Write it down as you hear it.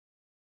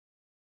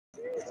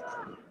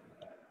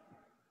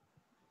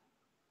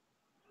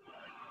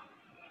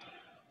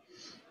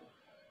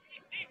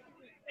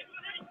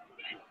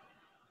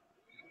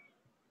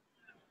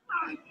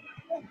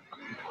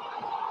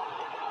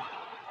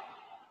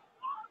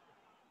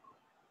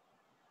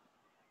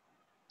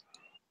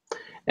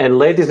And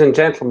ladies and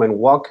gentlemen,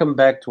 welcome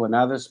back to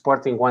another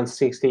Sporting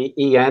 160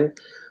 EN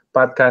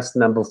podcast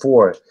number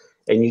 4.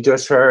 And you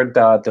just heard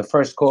the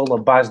first goal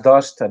of Bas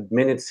Dost at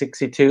minute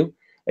 62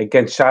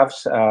 against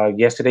Chaves,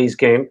 yesterday's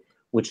game,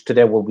 which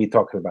today we'll be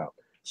talking about.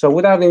 So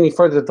without any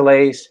further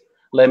delays,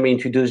 let me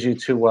introduce you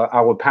to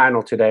our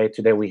panel today.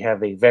 Today we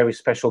have a very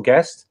special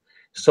guest.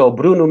 So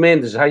Bruno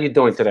Mendes, how you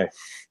doing today?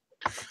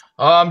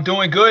 I'm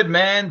doing good,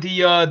 man.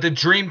 The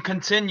dream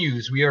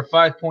continues. We are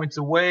 5 points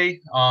away,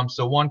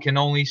 so one can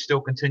only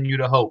still continue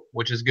to hope,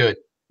 which is good.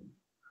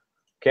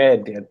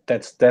 Good.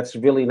 That's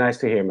really nice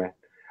to hear, man.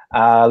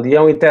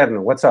 Leon Eterno,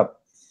 what's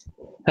up?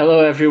 Hello,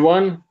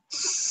 everyone.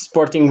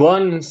 Sporting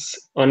ones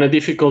on a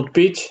difficult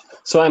pitch,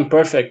 so I'm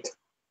perfect.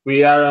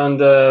 We are on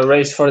the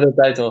race for the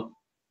title.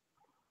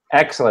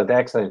 Excellent.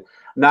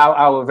 Now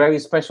our very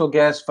special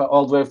guest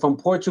all the way from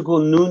Portugal,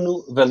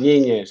 Nuno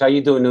Valhinhas. How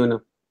you doing,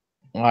 Nuno?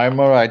 I'm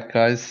all right,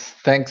 guys.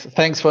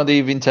 Thanks for the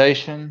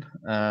invitation.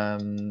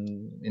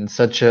 In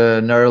such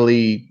an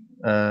early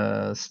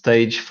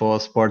stage for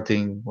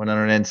Sporting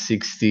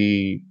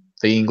 160,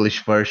 the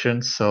English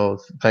version. So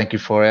thank you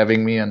for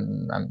having me,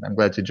 and I'm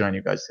glad to join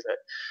you guys today.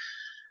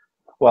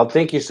 Well,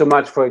 thank you so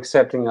much for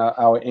accepting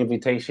our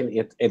invitation.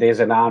 It is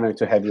an honor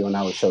to have you on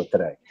our show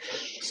today.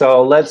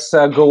 So let's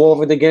go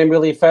over the game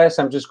really fast.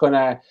 I'm just going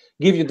to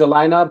give you the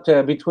lineup.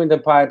 Between the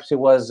pipes, it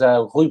was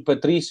Rui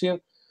Patricio.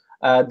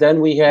 Then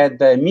we had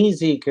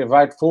Mizik,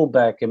 right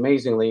fullback,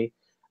 amazingly,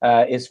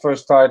 his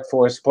first start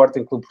for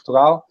Sporting Clube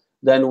Portugal.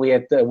 Then we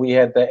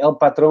had El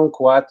Patron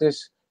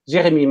Coates,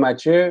 Jeremy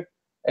Mathieu,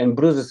 and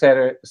Bruce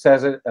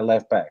Cesar, a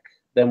left back.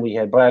 Then we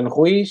had Brian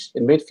Ruiz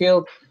in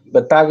midfield,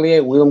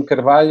 Bataglia, William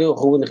Carvalho,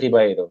 Ruben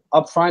Ribeiro.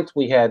 Up front,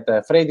 we had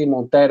Freddy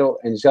Montero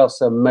and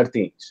Gelson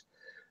Martins.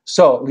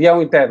 So,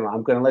 Leon Eterno,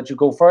 I'm going to let you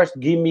go first.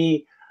 Give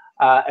me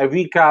a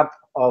recap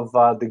of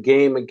the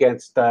game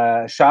against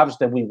Chaves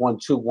that we won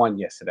 2-1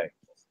 yesterday.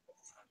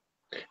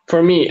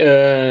 For me,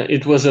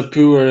 it was a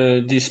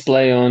pure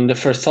display on the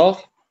first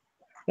half.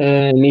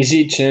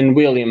 Mizic and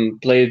William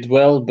played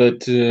well,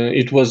 but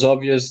it was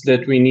obvious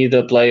that we need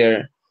a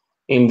player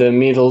in the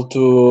middle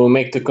to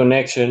make the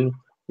connection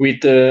with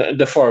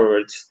the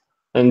forwards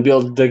and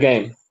build the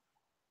game.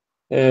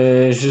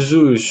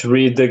 Jesus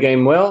read the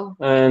game well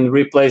and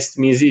replaced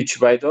Mizic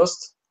by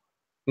Dost,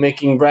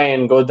 making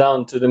Brian go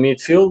down to the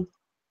midfield.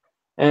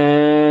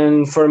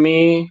 And for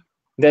me,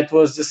 that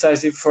was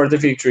decisive for the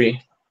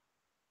victory.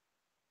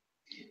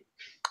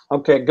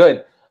 Okay,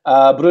 good.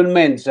 Bruno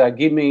Mendes,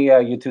 give me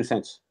your 2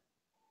 cents.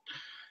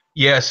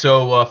 Yeah,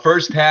 so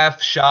first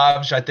half,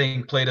 Chaves, I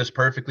think, played us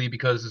perfectly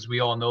because, as we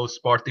all know,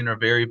 Sporting are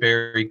very,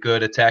 very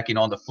good attacking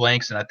on the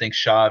flanks, and I think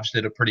Chaves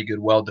did a pretty good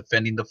well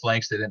defending the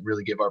flanks. They didn't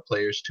really give our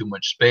players too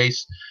much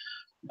space.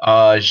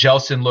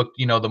 Gelson looked,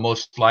 the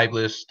most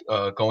liveliest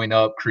going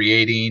up,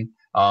 creating.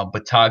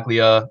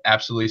 Bataglia,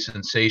 absolutely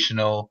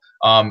sensational.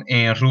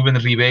 And Ruben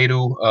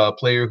Ribeiro, a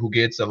player who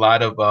gets a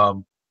lot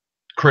of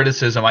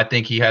criticism. I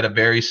think he had a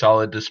very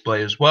solid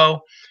display as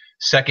well.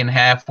 Second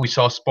half, we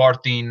saw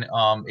Sporting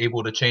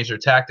able to change their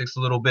tactics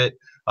a little bit.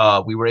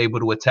 We were able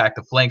to attack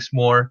the flanks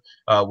more,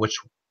 which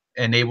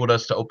enabled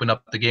us to open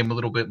up the game a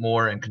little bit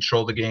more and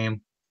control the game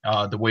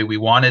the way we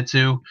wanted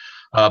to.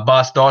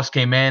 Bas Dost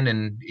came in,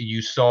 and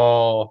you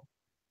saw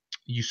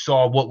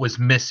what was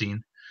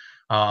missing.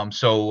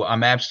 So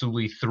I'm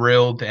absolutely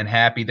thrilled and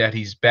happy that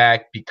he's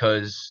back,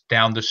 because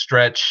down the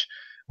stretch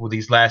with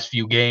these last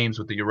few games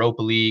with the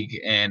Europa League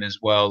and as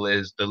well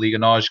as the Liga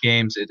NOS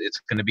games, it's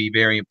going to be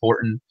very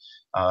important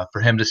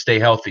for him to stay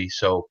healthy.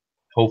 So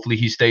hopefully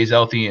he stays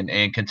healthy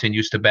and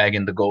continues to bag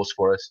in the goals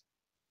for us.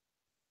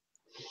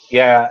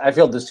 Yeah, I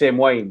feel the same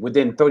way.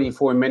 Within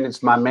 34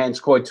 minutes, my man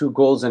scored 2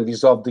 goals and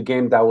resolved the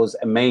game. That was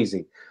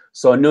amazing.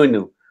 So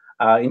Nuno,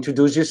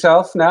 introduce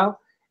yourself now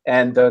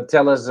and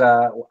tell us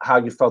how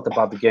you felt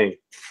about the game.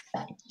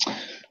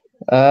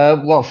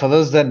 Well, for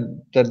those that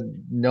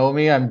know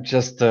me, I'm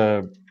just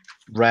a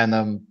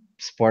random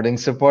Sporting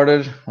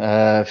supporter.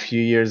 A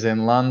few years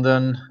in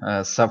London,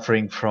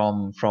 suffering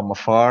from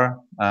afar.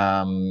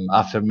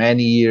 After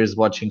many years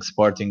watching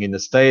Sporting in the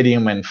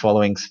stadium and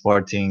following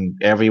Sporting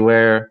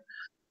everywhere.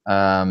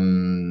 I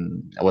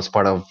was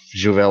part of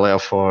Juveléu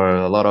for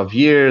a lot of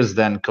years,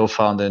 then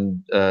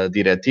co-founded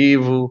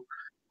Diretivo.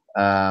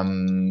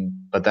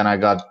 But then I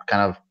got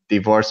kind of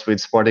divorced with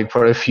Sporting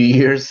for a few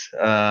years.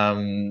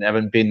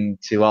 Haven't been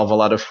to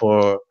Alvalade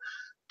for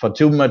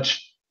too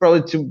much,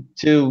 probably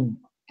too.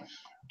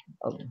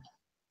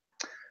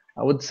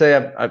 I would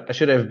say I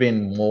should have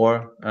been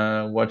more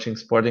watching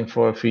Sporting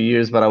for a few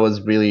years, but I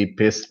was really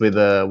pissed with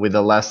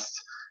the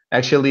last,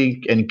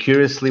 actually, and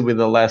curiously, with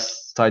the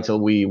last title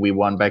we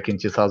won back in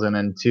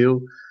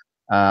 2002.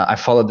 I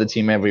followed the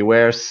team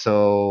everywhere,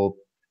 so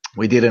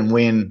we didn't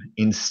win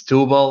in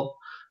Setúbal.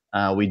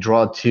 We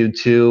draw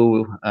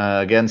 2-2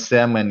 against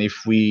them, and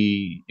if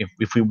we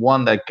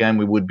won that game,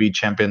 we would be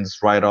champions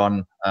right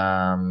on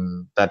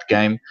that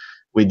game.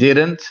 We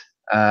didn't,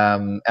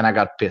 and I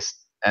got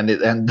pissed, and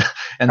and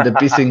the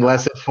pissing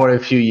lasted for a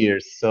few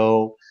years.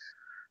 So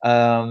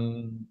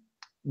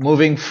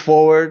moving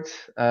forward,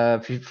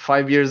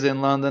 5 years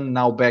in London,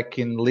 now back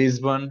in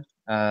Lisbon.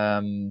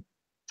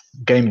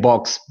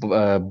 Gamebox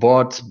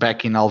bought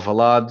back in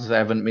Alvalade. I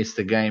haven't missed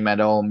a game at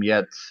home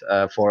yet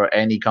for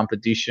any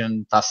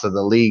competition, Taça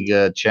da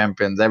Liga,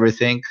 Champions,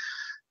 everything.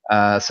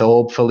 So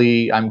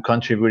hopefully I'm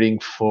contributing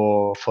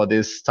for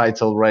this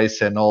title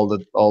race and all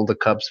the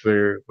cups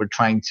we're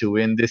trying to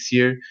win this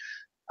year.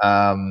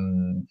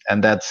 And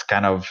that's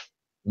kind of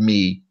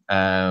me.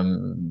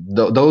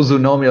 Those who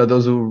know me or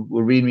those who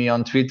read me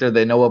on Twitter,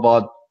 they know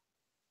about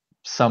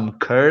some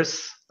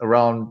curse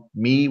around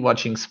me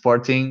watching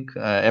Sporting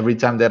every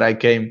time that I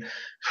came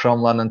from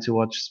London to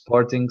watch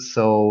Sporting.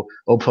 So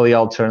hopefully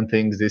I'll turn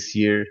things this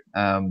year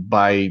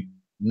by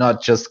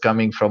not just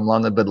coming from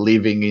London but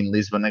living in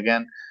Lisbon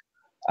again.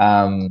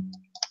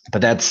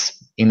 But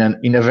that's in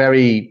a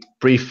very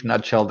brief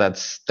nutshell.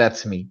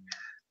 That's me.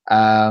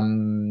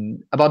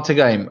 About the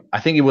game,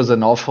 I think it was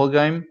an awful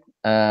game,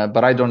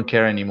 but I don't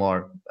care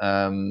anymore.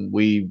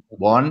 We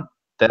won.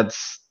 That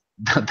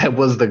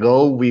was the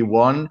goal. We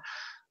won.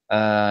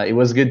 It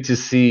was good to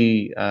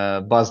see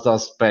Bas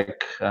Dost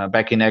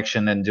back in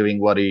action and doing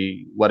what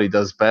he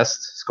does best,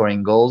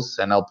 scoring goals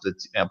and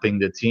helping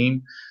the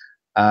team.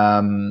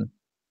 I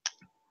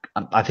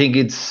think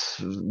it's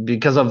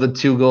because of the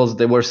 2 goals,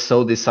 they were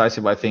so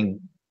decisive. I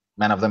think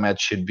man of the match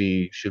should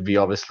be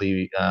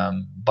obviously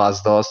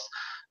Bas Dost.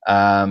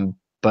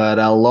 But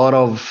a lot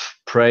of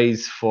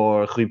praise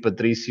for Rui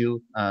Patricio.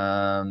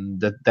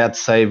 That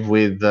save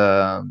with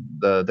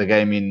the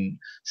game in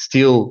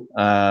still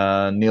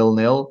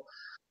 0-0.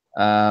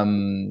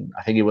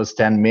 I think it was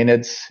 10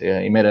 minutes.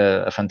 He made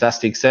a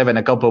fantastic save and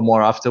a couple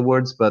more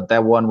afterwards, but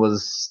that one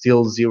was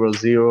still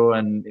 0-0,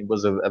 and it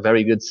was a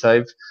very good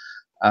save.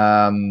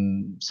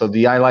 So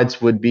the highlights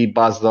would be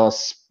Bas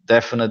Dost,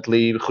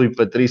 definitely. Rui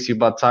Patricio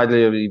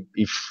Batalha,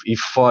 he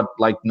fought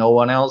like no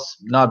one else.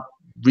 Not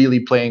really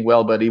playing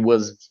well, but he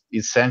was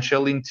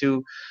essential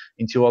into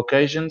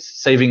occasions,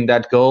 saving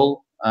that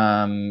goal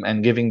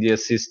and giving the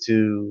assist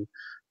to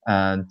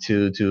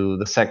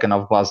the second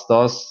of Bas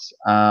Dost,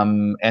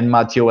 and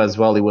Matteo as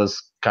well. He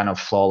was kind of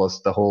flawless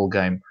the whole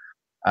game,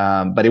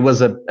 but it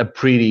was a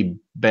pretty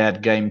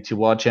bad game to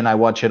watch, and I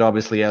watch it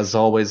obviously as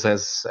always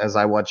as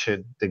I watch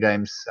the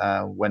games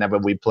whenever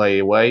we play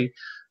away.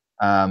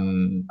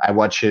 I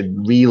watch it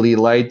really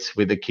late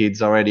with the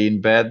kids already in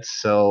bed,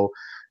 so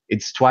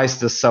it's twice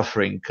the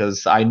suffering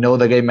because I know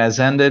the game has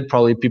ended.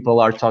 Probably people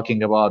are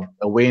talking about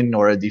a win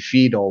or a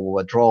defeat or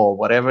a draw or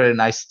whatever,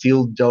 and I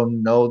still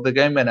don't know the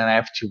game, and I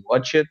have to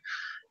watch it.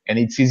 And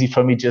it's easy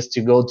for me just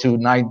to go to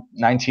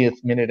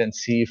 90th minute and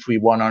see if we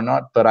won or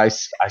not, but I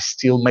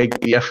still make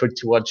the effort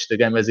to watch the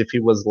game as if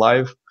it was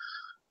live.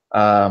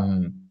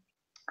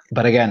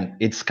 But again,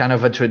 it's kind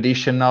of a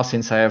tradition now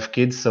since I have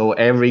kids, so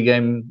every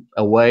game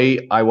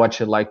away, I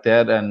watch it like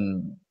that,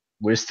 and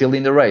we're still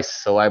in the race,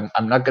 so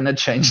I'm not going to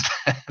change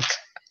that.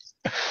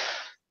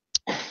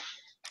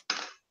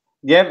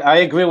 Yeah, I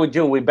agree with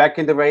you. We're back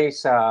in the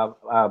race.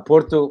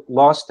 Porto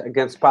lost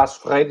against Paços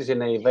Ferreira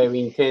in a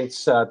very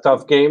intense,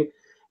 tough game,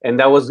 and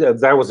that was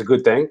a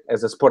good thing.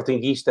 As a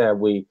Sportingista,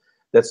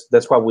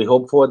 that's what we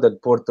hope for,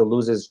 that Porto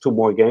loses 2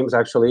 more games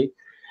actually,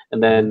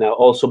 and then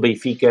also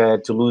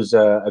Benfica to lose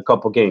a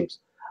couple games.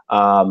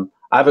 I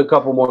have a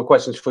couple more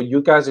questions for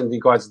you guys in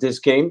regards to this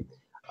game.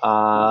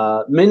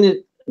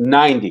 Minute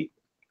 90.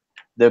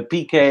 The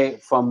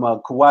PK from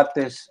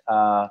Coates,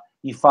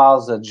 he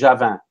fouls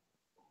Javin.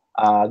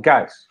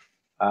 Guys,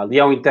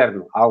 Leão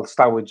Interno, I'll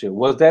start with you.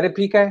 Was that a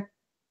PK?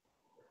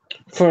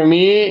 For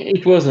me,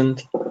 it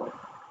wasn't.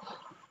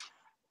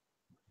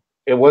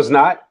 It was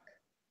not?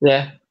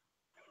 Yeah.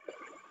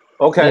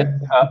 Okay.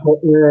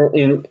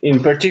 In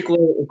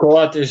particular,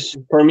 Coates,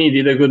 for me,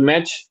 did a good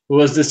match. He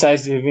was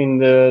decisive in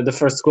the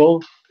first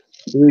goal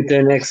with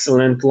an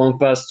excellent long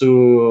pass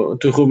to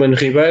Ruben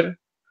Ribeiro.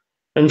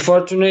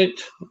 Unfortunate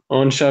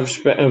on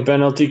Chaves'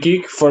 penalty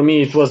kick. For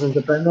me, it wasn't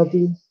a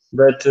penalty,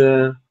 but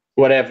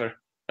whatever.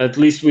 At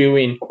least we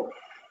win.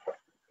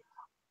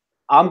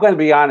 I'm going to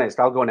be honest.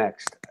 I'll go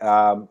next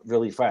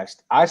really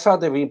fast. I saw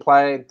the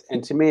replay,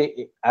 and to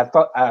me, I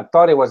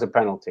thought it was a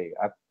penalty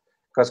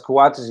because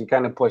Coates, he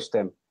kind of pushed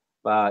him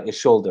his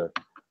shoulder.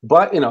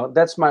 But,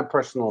 that's my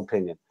personal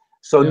opinion.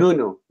 So, yeah.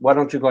 Nuno, why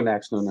don't you go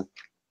next, Nuno?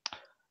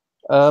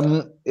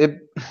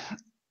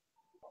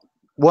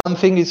 One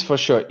thing is for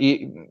sure.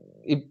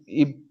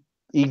 He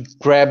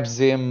grabs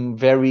him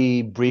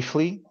very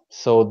briefly,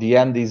 so the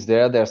end is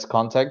there. There's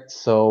contact.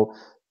 So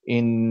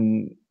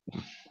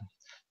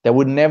there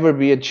would never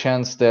be a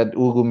chance that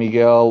Hugo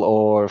Miguel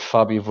or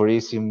Fabio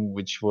Veríssimo,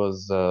 which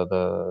was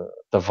the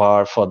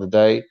VAR for the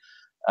day,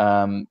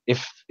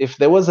 if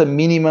there was a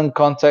minimum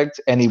contact,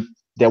 and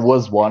there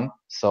was one,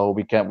 so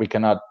we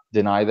cannot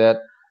deny that.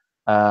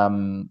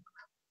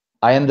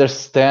 I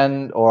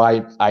understand, or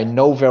I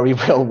know very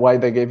well why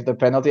they gave the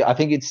penalty. I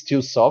think it's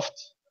too soft,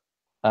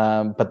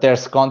 but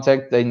there's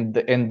contact,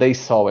 and they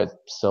saw it,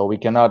 so we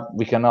cannot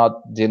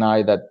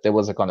deny that there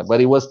was a contact.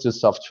 But it was too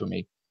soft for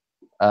me.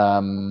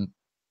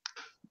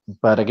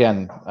 But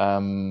again,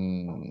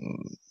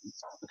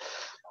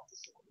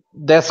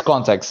 there's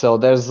contact, so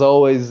there's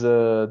always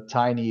a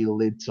tiny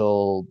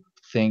little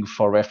thing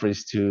for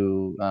referees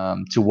to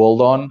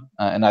hold on,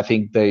 and I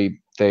think they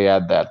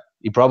had that.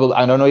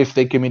 I don't know if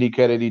they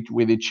communicated it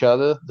with each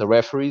other, the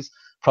referees.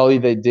 Probably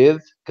they did,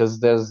 because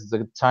there's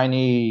a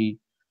tiny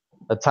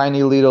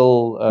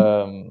little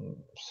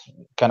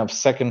kind of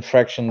second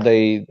fraction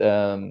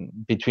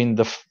between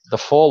the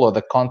fall or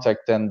the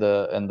contact and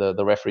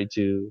the referee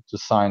to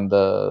sign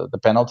the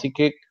penalty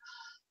kick.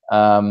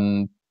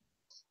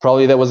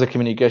 Probably there was a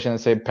communication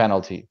and say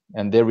penalty,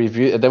 and they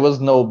reviewed. There was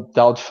no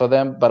doubt for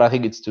them, but I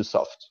think it's too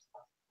soft.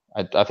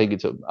 I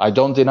think I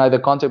don't deny the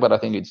contact, but I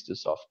think it's too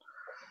soft.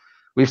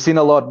 We've seen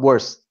a lot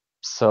worse.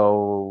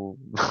 So,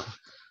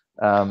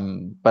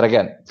 but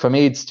again, for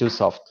me, it's too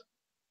soft.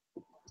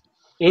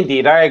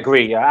 Indeed, I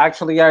agree.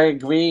 Actually, I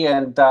agree,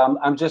 and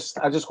I just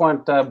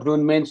want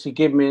Brun Mintz to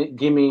give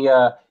me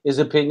his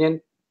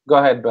opinion. Go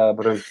ahead,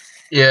 Brun.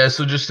 Yeah,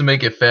 so just to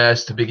make it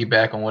fast, to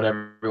piggyback on what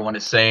everyone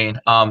is saying,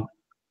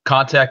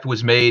 contact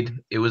was made.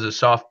 It was a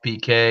soft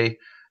PK.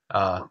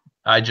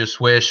 I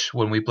just wish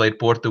when we played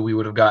Porto we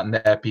would have gotten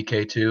that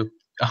PK too.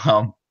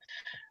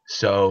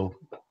 So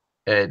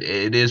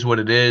it is what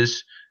it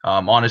is.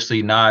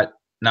 Honestly, not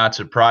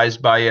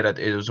surprised by it.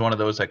 It was one of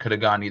those that could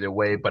have gone either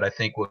way, but I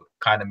think what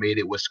kind of made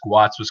it was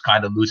Squats was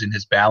kind of losing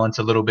his balance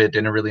a little bit,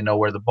 didn't really know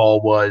where the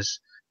ball was,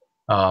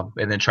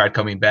 and then tried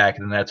coming back,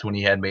 and that's when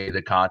he had made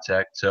the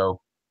contact.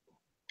 So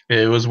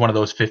it was one of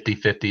those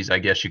 50-50s, I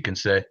guess you can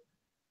say.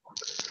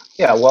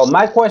 Yeah, well,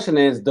 my question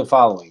is the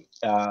following.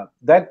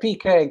 That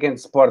PK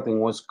against Sporting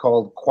was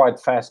called quite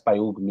fast by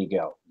Hugo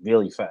Miguel,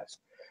 really fast.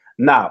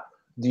 Now,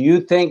 do you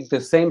think the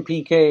same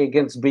PK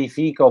against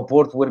Benfica or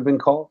Porto would have been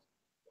called?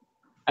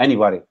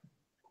 Anybody?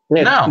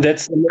 Yeah, no.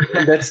 That's the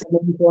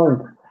main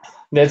point.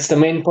 That's the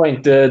main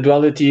point. The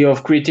duality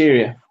of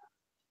criteria.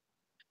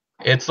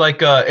 It's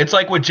like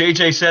what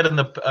JJ said in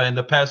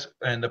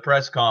the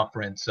press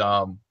conference.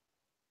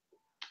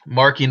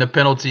 Marking a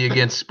penalty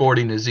against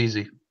Sporting is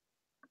easy.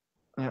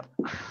 Yeah.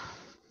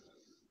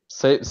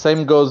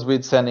 Same goes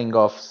with sending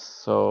off.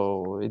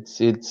 So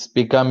it's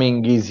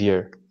becoming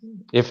easier.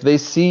 If they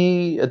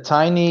see a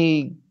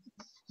tiny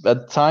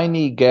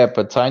gap,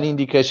 a tiny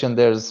indication,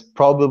 there's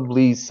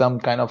probably some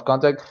kind of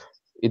contact.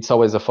 It's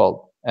always a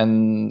fault.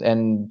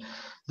 And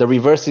the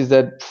reverse is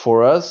that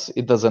for us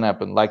it doesn't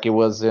happen, like it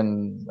was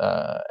in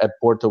at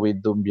Porto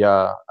with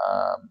Dumbia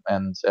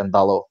and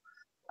Dalot.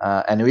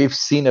 And we've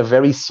seen a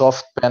very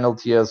soft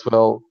penalty as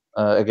well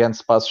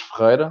against Passos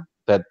Ferreira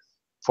that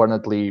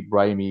fortunately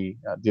Brahimi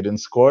didn't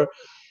score.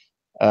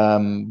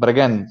 But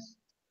again,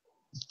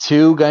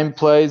 2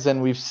 gameplays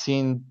and we've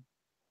seen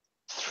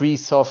 3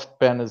 soft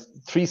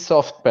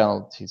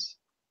penalties.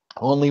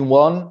 Only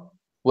one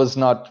was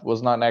not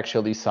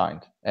actually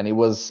signed, and it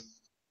was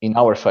in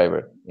our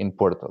favor in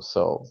Porto.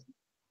 So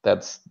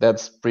that's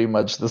pretty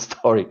much the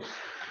story.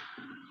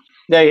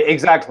 Yeah,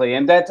 exactly,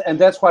 and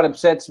that's what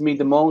upsets me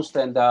the most,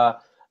 and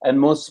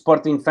most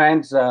Sporting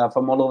fans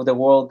from all over the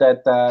world,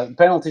 that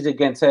penalties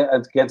against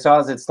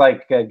us, it's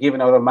like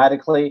given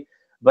automatically,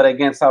 but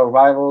against our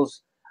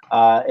rivals,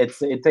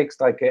 it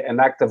takes like an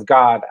act of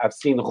God. I've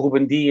seen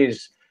Ruben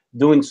Dias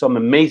doing some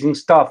amazing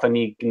stuff, and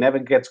he never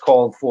gets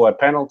called for a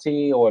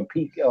penalty or a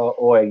peak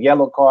or a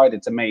yellow card.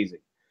 It's amazing.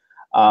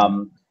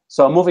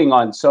 So moving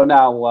on. So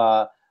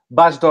now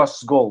Bas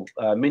Dost's goal,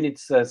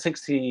 minutes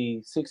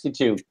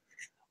 62.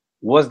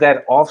 Was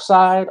that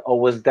offside or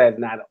was that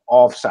not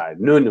offside?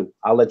 Nuno,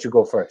 I'll let you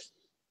go first.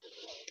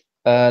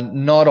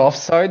 Not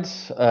offside.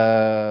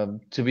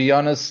 To be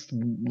honest,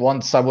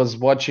 once I was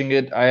watching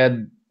it, I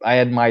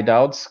had my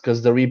doubts,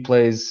 because the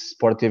replays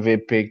Sport TV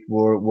picked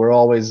were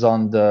always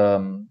on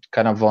the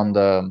kind of on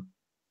the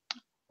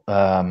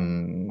how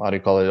do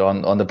you call it,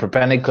 on the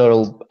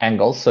perpendicular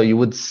angle, so you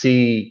would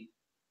see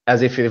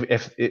as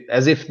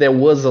if there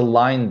was a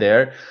line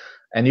there,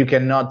 and you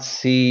cannot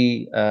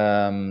see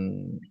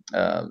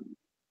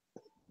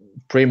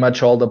pretty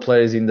much all the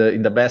players in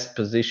the best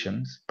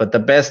positions. But the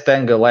best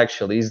angle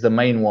actually is the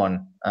main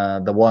one,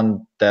 the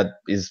one that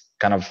is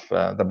kind of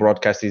the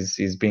broadcast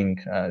is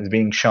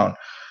being shown.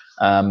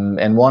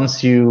 And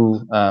once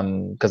you,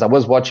 because I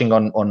was watching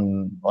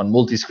on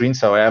multi-screen,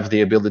 so I have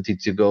the ability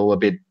to go a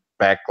bit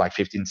back, like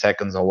 15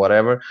 seconds or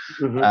whatever.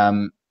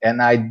 Mm-hmm.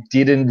 And I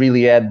didn't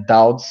really add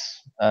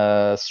doubts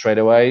straight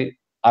away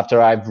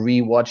after I've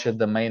rewatched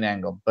the main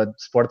angle. But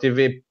Sport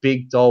TV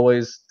picked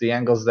always the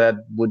angles that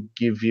would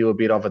give you a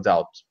bit of a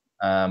doubt.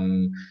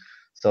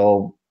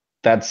 So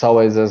that's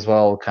always as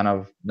well kind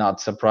of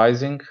not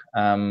surprising.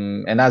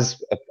 And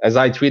as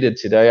I tweeted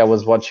today, I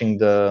was watching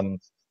the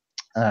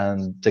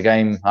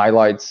game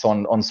highlights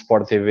on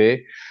Sport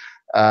TV.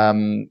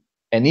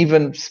 and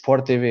even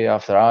Sport TV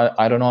after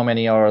I don't know how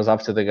many hours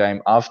after the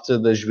game, after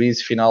the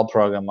Juiz final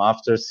program,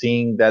 after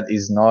seeing that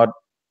is not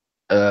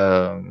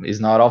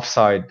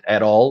offside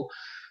at all.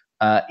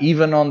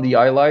 Even on the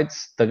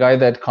highlights, the guy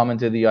that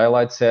commented the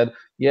highlights said,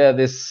 "Yeah,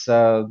 this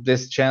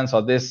chance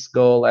or this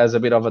goal has a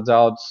bit of a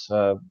doubt."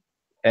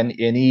 And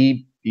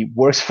he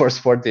works for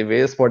Sport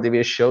TV. Sport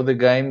TV showed the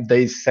game.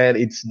 They said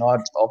it's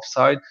not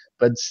offside,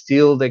 but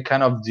still they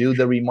kind of do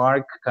the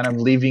remark, kind of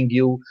leaving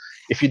you.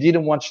 If you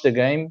didn't watch the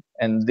game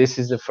and this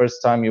is the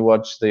first time you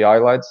watch the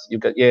highlights, you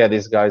got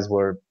these guys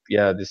were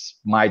this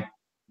might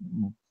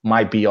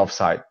be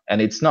offside,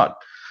 and it's not.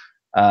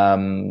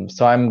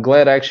 So I'm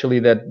glad actually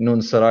that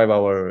Nuno Saraiva,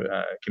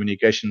 our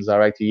communications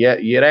director,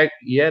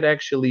 he had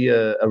actually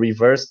a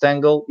reversed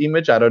angle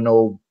image. I don't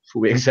know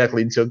who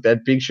exactly took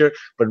that picture,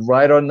 but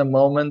right on the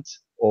moment,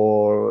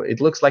 or it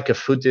looks like a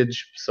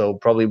footage. So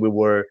probably we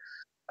were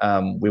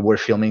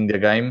filming the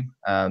game.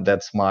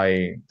 That's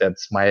my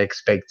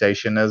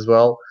expectation as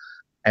well.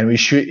 And we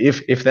should,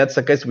 if that's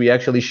the case, we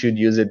actually should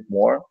use it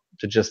more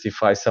to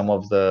justify some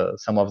of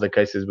the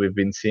cases we've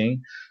been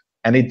seeing.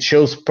 And it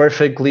shows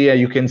perfectly.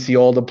 You can see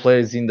all the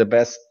players in the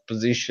best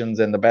positions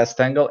and the best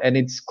angle, and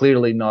it's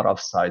clearly not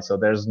offside. So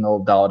there's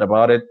no doubt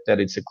about it that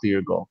it's a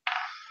clear goal.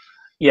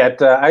 Yeah,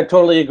 I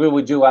totally agree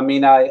with you. I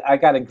mean, I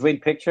got a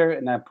great picture,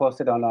 and I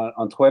posted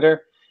on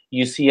Twitter.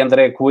 You see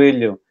André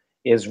Coelho,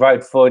 his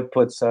right foot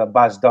puts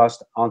Bas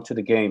Dost onto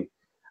the game.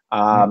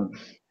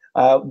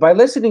 By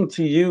listening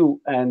to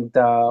you and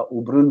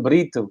Bruno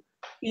Brito,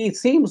 it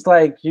seems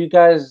like you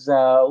guys,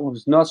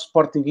 os nossos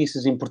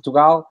Sportingistas in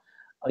Portugal,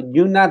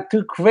 you're not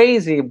too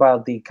crazy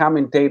about the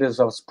commentators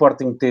of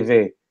Sporting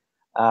TV.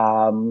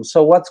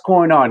 So what's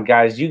going on,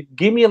 guys? You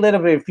give me a little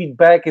bit of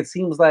feedback. It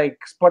seems like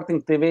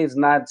Sporting TV is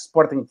not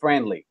Sporting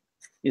friendly.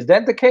 Is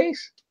that the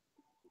case?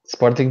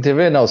 Sporting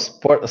TV? No,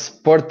 Sport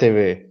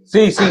TV.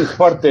 Sim,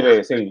 Sport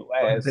TV, sim.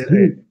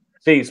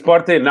 Sim,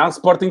 Sport TV, não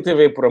Sporting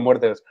TV, por amor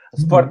de Deus.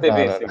 Sport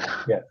TV, No. sim.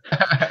 Yeah.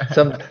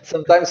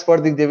 Sometimes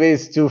Sporting TV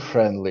is too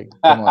friendly.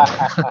 Come on.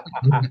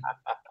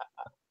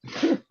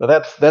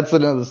 But that's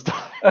another story.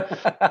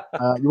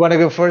 You want to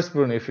go first,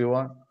 Bruno, if you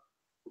want?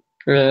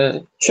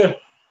 Sure.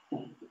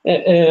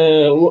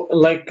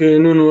 Like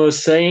Nuno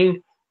was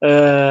saying,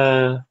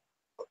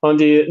 on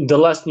the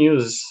last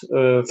news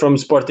from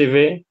Sport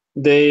TV,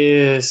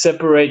 they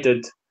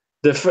separated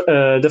the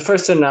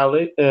first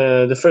analysis,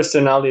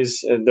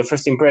 the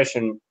first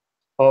impression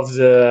of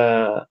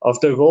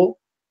the goal,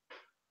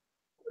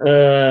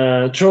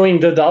 throwing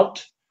the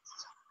doubt.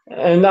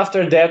 And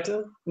after that,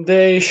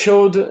 they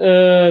showed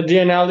the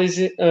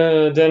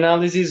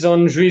analysis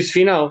on Juiz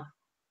Final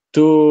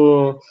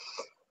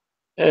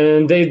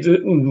and they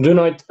do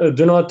not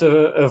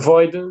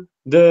avoid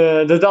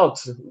the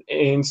doubt.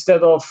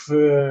 Instead of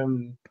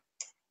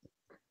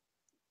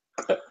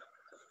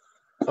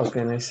how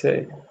can I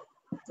say?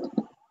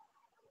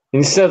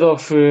 Instead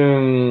of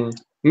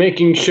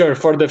making sure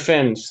for the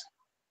fans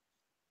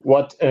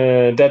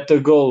that the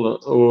goal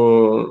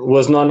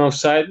was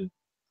non-offside,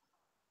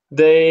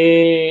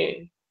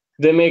 they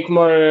make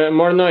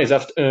more noise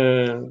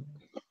after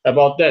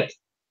about that.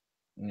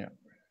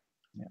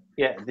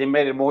 Yeah, they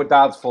made it more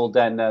doubtful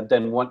than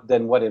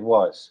what it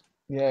was.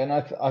 Yeah, and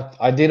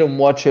I didn't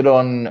watch it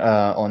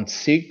on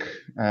SIC,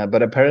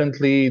 but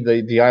apparently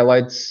the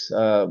highlights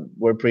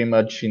were pretty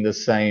much in the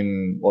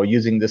same or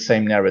using the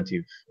same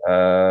narrative.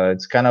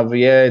 It's kind of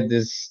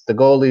the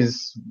goal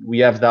is, we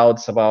have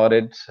doubts about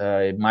it.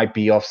 It might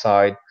be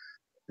offside.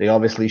 They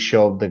obviously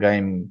showed the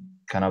game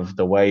kind of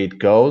the way it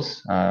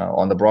goes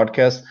on the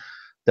broadcast.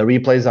 The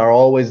replays are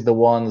always the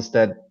ones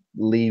that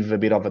leave a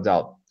bit of a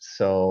doubt.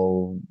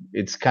 So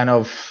it's kind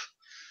of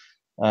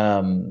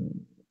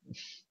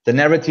the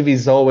narrative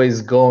is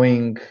always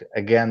going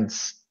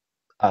against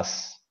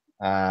us.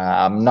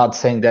 I'm not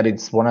saying that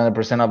it's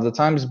 100% of the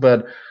times,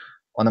 but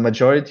on the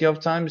majority of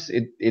times,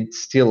 it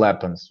still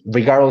happens,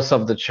 regardless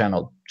of the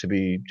channel. To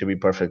be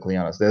perfectly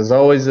honest, there's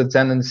always a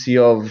tendency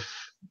of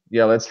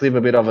let's leave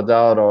a bit of a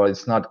doubt, or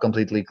it's not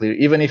completely clear.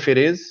 Even if it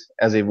is,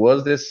 as it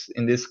was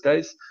in this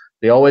case,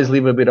 they always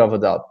leave a bit of a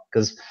doubt,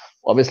 because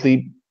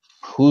obviously,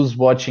 who's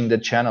watching the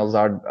channels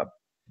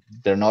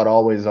they're not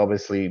always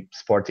obviously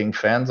Sporting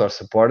fans or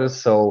supporters.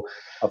 So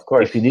of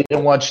course, if you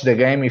didn't watch the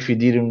game, if you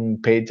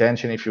didn't pay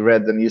attention, if you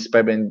read the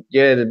newspaper, and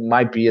it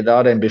might be a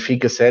doubt, and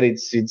Benfica said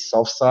it's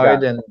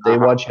offside, and they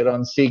watch it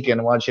on SIC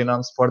and watch it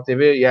on Sport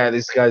TV.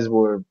 These guys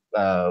were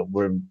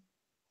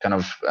kind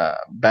of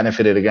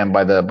benefited again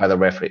by the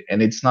referee,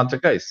 and it's not the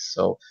case.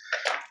 So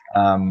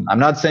I'm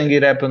not saying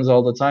it happens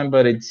all the time,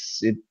 but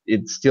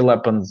it still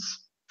happens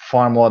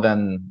far more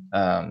than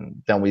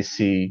we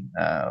see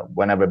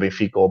whenever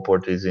Benfica or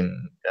Porto is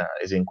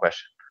in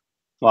question.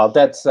 Well,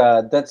 that's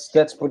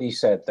pretty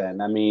sad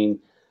then. I mean,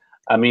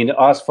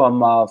 us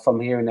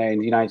from here in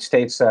the United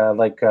States,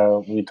 like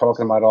we were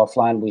talking about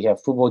offline, we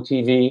have Football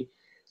TV,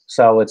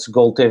 so it's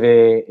Gol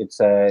TV. It's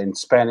in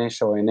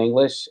Spanish or in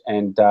English,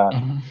 and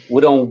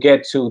we don't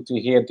get to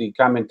hear the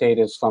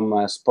commentators from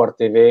Sport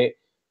TV.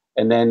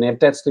 And then if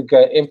that's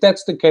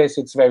the case,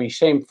 it's very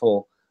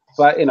shameful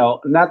But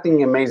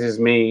nothing amazes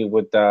me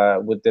with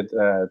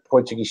the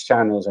Portuguese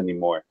channels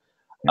anymore.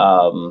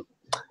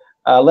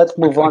 Let's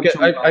move on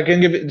to. I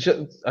can give it.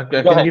 I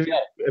Go can ahead. give you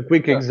a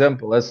quick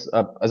example. As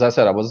I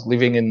said, I was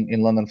living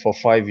in London for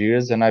 5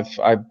 years, and I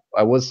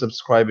was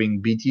subscribing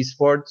BT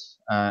Sports,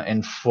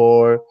 and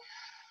for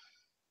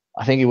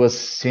I think it was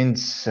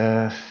since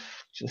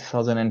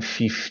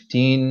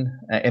 2015,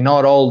 and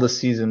not all the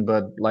season,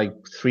 but like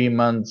 3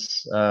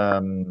 months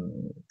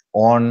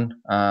on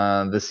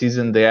the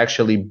season, they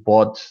actually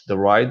bought the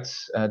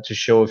rights to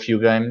show a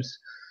few games.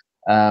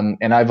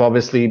 And I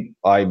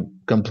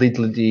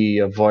completely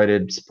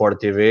avoided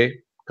Sport TV,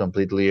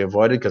 completely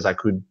avoided, because I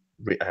could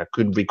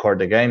record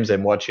the games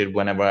and watch it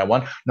whenever I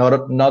want.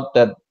 Not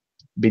that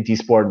BT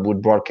Sport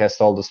would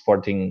broadcast all the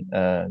Sporting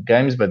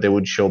games, but they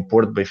would show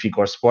Porto, Benfica,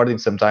 or Sporting,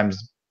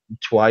 sometimes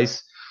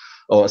twice,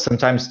 or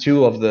sometimes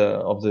two of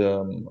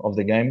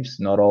the games,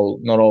 not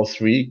all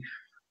three.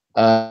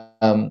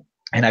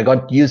 And I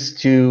got used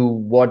to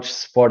watch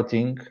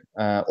Sporting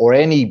or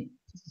any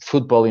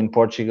football in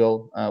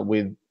Portugal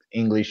with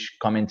English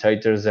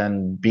commentators,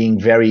 and being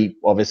very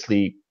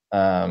obviously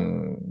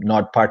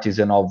not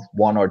partisan of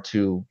one or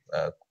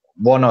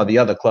the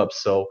other clubs.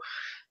 So,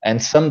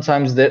 and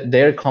sometimes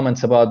their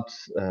comments about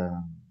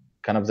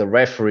kind of the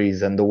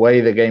referees and the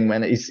way the game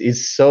went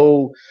is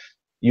so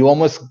you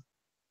almost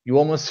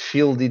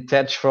feel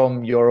detached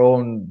from your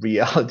own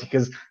reality,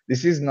 because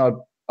this is not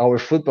our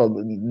football.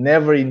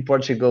 Never in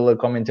Portugal a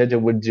commentator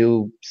would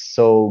do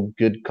so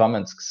good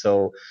comments.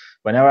 So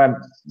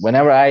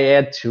whenever I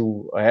have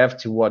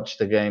to watch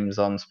the games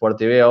on Sport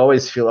TV, I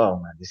always feel, oh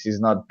man, this is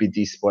not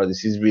BT Sport.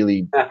 This is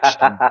really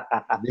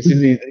this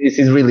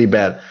is really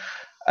bad.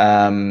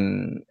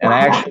 And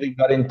I actually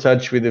got in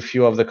touch with a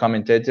few of the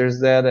commentators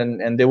there,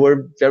 and they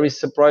were very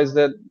surprised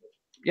that,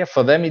 yeah,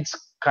 for them it's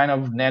kind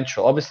of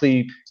natural.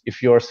 Obviously,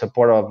 if you're a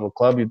supporter of a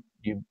club, you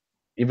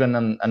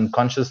even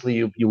unconsciously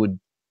you would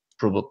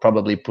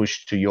probably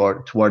push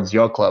towards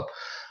your club.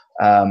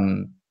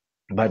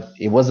 But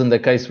it wasn't the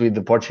case with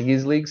the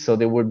Portuguese league, so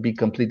they would be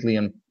completely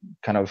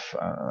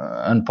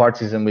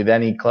unpartisan with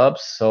any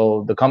clubs.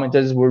 So the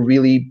commentators were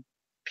really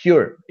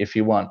pure, if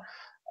you want.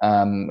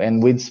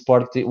 And with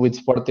Sport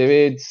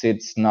TV,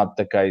 it's not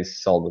the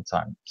case all the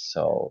time.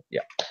 So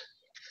yeah.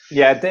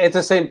 Yeah, it's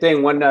the same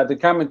thing when the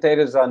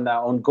commentators on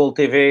Goal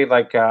TV.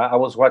 Like I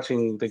was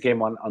watching the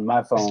game on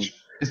my phone.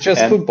 It's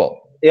just football.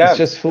 Yeah, it's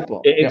just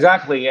football.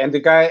 Exactly. Yeah. And the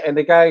guy,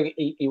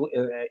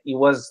 he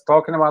was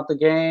talking about the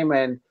game,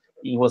 and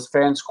he was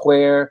fair and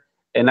square,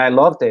 and I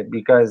loved it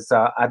because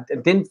I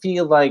didn't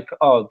feel like,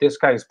 oh, this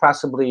guy is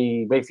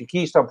possibly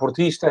Benfiquista or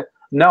Portista.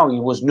 No, he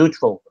was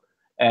neutral,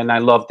 and I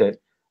loved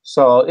it.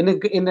 So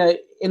in a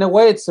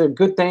way, it's a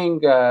good thing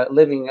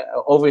living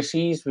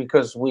overseas,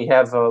 because we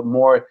have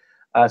more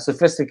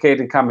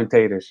sophisticated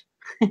commentators.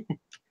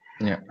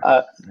 Yeah.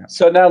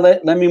 So now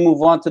let me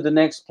move on to the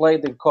next play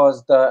that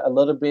caused a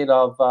little bit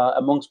of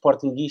among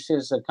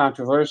Sportingistas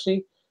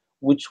controversy,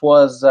 which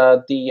was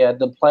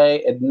the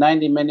play at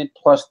 90 minute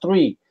plus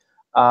 3.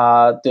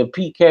 The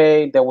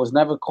PK that was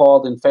never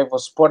called in favor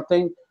of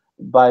Sporting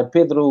by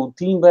Pedro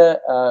Timba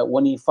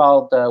when he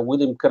fouled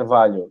William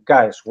Carvalho.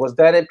 Guys, was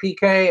that a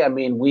PK? I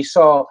mean, we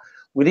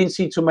didn't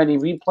see too many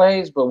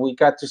replays, but we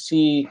got to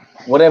see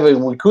whatever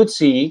we could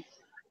see.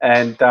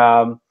 And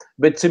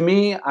but to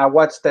me, I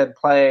watched that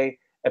play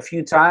a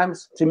few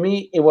times. To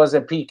me, it was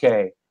a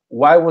PK.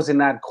 Why was it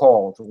not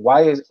called?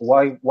 Why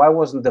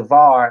wasn't the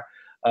VAR,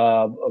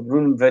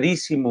 Fabio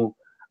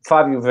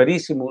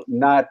Verissimo,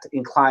 not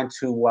inclined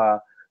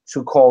to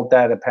call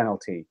that a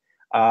penalty?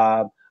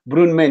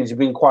 Bruno Mendes, you've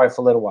been quiet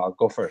for a little while.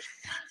 Go first.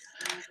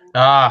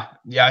 Yeah,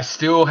 I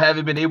still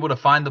haven't been able to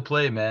find the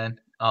play, man.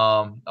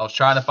 I was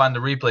trying to find the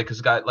replay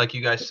because, like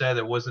you guys said,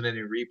 there wasn't any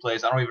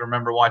replays. I don't even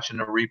remember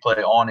watching a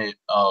replay on it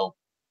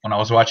when I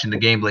was watching the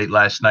game late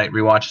last night,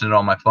 rewatching it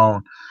on my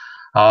phone.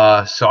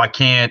 So I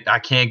can't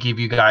give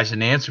you guys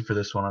an answer for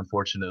this one,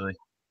 unfortunately.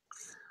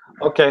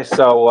 Okay,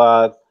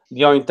 so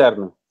Dio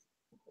Interno.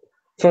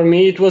 For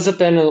me, it was a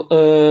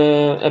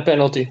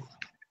penalty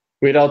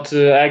without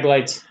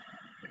highlights.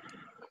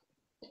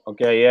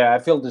 Okay, yeah, I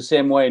feel the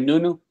same way.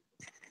 Nuno?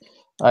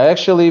 I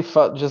actually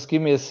just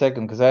give me a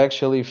second, because I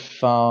actually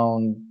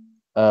found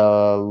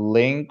a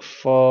link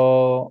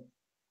for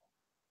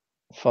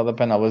the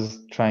pen. I was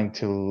trying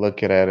to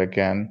look at it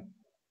again,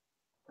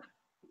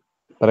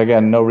 but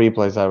again, no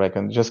replays, I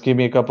reckon. Just give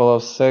me a couple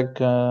of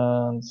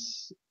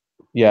seconds.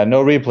 Yeah,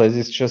 no replays.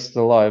 It's just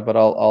the live, but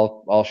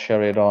I'll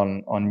share it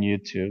on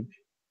YouTube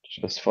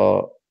just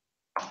for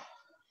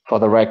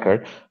the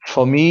record.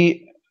 For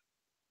me,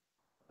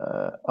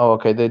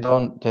 okay, they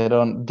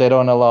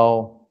don't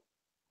allow.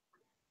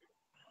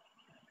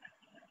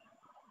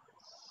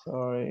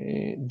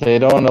 Sorry, they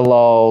don't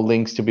allow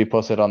links to be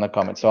posted on the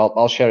comments, so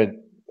I'll share it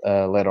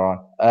later on.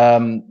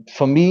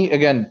 For me,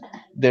 again,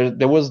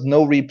 there was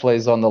no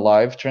replays on the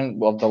live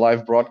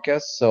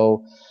broadcast,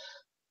 so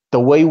the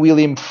way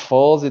William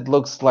falls, it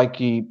looks like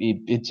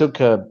he took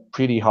a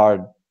pretty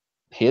hard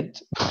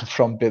hit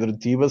from Pedro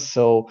Tibas.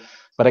 So,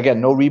 but again,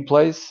 no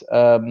replays.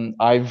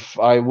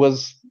 I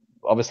was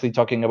obviously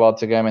talking about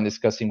the game and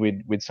discussing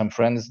with some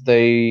friends,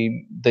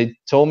 they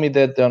told me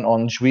that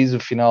on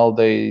Juízo Final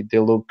they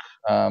look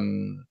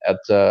at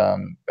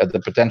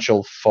the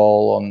potential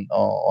fall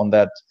on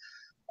that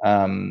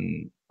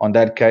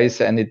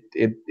case, and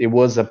it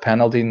was a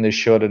penalty, and they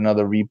showed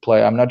another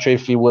replay. I'm not sure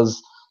if it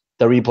was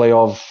the replay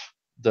of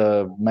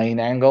the main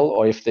angle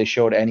or if they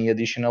showed any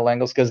additional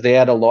angles, because they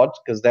had a lot,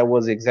 because that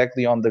was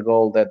exactly on the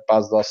goal that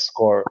Bas Dost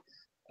scored,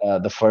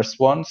 the first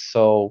one.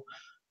 So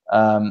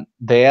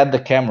they had the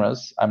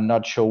cameras. I'm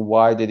not sure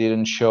why they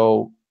didn't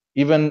show,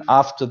 even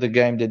after the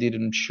game, they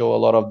didn't show a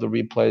lot of the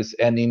replays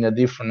and in a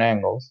different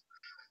angles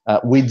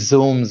with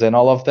zooms and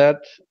all of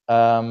that.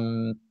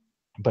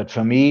 But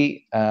for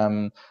me,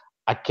 I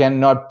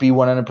cannot be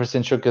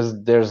 100% sure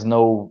because there's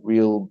no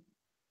real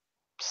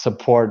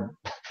support,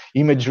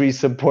 imagery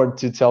support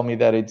to tell me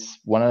that it's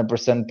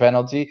 100%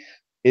 penalty.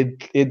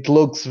 It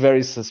looks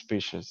very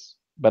suspicious.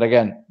 But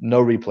again,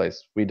 no replays.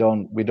 We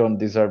don't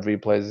deserve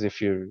replays.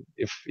 If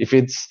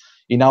it's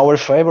in our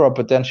favor or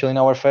potentially in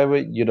our favor,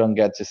 you don't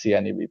get to see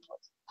any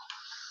replays.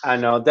 I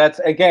know that's,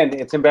 again,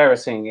 it's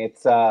embarrassing.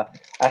 It's I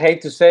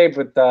hate to say,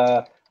 but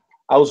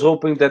I was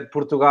hoping that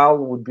Portugal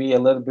would be a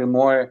little bit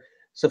more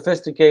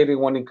sophisticated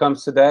when it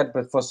comes to that.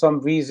 But for some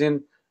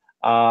reason,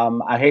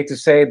 I hate to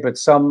say it, but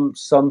some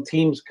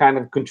teams kind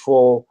of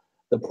control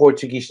the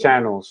Portuguese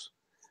channels.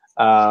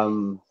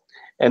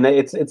 And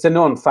it's a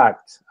known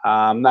fact.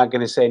 I'm not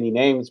going to say any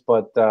names,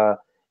 but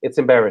it's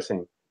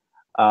embarrassing.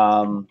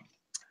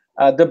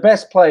 The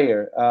best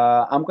player,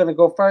 I'm going to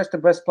go first. The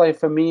best player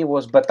for me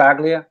was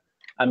Battaglia.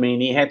 I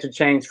mean, he had to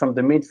change from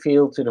the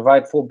midfield to the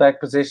right fullback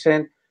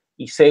position.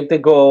 He saved the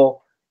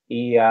goal.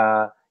 He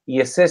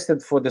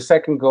assisted for the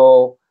second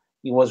goal.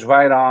 He was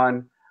right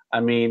on. I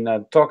mean,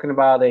 talking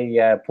about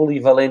a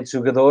polyvalent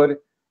jugador,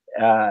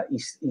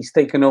 he's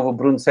taken over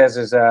Bruno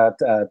Cesar's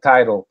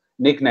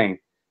nickname.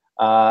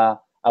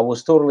 I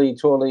was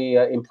totally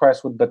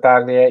impressed with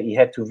Battaglia. He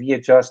had to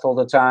readjust all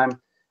the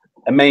time.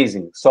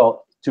 Amazing.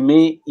 So to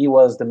me, he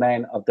was the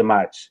man of the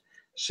match.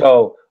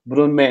 So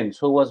Bruno Mendes,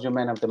 who was your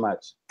man of the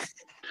match?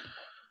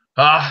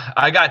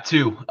 I got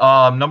two.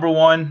 Number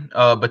one,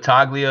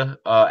 Battaglia,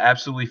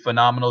 absolutely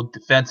phenomenal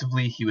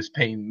defensively. He was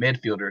playing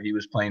midfielder. He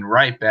was playing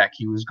right back.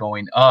 He was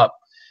going up.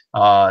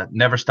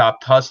 Never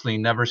stopped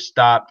hustling. Never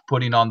stopped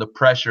putting on the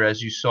pressure,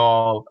 as you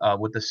saw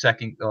with the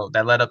second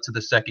that led up to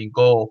the second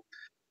goal.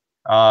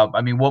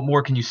 I mean, what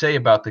more can you say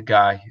about the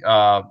guy?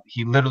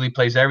 He literally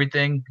plays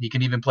everything. He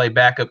can even play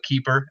backup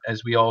keeper,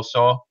 as we all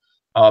saw.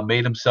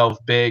 Made himself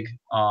big.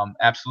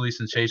 Absolutely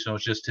sensational.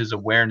 It's just his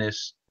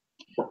awareness.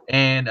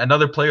 And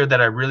another player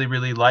that I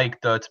really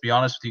liked, to be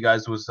honest with you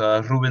guys, was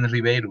Ruben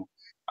Ribeiro.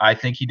 I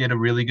think he did a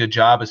really good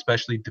job,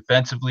 especially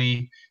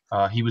defensively.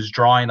 He was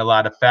drawing a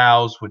lot of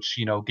fouls, which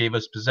gave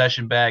us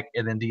possession back,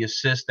 and then the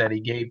assist that he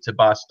gave to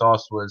Bas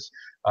Dost was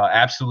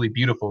absolutely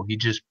beautiful. He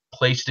just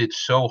placed it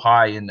so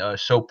high and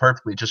so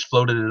perfectly, just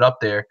floated it up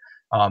there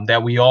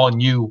that we all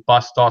knew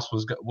Bas Dost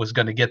was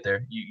going to get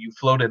there. You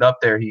float it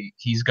up there,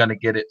 he's going to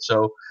get it.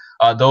 So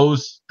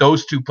those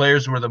two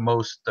players were the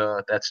most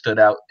that stood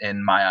out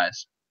in my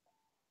eyes.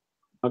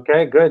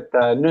 Okay, good.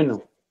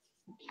 Nuno.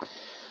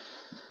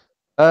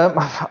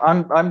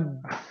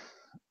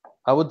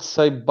 I would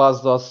say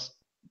Bas Dost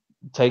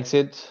takes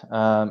it.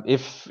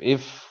 If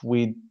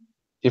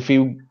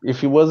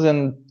he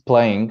wasn't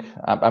playing,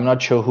 I'm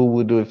not sure who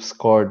would have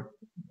scored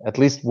at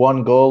least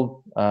one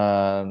goal,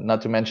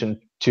 not to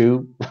mention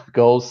 2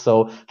 goals.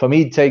 So for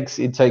me, it takes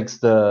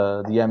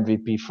the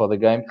MVP for the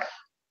game.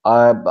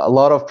 A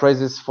lot of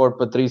praises for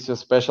Patricio,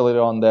 especially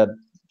on that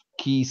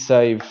key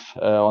save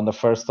on the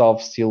first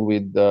half, still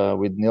with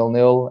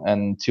 0-0,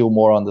 and 2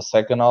 more on the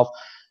second half.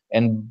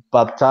 And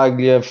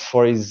Battaglia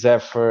for his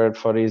effort,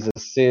 for his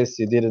assist,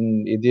 he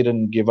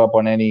didn't give up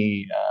on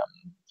any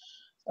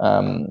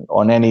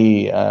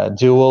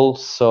duel.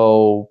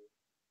 So,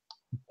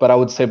 but I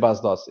would say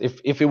Bas Dost.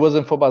 If it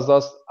wasn't for Bas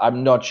Dost,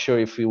 I'm not sure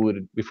if we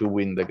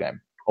win the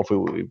game, or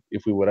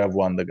if we would have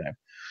won the game.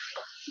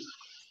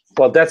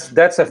 Well,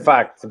 that's a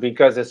fact,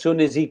 because as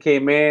soon as he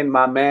came in,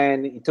 my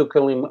man, it took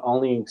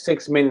only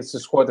 6 minutes to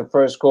score the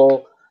first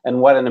goal, and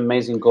what an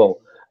amazing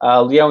goal.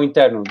 Leo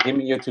Interno, give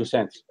me your 2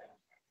 cents.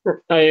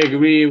 I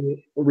agree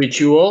with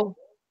you all.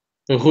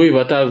 Rui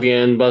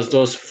Battaglia and Bas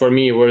Dost, for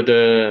me, were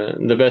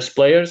the best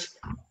players.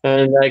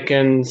 And I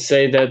can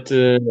say that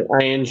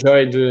I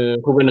enjoyed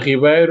Ruben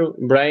Ribeiro,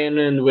 Brian,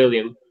 and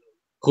William.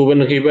 Ruben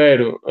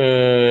Ribeiro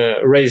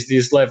raised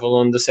his level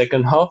on the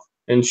second half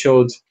and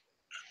showed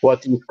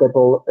what he's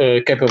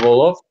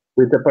capable of,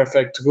 with a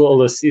perfect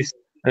goal assist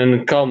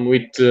and calm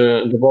with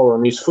the ball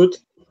on his foot.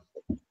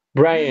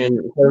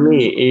 Brian, for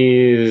me,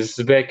 is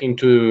back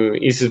into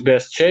his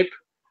best shape,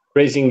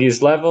 raising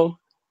his level,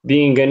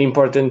 being an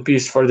important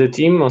piece for the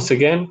team once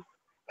again,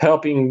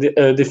 helping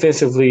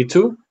defensively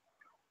too.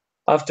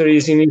 After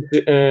his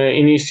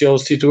initial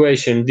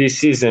situation this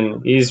season,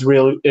 he's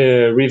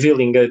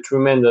revealing a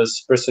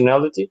tremendous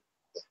personality.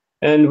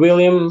 And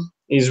William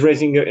is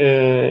raising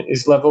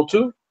his level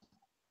too,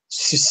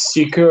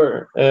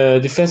 secure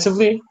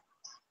defensively,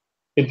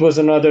 it was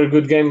another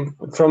good game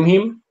from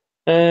him,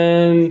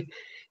 and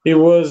he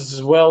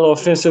was well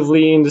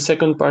offensively in the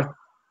second part.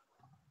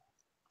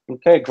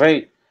 Okay,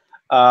 great.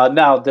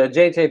 Now the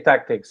JJ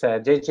tactics.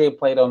 JJ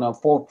played on a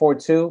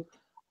 4-4-2.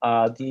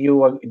 Do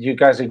you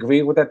guys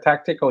agree with that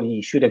tactic, or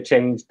he should have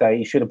changed?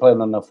 He should have played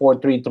on a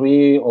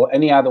 4-3-3, or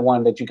any other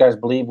one that you guys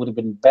believe would have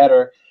been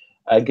better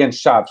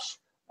against Shops?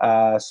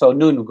 So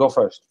Nuno, go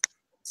first.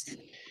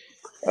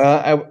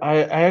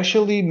 I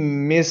actually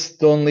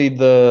missed only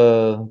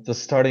the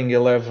starting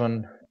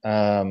 11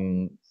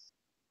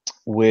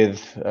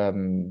 with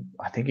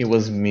I think it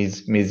was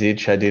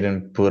Mizic I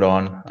didn't put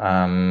on.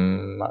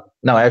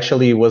 No,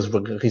 actually it was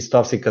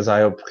Ristovski, because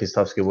I hope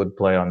Ristovski would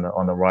play on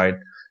the right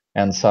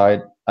hand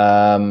side.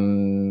 I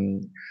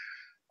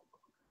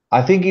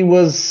think it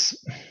was.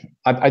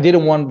 I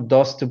didn't want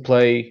Dost to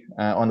play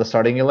on the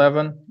starting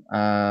 11,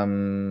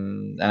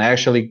 and I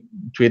actually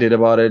tweeted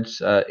about it.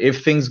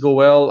 If things go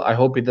well, I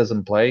hope he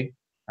doesn't play.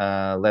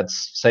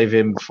 Let's save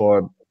him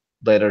for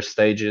later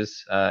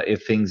stages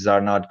if things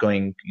are not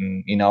going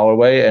in our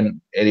way, and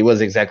it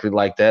was exactly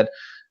like that.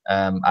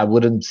 I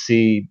wouldn't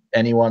see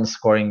anyone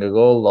scoring a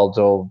goal,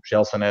 although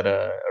Gelson had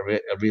a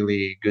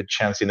really good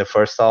chance in the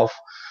first half.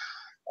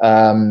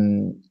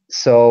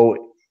 So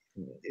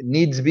it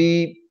needs to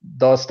be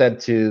Dost had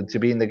to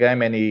be in the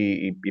game, and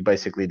he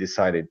basically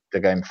decided the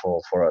game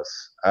for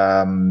us.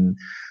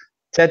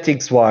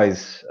 Tactics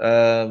wise,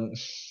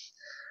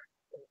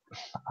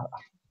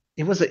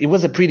 it was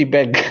a pretty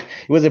bad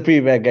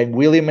game.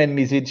 William and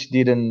Mizic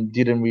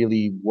didn't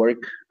really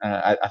work.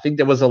 I think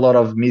there was a lot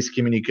of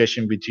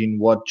miscommunication between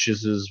what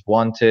Jesus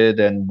wanted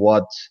and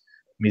what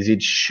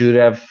Mizic should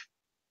have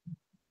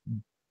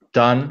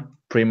done.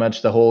 Pretty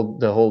much the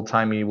whole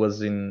time he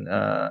was in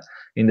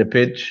the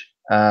pitch.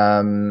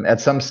 At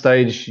some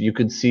stage, you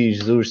could see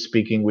Jesus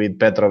speaking with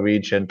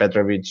Petrovic and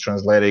Petrovic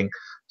translating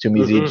to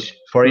Mizic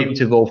for him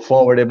to go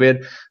forward a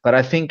bit. But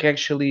I think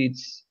actually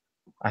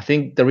I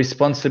think the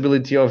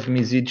responsibility of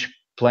Mizic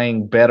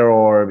playing better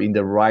or in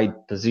the right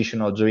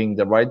position or doing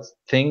the right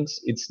things,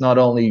 it's not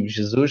only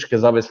Jesus,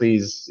 because obviously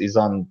he's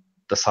on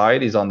the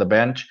side, he's on the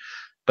bench,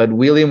 but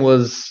William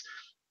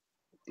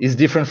is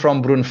different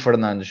from Bruno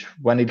Fernandes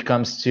when it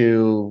comes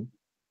to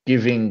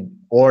giving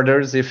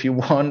orders, if you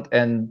want,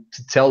 and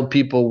to tell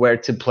people where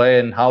to play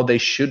and how they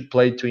should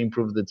play to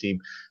improve the team.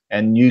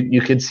 And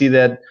you could see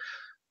that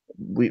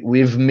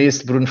we've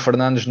missed Bruno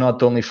Fernandes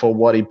not only for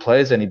what he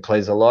plays, and he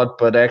plays a lot,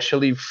 but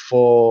actually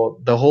for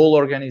the whole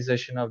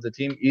organization of the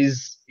team.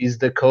 Is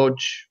the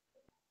coach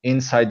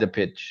inside the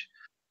pitch,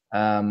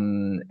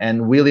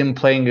 and William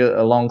playing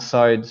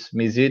alongside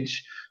Mizic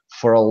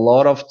for a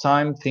lot of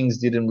time, things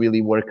didn't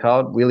really work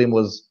out. William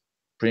was,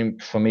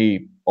 for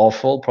me,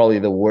 awful, probably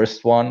the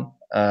worst one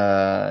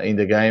in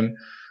the game,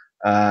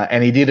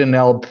 and he didn't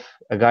help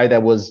a guy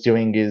that was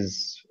doing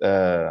his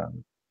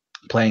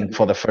playing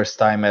for the first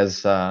time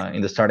as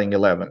in the starting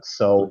 11.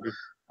 So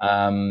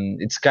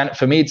it's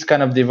for me, it's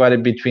kind of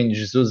divided between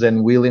Jesus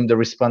and William, the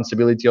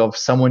responsibility of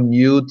someone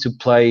new to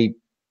play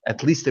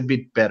at least a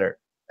bit better,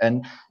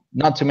 and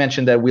not to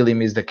mention that William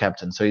is the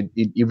captain, so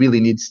he really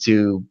needs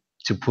to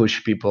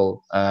push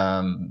people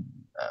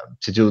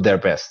to do their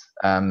best.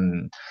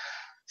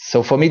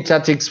 So for me,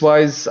 tactics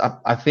wise,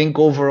 I think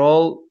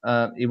overall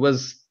it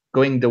was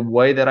going the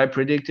way that I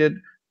predicted.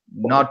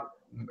 Not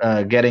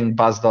getting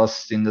Bas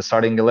Dost in the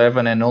starting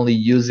 11 and only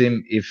use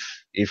him if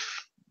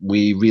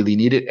we really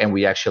need it, and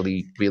we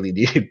actually really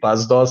needed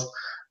Bas Dost.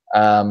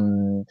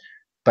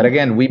 But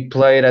again, we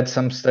played at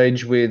some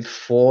stage with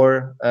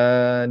 4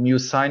 new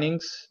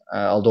signings,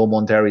 although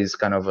Montero is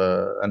kind of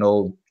an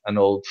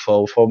old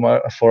foe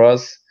for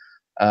us.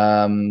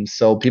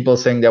 So people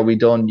saying that we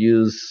don't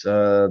use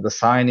the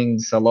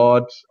signings a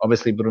lot.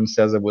 Obviously, Bruno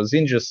Cesar was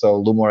injured,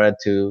 so Lumor had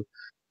to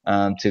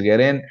get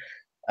in.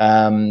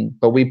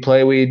 But we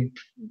play with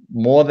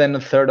more than a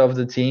third of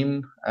the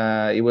team.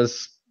 It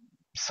was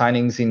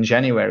signings in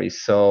January,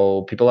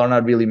 so people are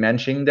not really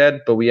mentioning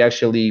that. But we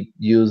actually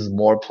use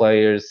more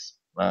players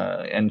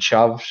and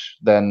Chaves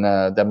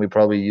than we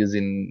probably use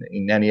in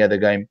any other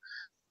game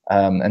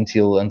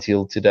until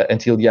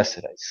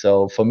yesterday.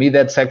 So for me,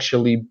 that's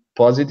actually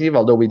positive.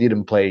 Although we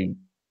didn't play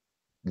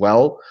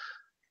well,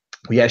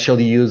 we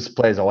actually used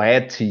players, or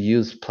had to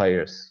use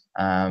players.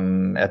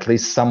 At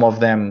least some of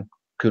them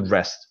could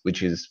rest,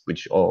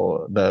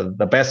 or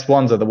the best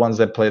ones are the ones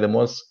that play the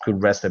most,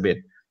 could rest a bit.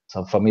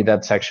 So for me,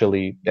 that's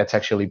actually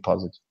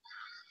positive.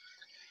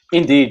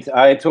 Indeed,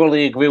 I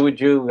totally agree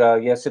with you.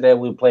 Yesterday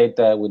we played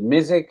with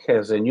Mizic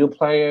as a new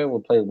player.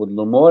 We played with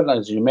Lumor,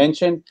 as you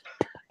mentioned.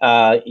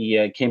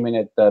 He came in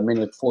at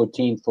minute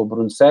 14 for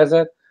Bruno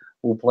Cesar,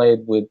 who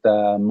played with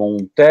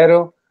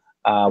Montero,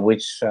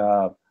 which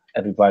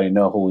everybody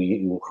know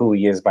who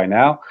he is by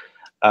now.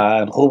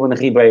 Ruben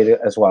Ribeiro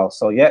as well.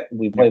 So yeah,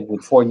 we played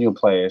with 4 new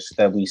players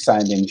that we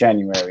signed in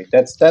January.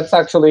 That's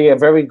actually a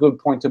very good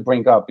point to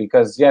bring up,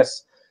 because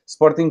yes,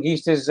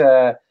 Sportingistas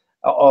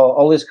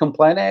always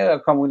complain, how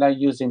come we're not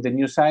using the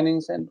new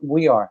signings? And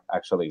we are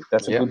actually.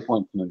 That's a good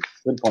point.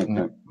 Good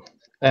point.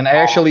 And I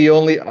actually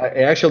only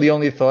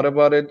thought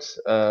about it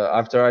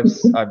after I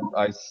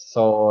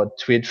saw a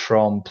tweet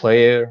from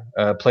Player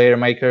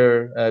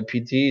Maker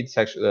PT. It's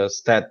actually a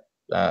stat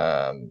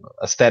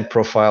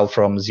profile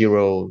from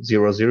 000,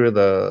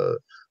 the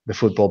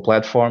football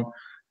platform,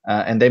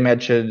 and they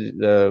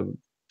mentioned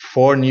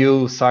 4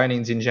 new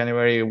signings in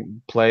January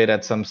played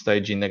at some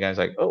stage in the game. It's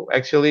like, oh,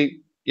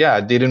 actually, yeah,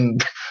 I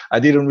didn't I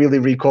didn't really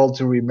recall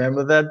to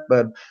remember that,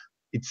 but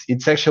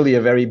it's actually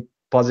a very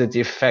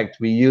positive fact.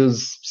 We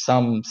use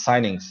some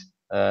signings.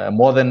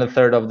 More than a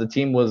third of the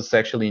team was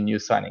actually new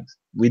signings.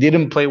 We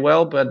didn't play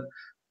well, but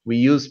we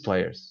used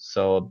players.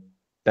 So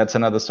that's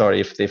another story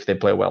if they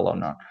play well or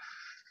not.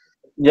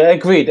 Yeah,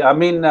 agreed. I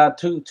mean,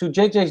 to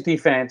JJ's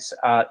defense,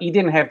 he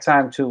didn't have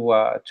time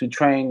to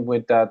train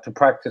with to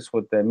practice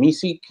with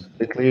Misik.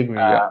 Completely agree.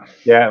 Yeah.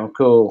 Yeah,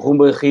 cool.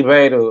 Humber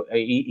Ribeiro,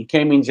 he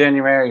came in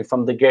January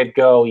from the get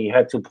go. He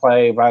had to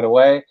play right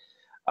away.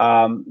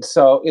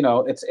 So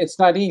it's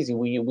not easy.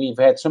 We've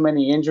had so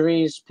many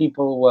injuries.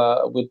 People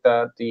with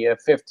the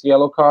fifth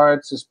yellow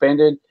card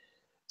suspended.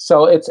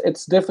 So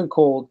it's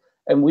difficult.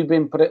 And we've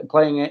been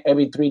playing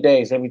every 3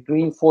 days. Every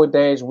 3-4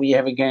 days, we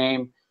have a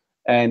game,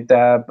 and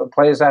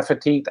players are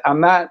fatigued. I'm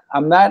not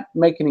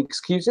making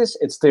excuses.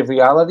 It's the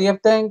reality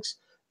of things.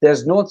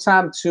 There's no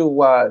time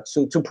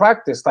to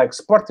practice. Like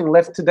Sporting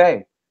left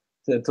today.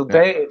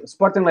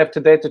 Sporting left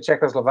today to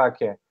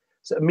Czechoslovakia,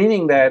 so,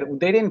 meaning that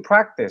they didn't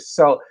practice.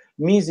 So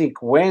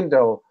Misik,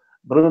 Wendel,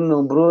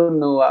 Bruno,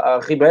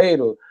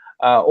 Ribeiro,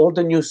 all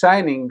the new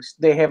signings,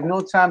 they have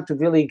no time to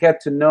really get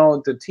to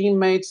know the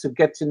teammates, to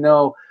get to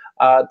know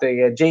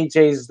the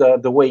JJ's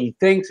the way he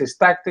thinks, his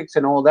tactics,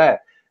 and all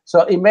that.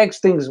 So it makes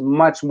things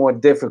much more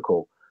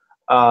difficult.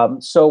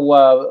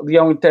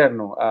 Leão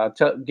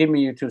Interno, give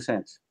me your 2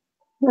 cents.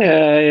 Yeah,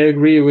 I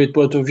agree with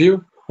both of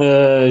you.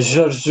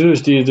 Jorge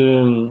Jesus did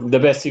the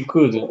best he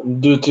could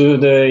due to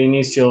the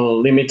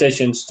initial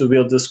limitations to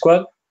build the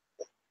squad.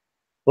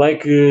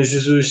 Like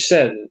Jesus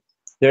said,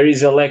 there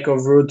is a lack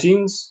of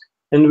routines,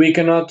 and we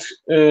cannot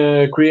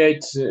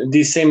create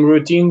these same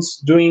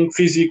routines doing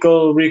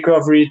physical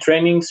recovery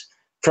trainings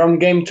from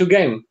game to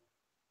game.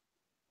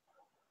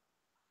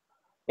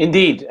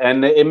 Indeed,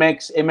 and it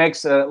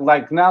makes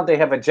like now they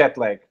have a jet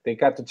lag. They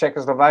got to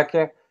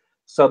Czechoslovakia,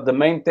 so the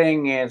main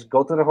thing is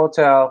go to the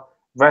hotel,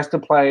 rest the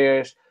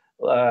players.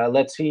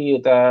 Let's see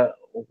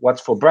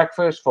what's for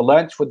breakfast, for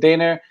lunch, for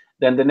dinner.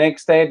 Then the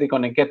next day they're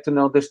going to get to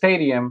know the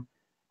stadium,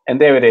 and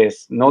there it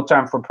is. No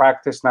time for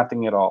practice,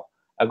 nothing at all.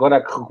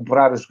 Agora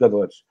recuperar os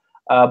jogadores.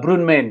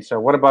 Bruno Mendes,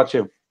 what about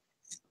you?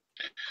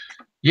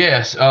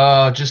 Yes,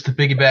 just to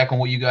piggyback on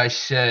what you guys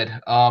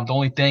said, the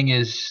only thing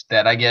is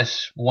that I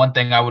guess one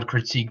thing I would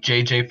critique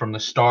JJ from the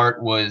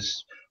start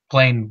was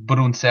playing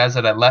Brun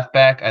Cesar at left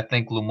back. I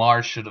think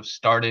Lumar should have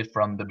started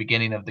from the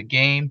beginning of the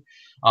game.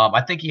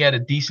 I think he had a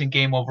decent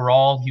game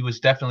overall. He was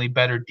definitely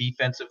better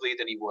defensively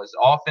than he was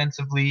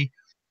offensively.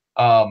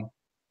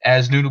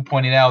 As Nuno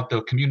pointed out,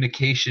 the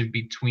communication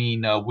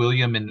between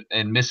William and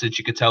Misic,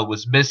 you could tell,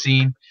 was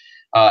missing.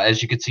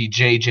 As you could see,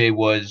 JJ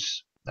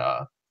was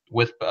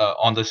with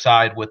on the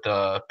side with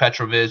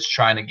Petrovic,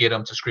 trying to get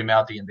him to scream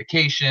out the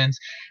indications.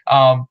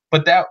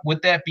 But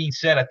with that being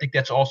said, I think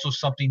that's also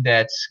something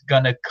that's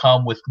gonna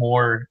come with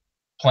more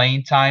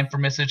playing time for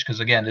Misic, because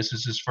again, this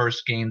is his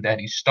first game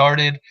that he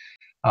started.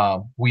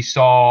 We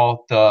saw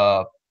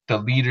the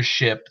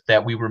leadership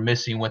that we were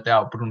missing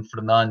without Bruno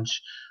Fernandes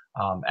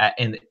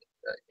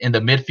in the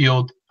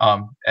midfield.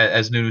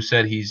 As Nuno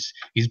said, he's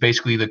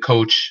basically the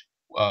coach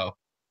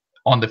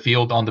on the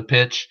field, on the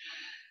pitch.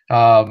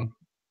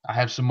 I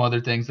have some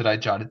other things that I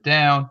jotted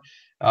down,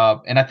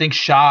 and I think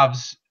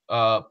Chaves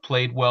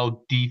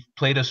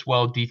played us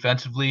well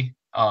defensively.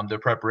 Their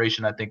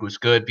preparation, I think, was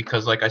good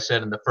because, like I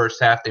said, in the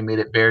first half, they made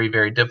it very,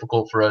 very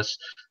difficult for us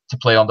to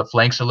play on the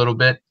flanks a little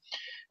bit.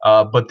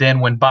 But then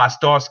when Bas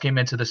Dost came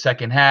into the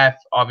second half,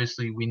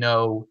 obviously we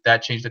know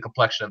that changed the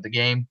complexion of the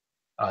game.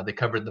 They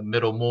covered the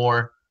middle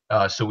more,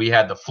 so we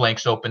had the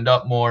flanks opened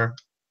up more.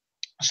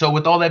 So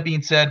with all that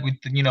being said, with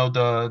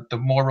the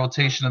more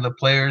rotation of the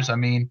players, I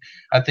mean,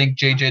 I think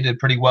JJ did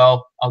pretty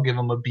well. I'll give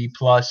him a B+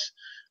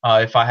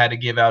 if I had to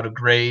give out a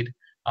grade.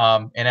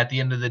 And at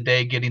the end of the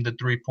day, getting the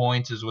 3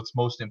 points is what's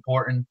most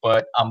important.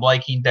 But I'm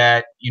liking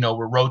that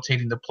we're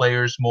rotating the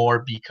players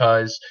more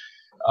because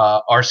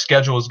our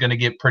schedule is going to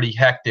get pretty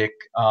hectic.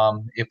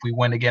 If we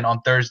win again on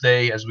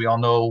Thursday, as we all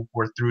know,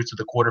 we're through to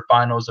the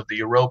quarterfinals of the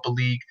Europa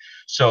League.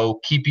 So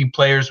keeping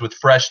players with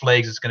fresh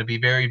legs is going to be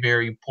very,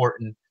 very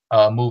important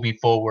moving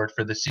forward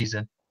for the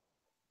season.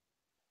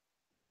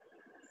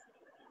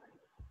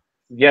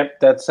 Yep,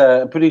 that's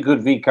a pretty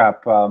good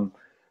recap.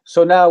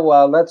 So now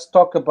let's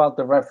talk about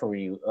the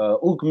referee,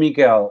 Hugo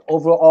Miguel.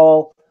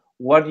 Overall,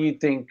 what do you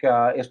think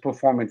his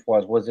performance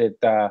was? Was it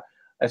a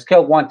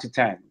scale 1 to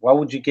 10? What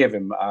would you give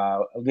him?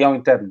 Leão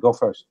Interno, go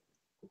first.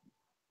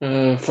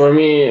 For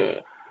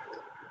me,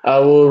 I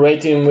will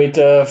rate him with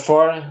a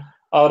 4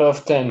 out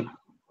of 10.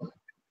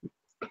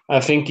 I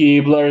think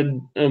he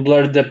blurred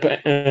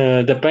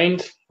the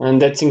paint,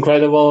 and that's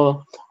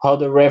incredible how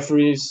the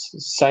referees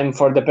signed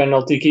for the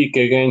penalty kick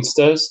against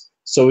us,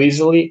 so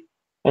easily,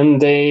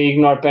 and they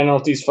ignore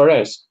penalties for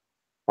us.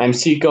 I'm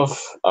sick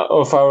of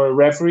our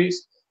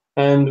referees,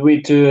 and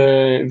with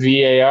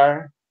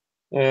VAR,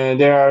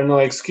 there are no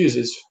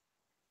excuses.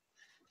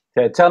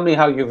 Tell me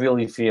how you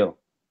really feel.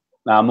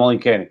 No, I'm only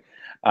kidding.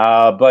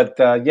 But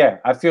yeah,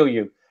 I feel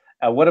you.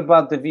 What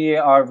about the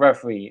VAR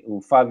referee,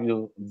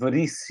 Fabio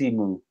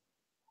Verissimo?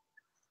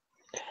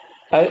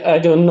 I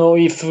don't know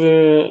if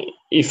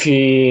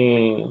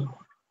he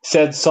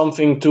said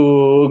something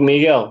to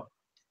Miguel,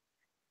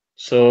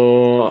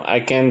 so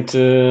I can't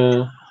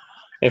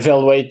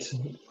evaluate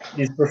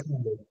his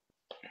performance.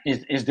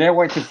 Is there a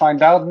way to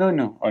find out,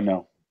 Nuno, or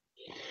no?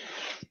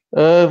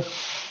 Uh,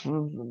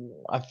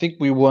 I think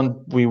we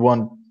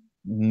won't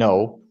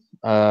know.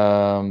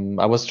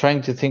 I was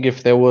trying to think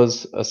if there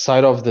was a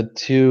side of the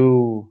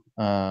two.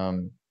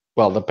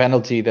 Well, the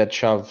penalty that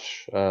Xavi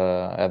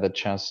had the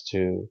chance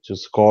to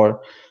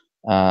score,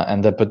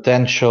 and the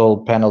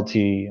potential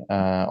penalty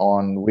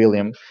on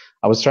William.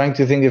 I was trying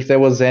to think if there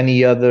was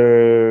any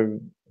other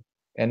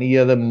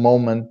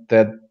moment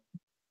that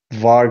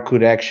VAR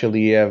could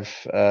actually have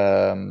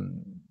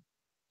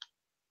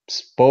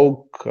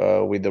spoke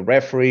with the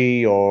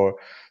referee or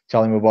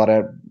tell him about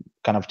it,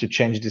 kind of to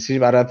change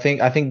decision. But I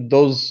think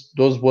those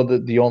were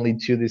the only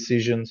two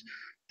decisions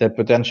that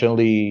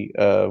potentially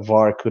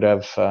VAR could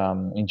have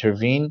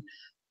intervened.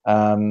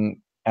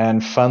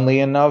 And funnily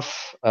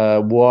enough,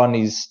 one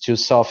is too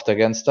soft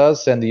against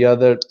us, and the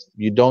other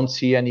you don't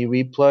see any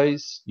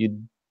replays.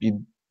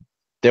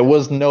 There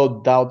was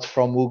no doubt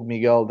from Hugo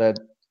Miguel that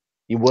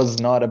it was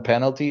not a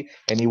penalty,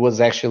 and he was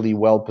actually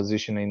well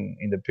positioned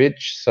in the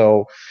pitch.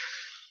 So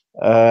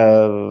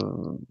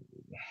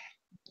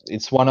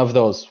it's one of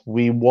those.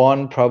 We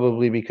won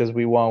probably because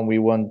we won. We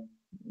won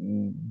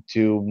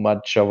too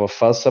much of a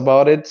fuss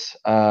about it,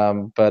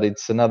 but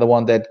it's another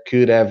one that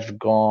could have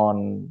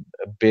gone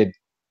a bit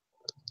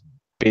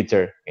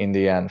bitter in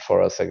the end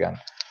for us again.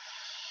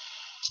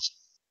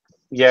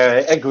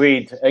 Yeah,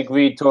 agreed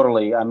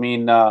totally. I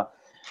mean,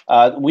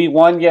 we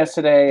won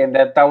yesterday, and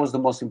that was the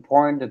most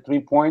important. The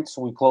 3 points,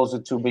 we closed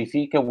it to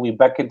Benfica. We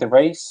back in the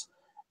race,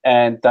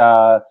 and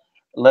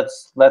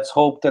let's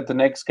hope that the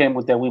next game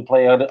that we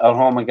play at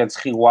home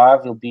against Rio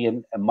Ave will be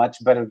a much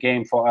better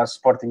game for us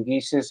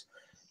Sportingistas,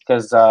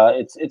 because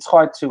it's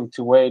hard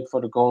to wait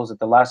for the goals at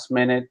the last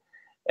minute,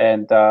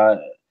 and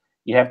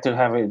you have to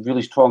have a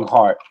really strong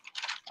heart.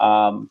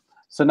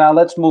 So now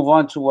let's move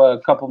on to a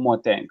couple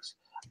more things.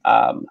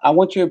 I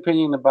want your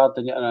opinion about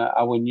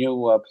our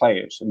new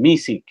players,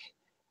 Misic.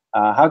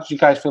 How did you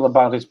guys feel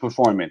about his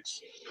performance?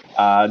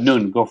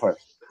 Noon, go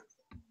first.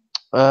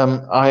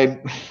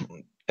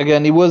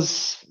 Again, it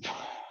was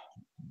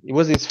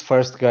his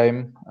first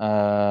game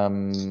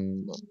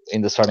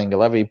in the starting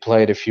 11. He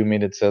played a few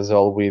minutes as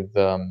well with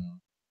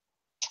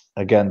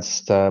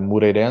against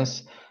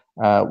Moreirense,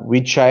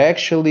 which I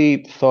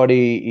actually thought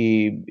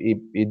he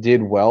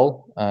did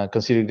well,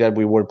 considering that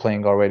we were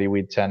playing already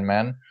with 10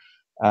 men.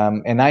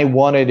 And I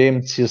wanted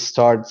him to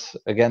start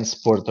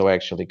against Porto,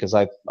 actually, because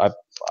I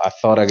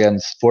thought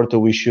against Porto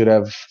we should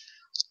have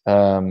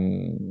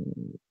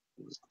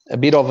a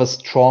bit of a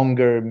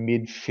stronger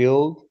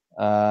midfield.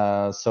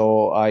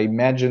 So I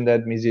imagine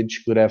that Misic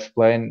could have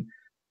played,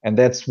 and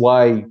that's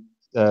why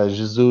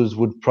Jesus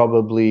would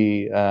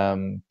probably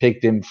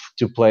pick him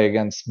to play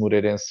against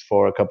Moreirense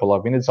for a couple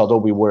of minutes, although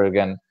we were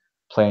again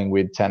playing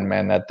with 10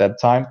 men at that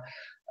time.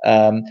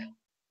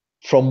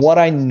 From what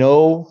I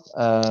know,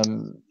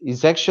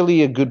 he's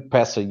actually a good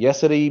passer.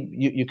 Yesterday,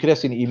 you could have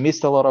seen he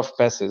missed a lot of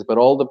passes, but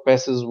all the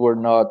passes were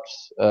not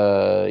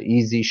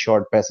easy,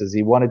 short passes.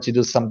 He wanted to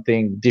do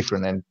something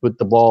different and put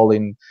the ball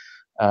in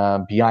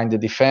behind the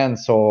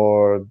defense,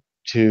 or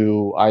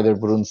to either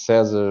Bruno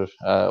César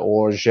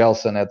or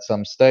Gelson at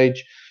some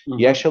stage. Mm-hmm.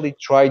 He actually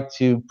tried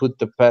to put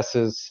the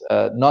passes,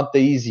 not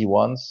the easy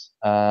ones.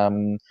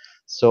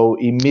 So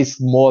he missed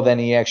more than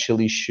he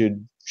actually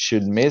should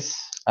miss.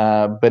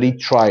 But he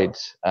tried,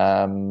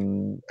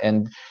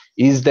 and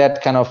he's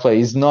that kind of player.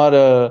 He's not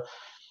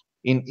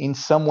in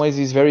some ways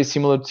he's very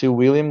similar to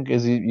William,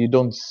 because you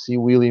don't see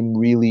William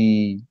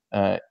really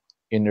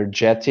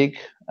energetic,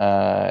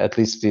 at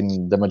least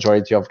in the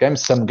majority of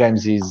games. Some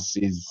games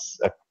is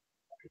a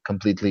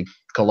completely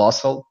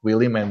colossal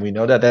William, and we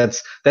know that.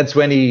 That's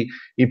when he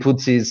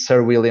puts his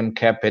Sir William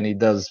cap and he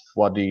does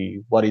what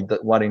he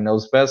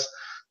knows best.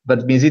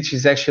 But Misic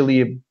is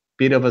actually a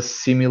bit of a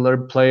similar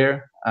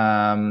player.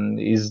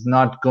 He's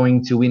not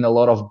going to win a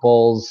lot of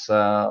balls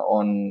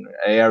on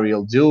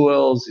aerial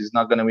duels. He's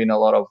not going to win a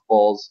lot of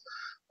balls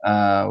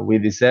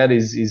with his head.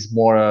 He's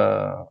more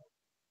a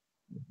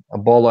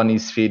ball on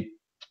his feet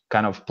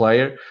kind of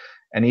player,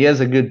 and he has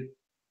a good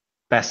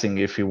passing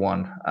if you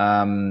want.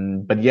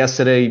 But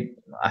yesterday,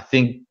 I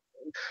think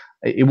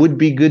it would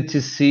be good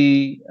to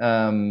see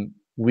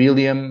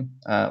William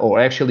or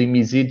actually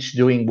Misic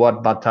doing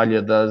what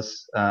Batalha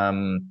does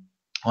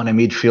on a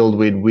midfield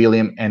with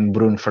William and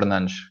Bruno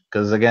Fernandes,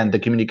 because again the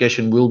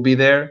communication will be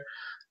there.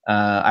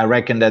 I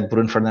reckon that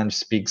Bruno Fernandes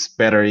speaks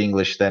better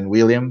English than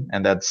William,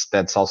 and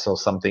that's also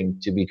something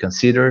to be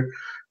considered.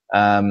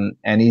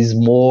 And he's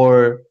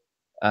more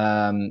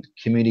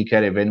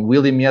communicative. And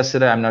William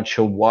yesterday, I'm not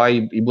sure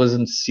why it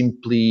wasn't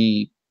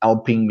simply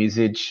helping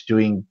Misic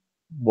doing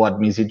what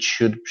Misic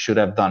should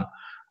have done.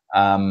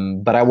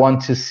 But I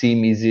want to see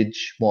Misic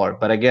more.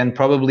 But again,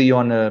 probably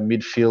on a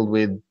midfield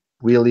with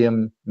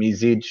William,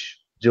 Misic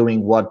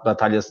doing what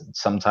Batalha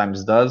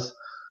sometimes does,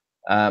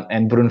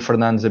 and Bruno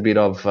Fernandes a bit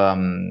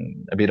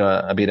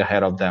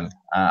ahead of them.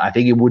 I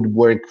think it would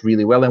work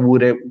really well, and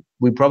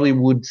we probably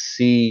would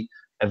see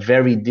a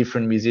very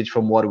different Misic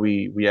from what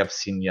we have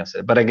seen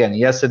yesterday. But again,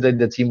 yesterday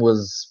the team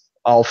was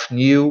half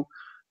new.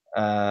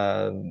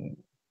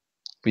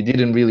 We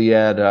didn't really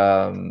add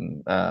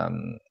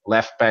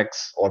left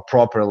backs or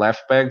proper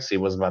left backs.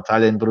 It was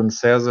Batalha and Bruno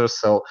César,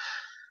 so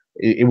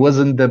it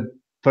wasn't the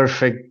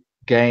perfect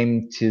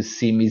game to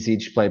see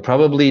Misic play.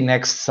 Probably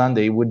next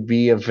Sunday would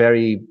be a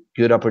very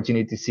good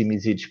opportunity to see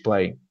Misic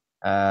play.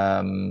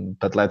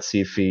 But let's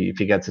see if he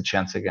gets a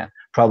chance again.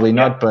 Probably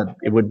not, but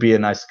it would be a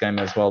nice game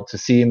as well to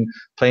see him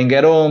playing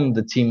at home,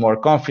 the team more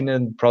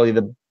confident, probably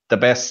the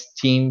best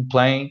team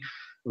playing.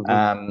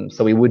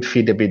 So he would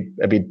fit a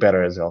bit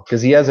better as well,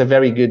 because he has a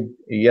very good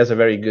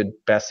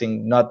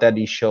passing. Not that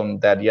he's shown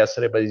that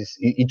yesterday, but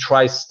he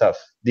tries stuff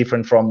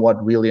different from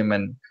what William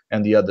and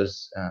the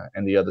others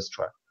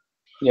try.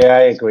 Yeah,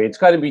 I agree. It's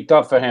got to be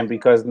tough for him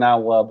because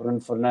now Bruno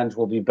Fernandes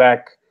will be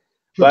back.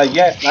 But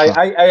yeah,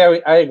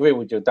 I agree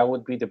with you. That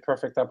would be the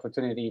perfect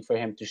opportunity for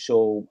him to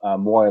show a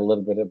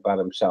little bit about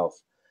himself.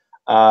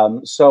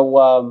 Leão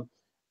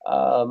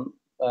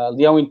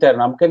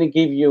Interno, I'm going to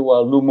give you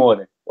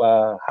Lumore.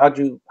 How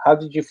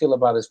did you feel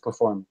about his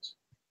performance?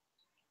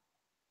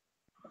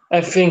 I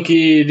think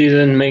he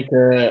didn't make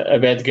a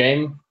bad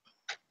game.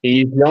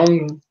 He's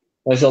young,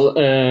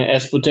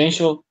 has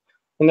potential,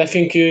 and I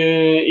think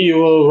he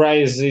will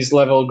rise his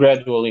level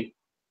gradually.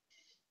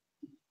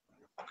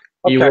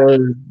 Okay.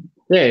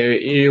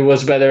 He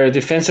was better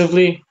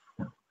defensively.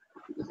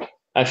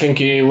 I think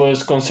he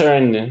was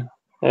concerned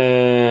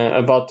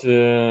about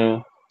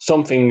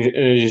something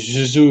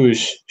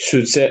Jesus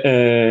should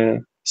say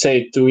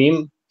to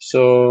him.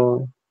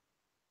 So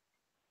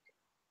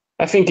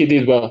I think he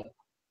did well.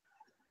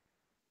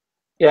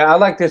 Yeah, I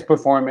like this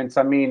performance.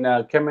 I mean,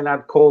 coming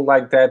out cold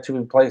like that to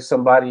replace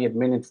somebody at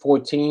minute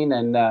 14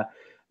 and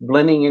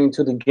blending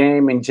into the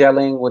game and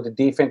gelling with the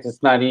defense,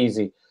 it's not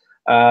easy.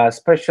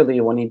 Especially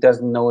when he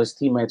doesn't know his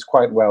teammates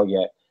quite well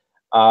yet.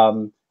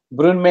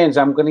 Bruno Mendes,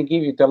 I'm going to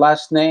give you the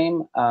last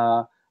name.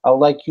 I'd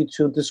like you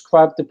to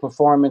describe the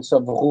performance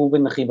of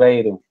Ruben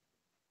Ribeiro.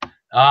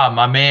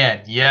 My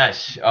man,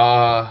 yes.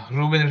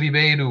 Ruben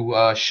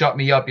Ribeiro shut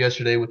me up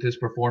yesterday with his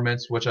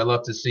performance, which I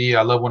love to see.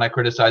 I love when I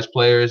criticize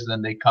players and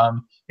then they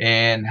come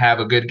and have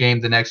a good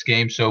game the next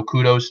game. So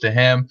kudos to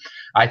him.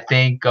 I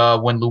think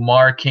when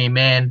Lumar came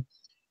in,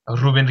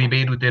 Ruben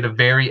Ribeiro did a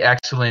very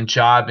excellent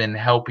job in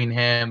helping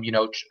him,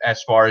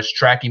 as far as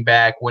tracking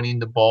back, winning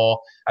the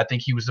ball. I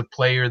think he was a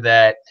player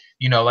that,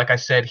 like I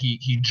said,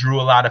 he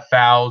drew a lot of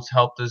fouls,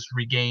 helped us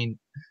regain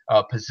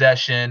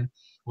possession,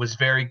 was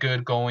very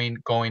good going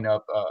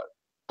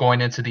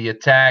into the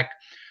attack.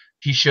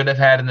 He should have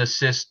had an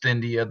assist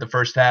in the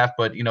first half,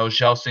 but,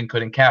 Gelson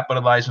couldn't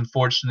capitalize,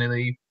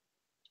 unfortunately,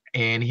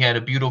 and he had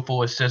a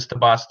beautiful assist to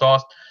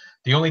Bastos.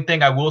 The only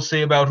thing I will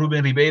say about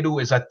Ruben Ribeiro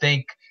is I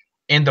think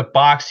in the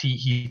box,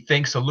 he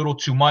thinks a little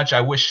too much.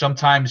 I wish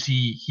sometimes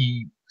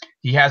he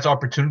has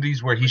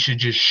opportunities where he should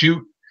just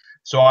shoot.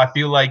 So I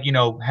feel like,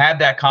 have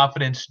that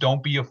confidence.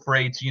 Don't be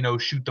afraid to,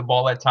 shoot the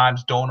ball at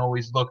times. Don't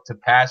always look to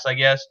pass, I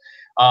guess.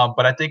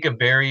 But I think a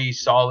very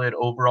solid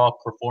overall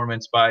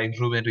performance by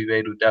Ruben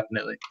Ribeiro,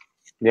 definitely.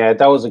 Yeah,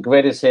 that was a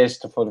great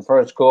assist for the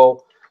first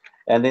goal.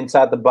 And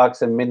inside the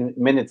box in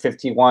minute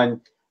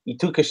 51, he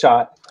took a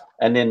shot,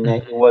 and then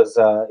it was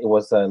a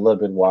little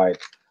bit wide.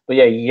 But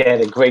yeah, he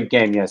had a great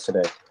game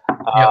yesterday.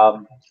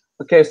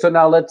 Okay, so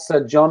now let's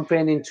jump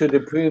into the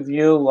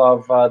preview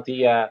of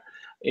the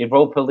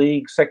Europa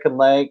League second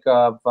leg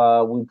of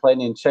we played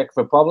in Czech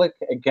Republic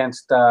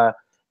against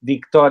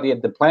Victoria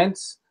de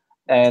Plants,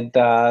 and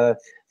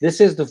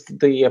this is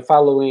the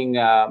following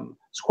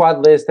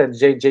squad list that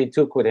JJ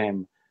took with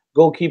him.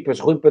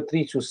 Goalkeepers Rui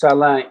Patricio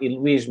Salin and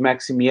Luis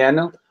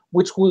Maximiano,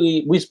 which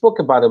we spoke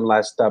about him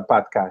last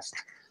podcast.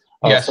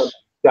 Yes.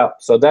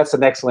 So that's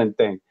an excellent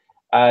thing.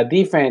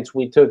 Defense,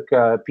 we took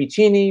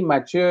Piccini,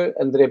 Mathieu,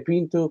 André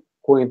Pinto,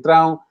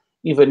 Coentrão,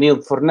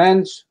 Ivanildo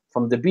Fernandes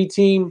from the B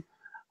team,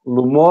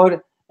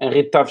 Lumor, and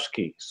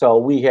Ritovski. So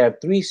we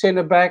have three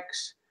center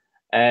backs,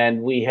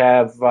 and we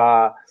have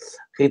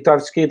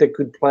Ritovski that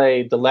could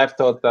play the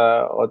left or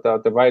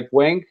the right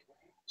wing.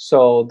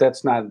 So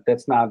that's not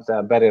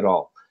bad at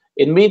all.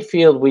 In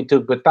midfield, we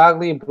took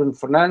Battaglia, Bruno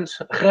Fernandes,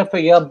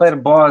 Rafael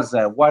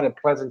Barbosa. What a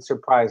pleasant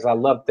surprise! I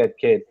love that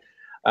kid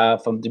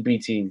from the B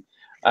team.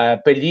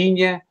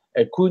 Pelinha,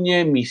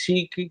 Acuna,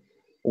 Misic,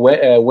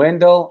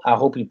 Wendell. I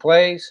hope he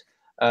plays.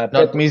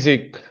 Not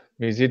Misic.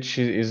 Misic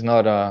is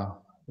not. No,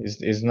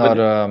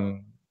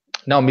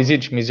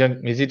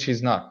 Misic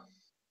is not.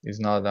 He's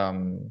not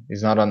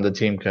on the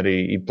team because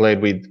he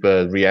played with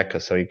Rijeka,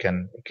 so he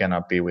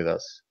cannot be with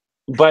us.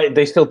 But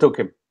they still took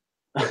him.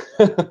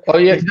 Oh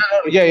yeah,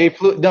 yeah, he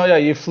flew. No, yeah,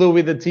 he flew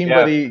with the team,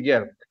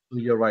 Yeah. but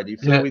you're right. He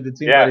flew with the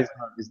team, but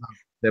he's not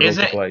able Is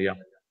to it play. Yeah.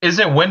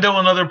 isn't Wendell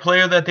another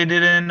player that they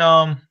didn't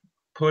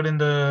put in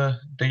the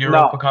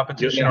Europa No,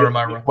 competition, or you, am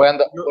I wrong?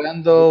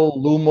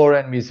 Wendell, Lumor,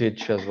 and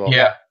Misic as well.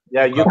 Yeah.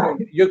 yeah,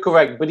 Okay. you're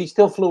correct. But he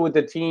still flew with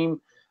the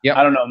team. Yeah.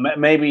 I don't know.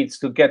 Maybe it's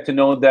to get to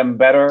know them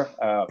better,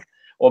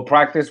 or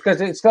practice, because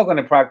it's still going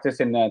to practice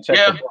in Czech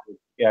Yeah. Republic.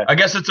 Yeah. I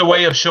guess it's a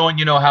way of showing,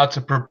 how to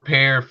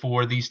prepare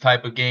for these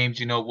type of games,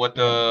 what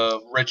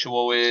the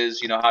ritual is,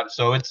 how to,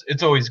 so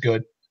it's always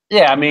good.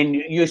 Yeah, I mean,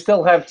 you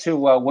still have to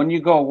when you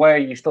go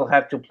away, you still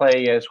have to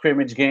play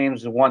scrimmage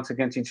games once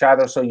against each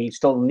other. So you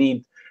still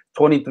need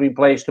 23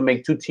 players to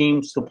make two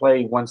teams to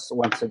play once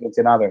against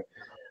another.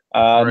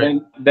 Right.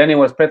 Then it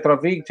was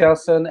Petrovic,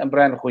 Gelson, and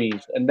Brand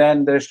Ruiz, and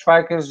then the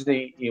strikers.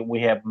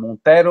 We have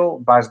Montero,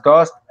 Bas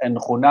Dost, and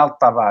Ronald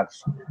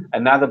Tavares,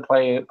 another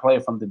player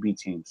from the B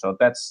team. So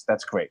that's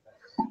great.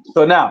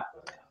 So now,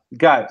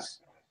 guys,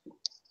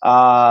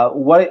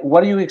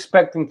 what are you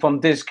expecting from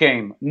this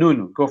game?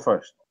 Nuno, go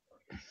first.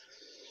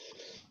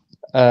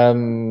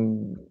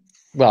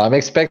 Well, I'm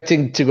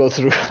expecting to go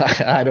through.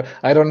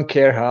 I don't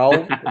care how.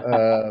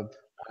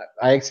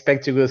 I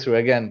expect to go through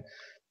again.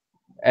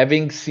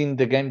 Having seen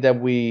the game that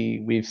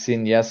we've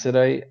seen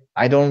yesterday,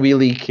 I don't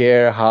really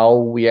care how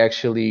we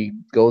actually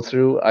go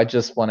through. I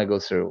just want to go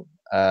through.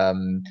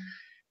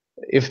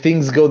 If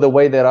things go the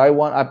way that I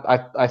want,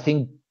 I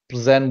think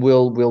Zen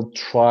will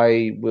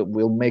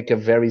make a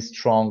very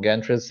strong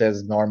entrance,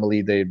 as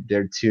normally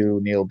they're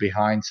 2-0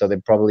 behind, so they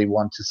probably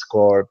want to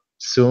score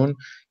soon,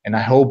 and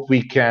I hope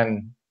we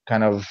can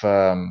kind of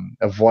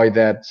avoid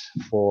that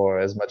for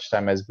as much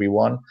time as we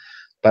want.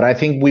 But I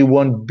think we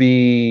won't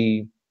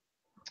be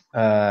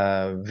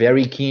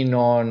very keen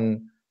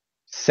on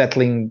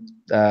settling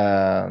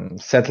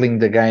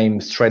the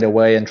game straight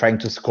away and trying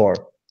to score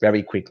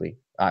very quickly.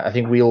 I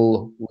think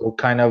we'll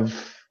kind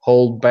of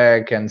hold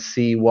back and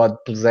see what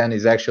Zen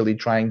is actually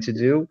trying to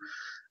do,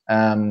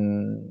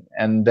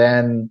 and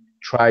then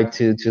try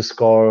to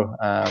score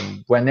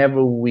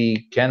whenever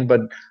we can.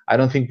 But I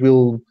don't think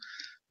we'll.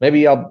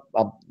 Maybe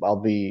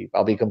I'll be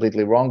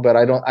completely wrong, but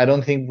I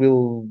don't think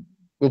we'll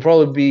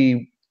probably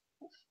be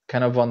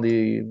kind of on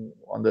the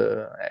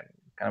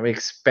kind of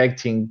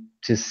expecting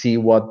to see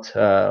what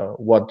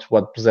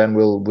Zen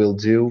will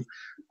do,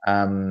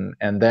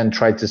 and then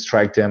try to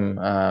strike them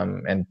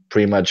and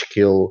pretty much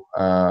kill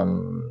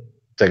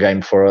the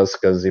game for us.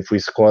 Because if we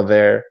score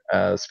there,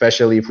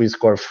 especially if we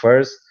score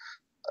first,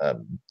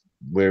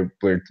 we're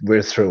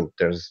through.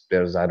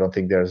 There's I don't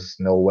think there's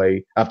no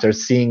way. After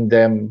seeing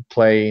them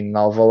play in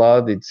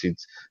Alvalade, it's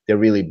they're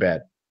really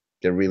bad.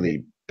 They're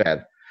really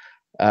bad.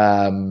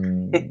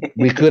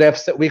 We could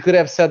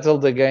have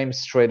settled the game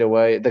straight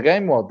away. The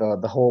game, or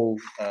the whole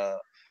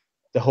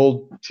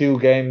two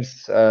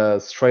games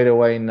straight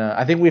away.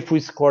 I think if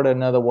we scored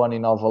another one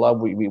in Alvalade,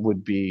 we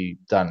would be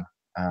done,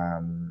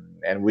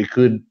 and we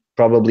could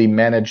probably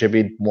manage a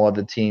bit more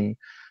the team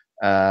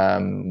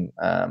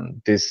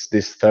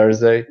this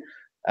Thursday.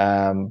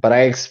 But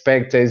I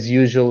expect, as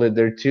usual,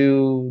 they're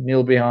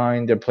 2-0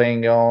 behind. They're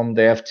playing home.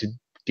 They have to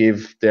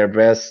give their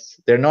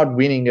best. They're not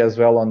winning as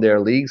well on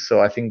their league,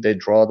 so I think they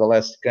draw the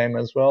last game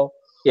as well.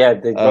 Yeah,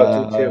 they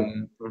draw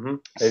 2-2.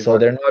 So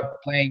they're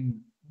not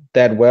playing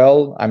that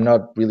well. I'm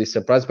not really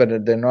surprised,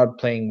 but they're not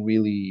playing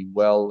really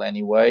well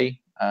anyway.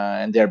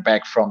 And they're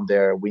back from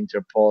their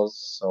winter pause,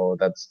 so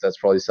that's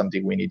probably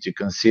something we need to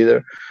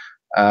consider.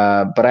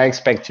 But I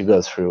expect to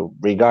go through,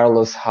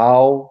 regardless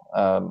how.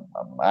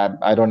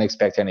 I don't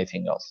expect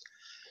anything else.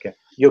 Okay.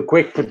 Your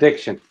quick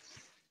prediction.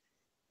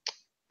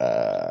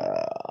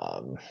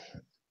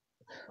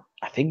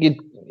 I think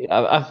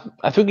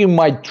we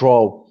might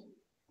draw.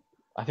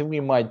 I think we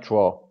might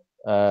draw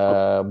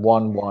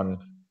 1-1.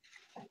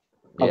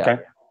 Yeah.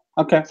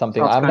 Okay.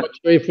 Something. I'm not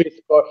sure if we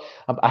score.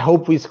 I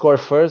hope we score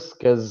first,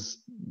 because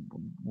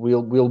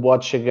we'll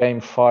watch a game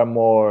far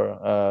more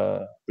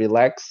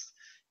relaxed.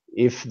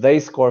 If they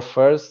score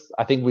first,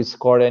 I think we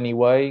scored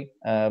anyway.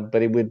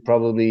 But it would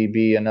probably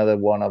be another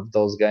one of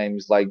those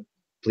games like,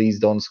 please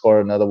don't score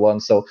another one.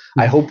 So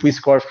I hope we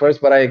score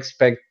first, but I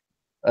expect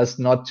us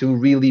not to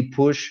really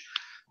push,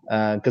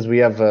 because we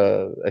have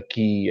a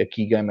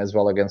key game as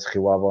well against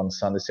Rio Ave on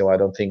Sunday. So I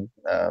don't think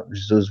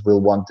Jesus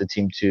will want the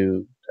team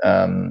to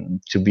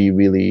be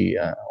really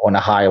on a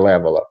high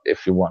level,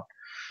 if you want.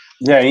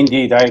 Yeah,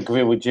 indeed, I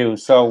agree with you.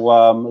 So,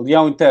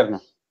 Leão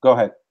Interno, go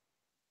ahead.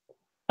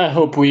 I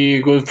hope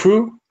we go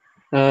through,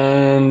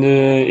 and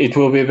it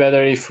will be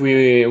better if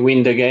we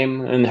win the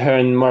game and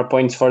earn more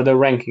points for the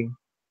ranking.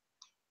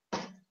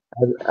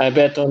 I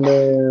bet on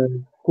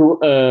the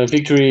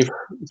victory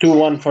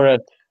 2-1 for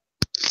it.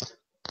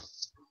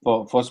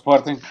 For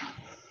Sporting?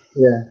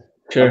 Yeah,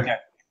 sure.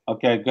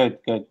 Okay, good.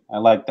 I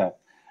like that.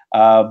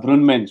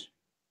 Bruno Mendes.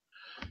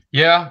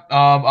 Yeah,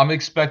 I'm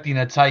expecting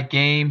a tight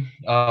game.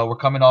 We're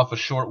coming off a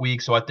short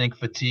week, so I think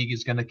fatigue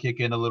is going to kick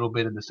in a little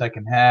bit in the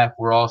second half.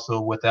 We're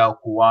also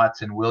without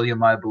Coates and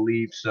William, I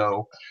believe,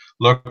 so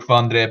look for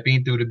André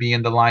Pinto to be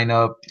in the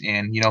lineup,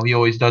 and he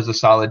always does a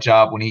solid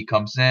job when he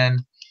comes in.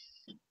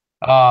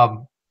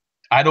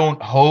 I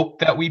don't hope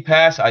that we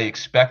pass. I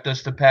expect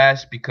us to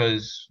pass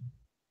because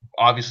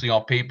obviously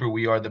on paper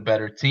we are the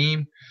better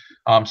team.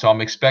 So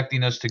I'm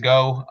expecting us to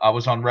go. I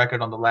was on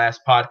record on the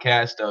last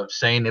podcast of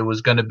saying it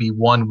was going to be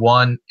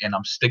 1-1, and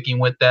I'm sticking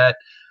with that.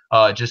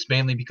 Just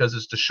mainly because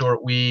it's the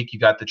short week. You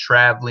got the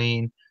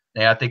traveling,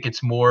 and I think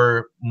it's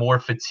more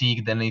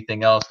fatigue than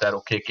anything else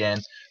that'll kick in.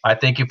 I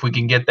think if we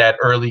can get that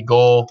early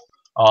goal,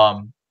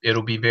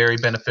 it'll be very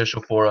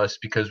beneficial for us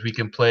because we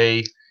can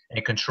play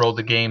and control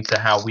the game to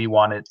how we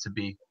want it to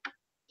be.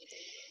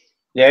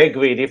 Yeah,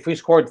 agreed. If we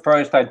scored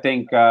first, I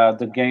think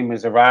the game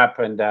is a wrap,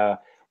 and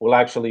we'll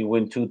actually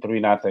win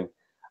 2-3 nothing.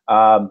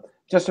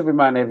 Just to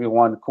remind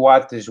everyone,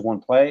 Coates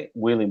won't play,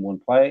 William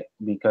won't play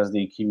because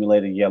they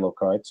accumulated yellow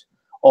cards.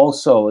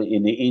 Also,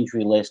 in the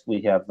injury list, we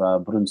have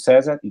Bruno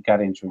Cesar. He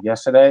got injured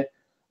yesterday.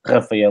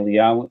 Rafael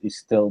Leão is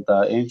still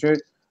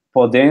injured.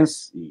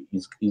 Podence,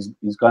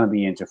 he's going to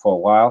be injured for a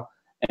while,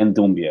 and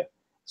Dumbia.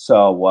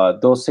 So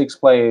those 6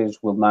 players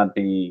will not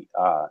be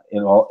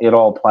at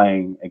all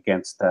playing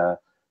against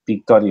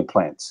Victoria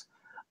Plants.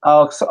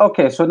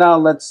 Okay, so now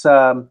let's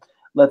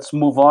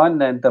move on,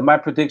 and my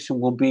prediction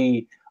will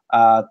be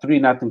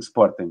 3-0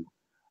 Sporting.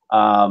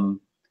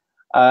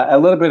 A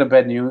little bit of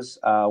bad news.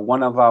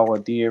 One of our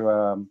dear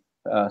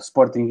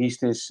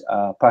Sportingistas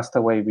passed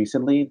away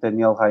recently,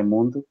 Daniel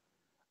Raimundo.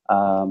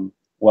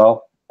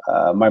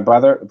 My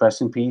brother,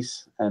 rest in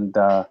peace, and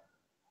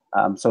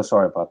I'm so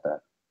sorry about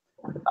that.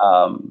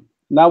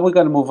 Now we're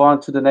going to move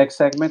on to the next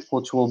segment,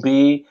 which will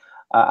be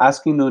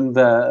asking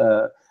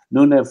Nuno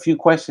a few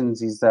questions.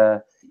 He's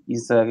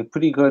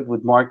pretty good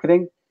with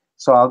marketing,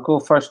 so I'll go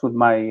first with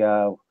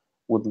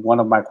one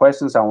of my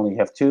questions. I only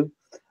have 2.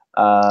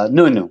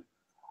 Nuno,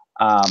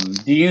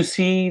 do you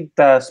see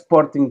the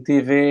Sporting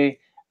TV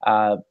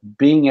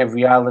being a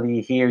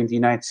reality here in the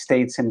United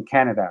States and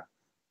Canada?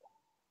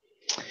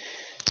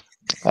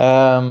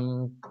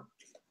 Well,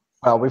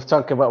 we've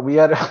talked about we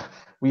had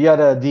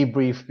a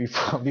debrief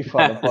before the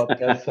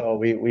podcast, so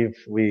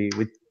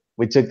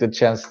we took the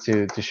chance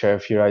to share a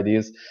few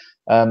ideas.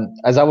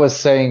 As I was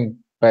saying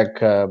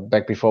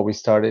back before we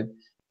started,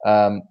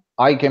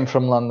 I came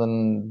from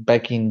London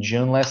back in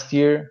June last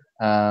year.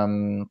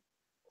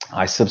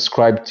 I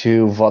subscribed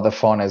to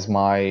Vodafone as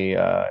my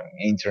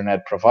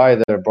internet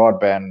provider,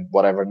 broadband,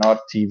 whatever, not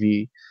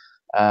TV.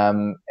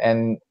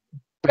 And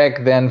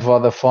back then,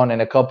 Vodafone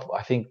and a couple,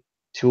 I think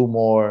 2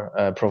 more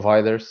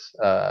providers,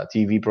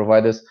 TV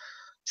providers,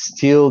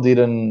 still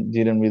didn't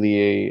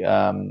really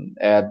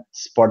add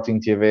Sporting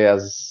TV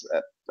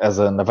as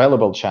an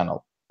available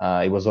channel.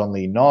 It was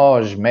only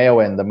NOS, MEO,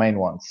 and the main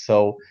ones.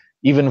 So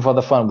even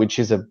Vodafone, which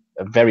is a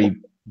very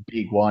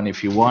big one,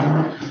 if you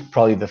want,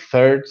 probably the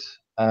 3rd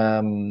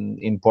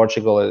in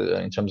Portugal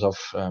in terms of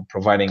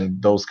providing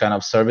those kind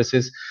of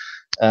services,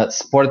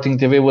 Sporting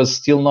TV was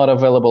still not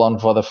available on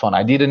Vodafone.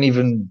 I didn't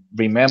even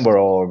remember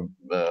or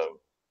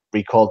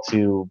recall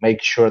to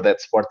make sure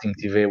that Sporting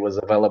TV was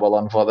available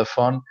on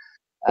Vodafone.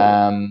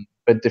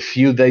 But a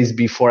few days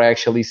before I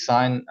actually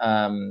signed,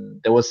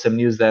 there was some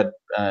news that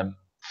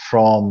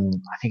from,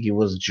 I think it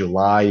was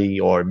July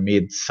or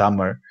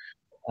mid-summer,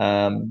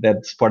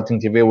 that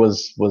Sporting TV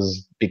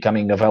was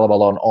becoming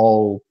available on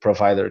all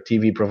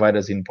TV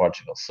providers in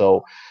Portugal.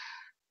 So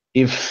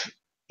if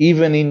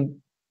even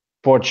in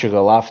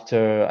Portugal,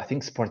 after, I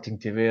think Sporting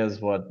TV is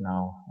what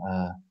now,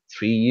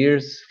 3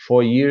 years,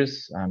 4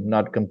 years, I'm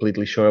not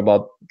completely sure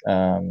about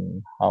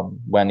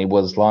when it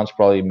was launched,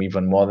 probably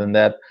even more than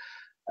that.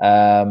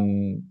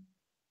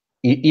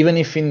 Even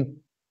if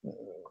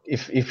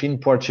in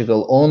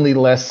Portugal only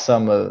last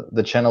summer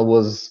the channel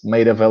was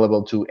made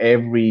available to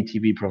every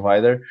TV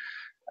provider,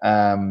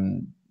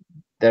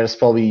 there's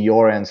probably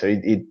your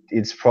answer.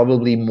 It's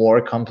probably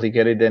more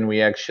complicated than we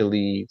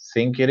actually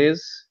think it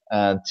is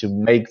to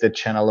make the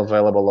channel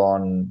available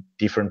on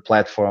different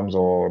platforms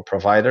or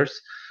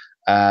providers.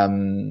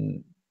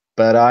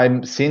 But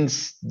I'm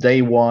since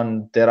day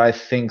one that I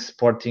think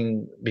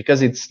Sporting,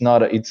 because it's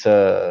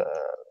a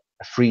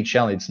free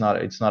channel, it's not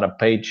a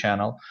paid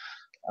channel.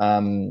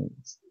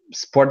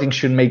 Sporting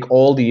should make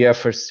all the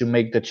efforts to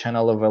make the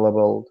channel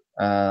available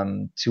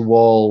to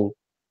all,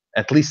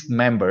 at least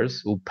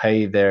members who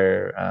pay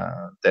their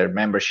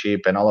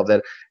membership and all of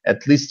that,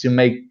 at least to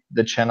make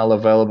the channel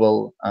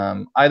available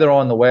either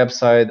on the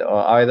website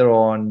or either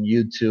on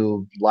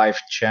YouTube live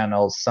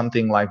channels,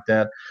 something like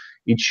that.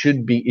 It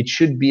should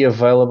be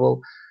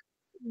available.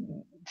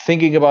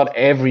 Thinking about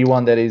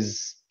everyone that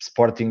is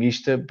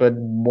Sportingista, but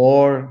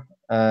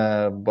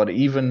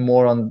even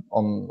more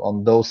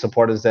on those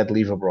supporters that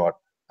live abroad.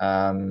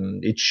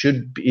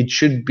 It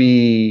should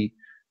be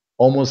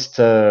almost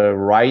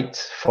right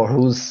for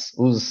who's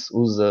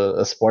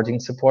a Sporting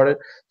supporter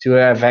to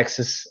have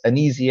an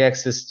easy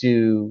access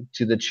to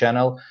the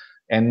channel,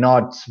 and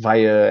not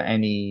via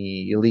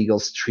any illegal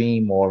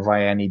stream or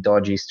via any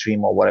dodgy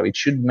stream or whatever. It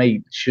should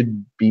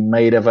be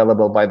made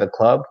available by the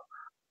club,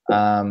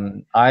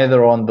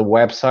 either on the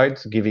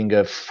website, giving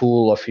a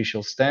full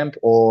official stamp,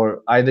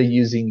 or either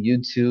using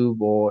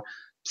YouTube or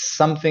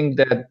something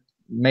that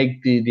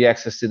make the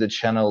access to the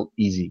channel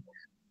easy.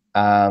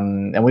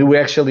 And we will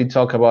actually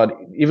talk about,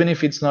 even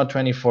if it's not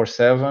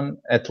 24/7,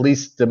 at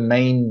least the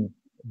main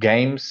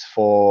games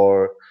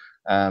for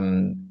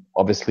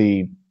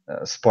obviously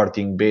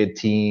Sporting B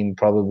team,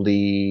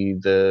 probably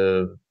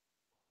the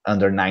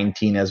under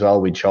 19 as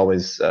well, which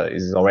always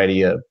is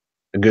already a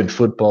good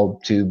football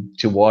to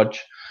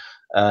watch.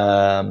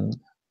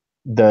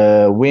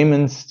 The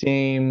women's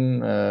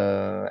team,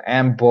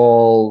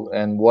 handball,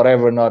 and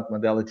whatever not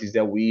modalities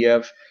that we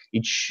have,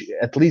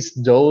 at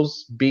least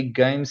those big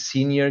games,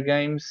 senior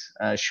games,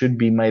 should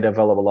be made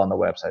available on the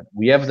website.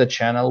 We have the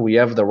channel, we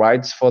have the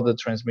rights for the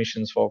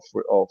transmissions for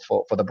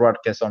the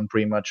broadcast on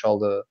pretty much all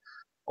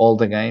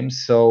the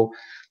games. So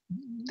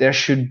there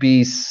should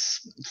be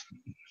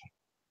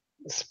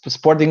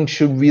Sporting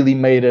should really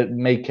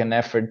make an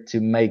effort to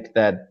make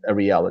that a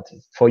reality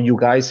for you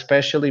guys,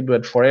 especially,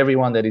 but for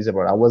everyone that is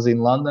abroad. I was in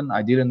London.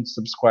 I didn't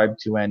subscribe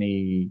to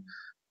any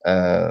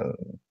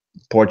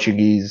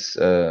Portuguese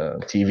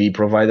TV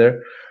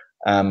provider.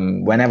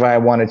 Whenever I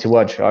wanted to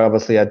watch, I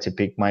obviously had to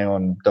pick my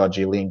own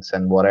dodgy links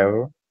and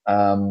whatever.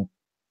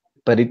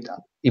 But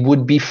it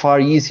would be far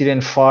easier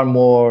and far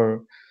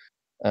more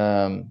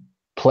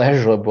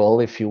pleasurable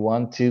if you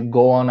want to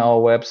go on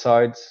our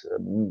website,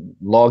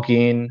 log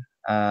in,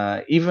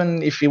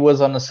 even if it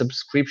was on a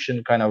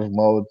subscription kind of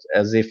mode,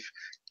 as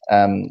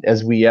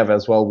we have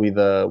as well with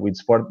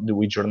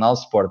Jornal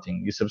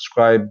Sporting. You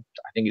subscribe,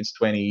 I think it's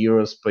 20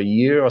 euros per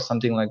year or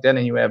something like that,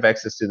 and you have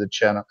access to the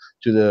channel,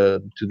 to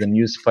the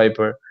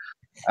newspaper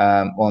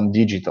on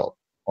digital,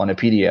 on a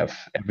PDF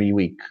every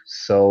week.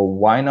 So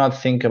why not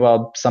think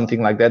about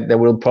something like that? There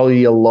will probably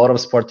be a lot of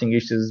Sporting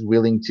issues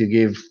willing to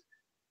give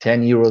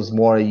 10 euros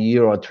more a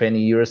year or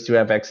 20 euros to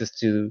have access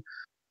to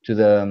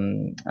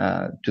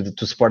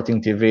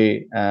Sporting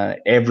TV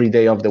every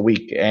day of the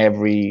week,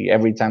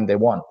 every time they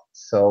want.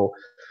 So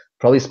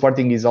probably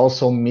Sporting is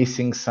also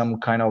missing some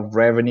kind of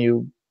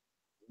revenue,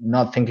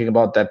 not thinking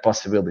about that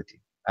possibility.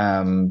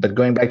 But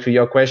going back to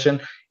your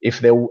question,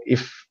 if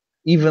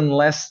even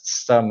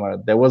last summer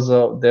there was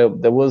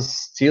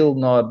still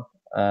not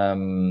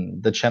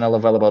the channel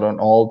available on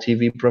all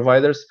TV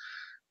providers,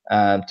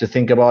 to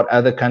think about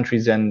other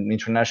countries and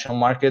international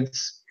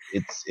markets,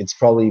 it's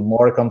probably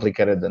more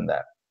complicated than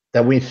that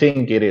we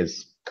think it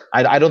is.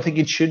 I don't think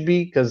it should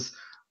be, because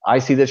I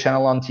see the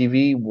channel on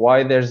TV.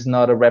 Why there's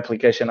not a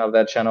replication of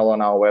that channel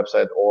on our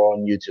website or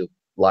on YouTube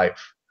live?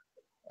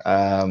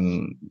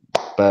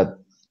 But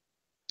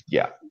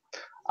yeah.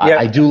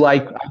 I do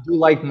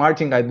like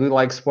Martin. I do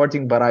like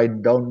Sporting, but I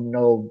don't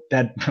know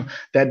that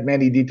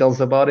many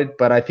details about it.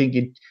 But I think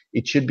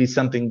it should be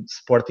something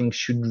Sporting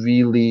should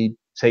really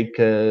take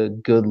a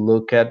good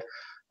look at,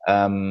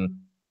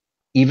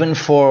 even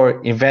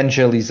for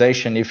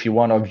evangelization, if you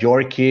want, of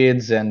your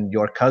kids and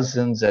your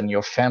cousins and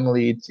your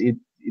family.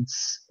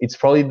 It's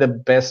probably the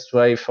best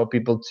way for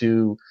people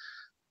to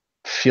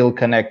feel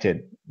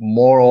connected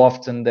more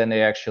often than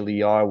they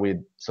actually are with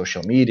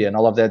social media and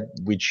all of that,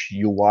 which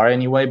you are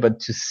anyway. But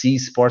to see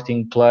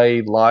Sporting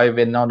play live,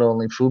 and not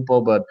only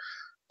football, but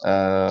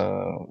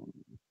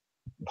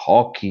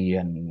hockey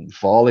and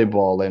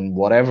volleyball and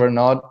whatever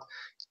not,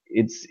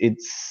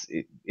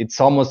 it's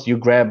almost you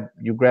grab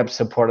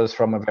supporters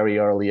from a very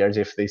early age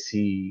if they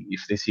see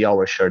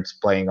our shirts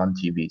playing on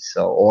TV,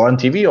 or on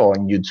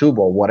YouTube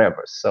or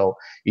whatever. So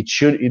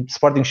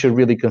Sporting should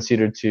really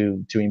consider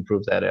to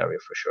improve that area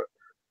for sure.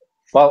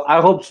 Well,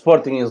 I hope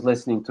Sporting is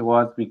listening to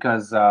us,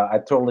 because I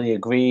totally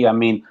agree. I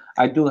mean,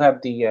 I do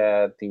have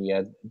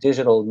the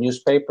digital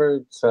newspaper.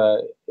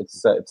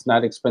 It's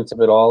not expensive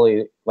at all.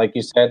 Like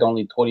you said,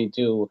 only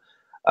 22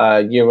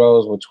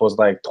 euros, which was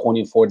like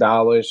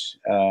 $24.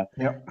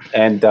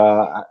 And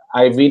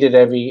I read it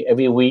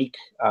every week.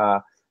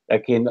 I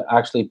can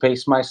actually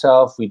pace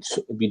myself,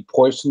 read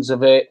portions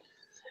of it,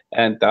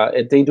 and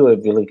they do a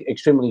really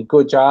extremely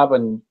good job.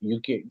 And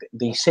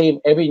they save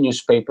every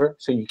newspaper,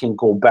 so you can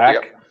go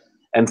back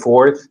and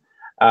forth.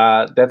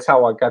 That's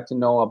how I got to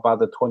know about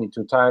the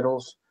 22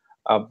 titles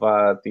of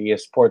the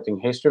Sporting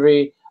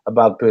history,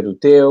 about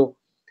Peruteu.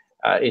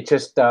 It's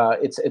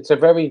a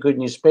very good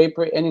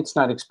newspaper, and it's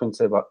not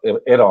expensive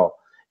at all.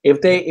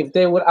 If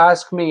they would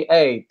ask me,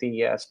 hey,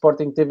 the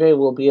Sporting TV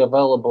will be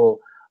available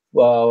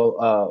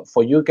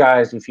for you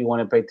guys if you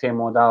want to pay $10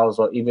 more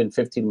or even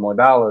 $15 more,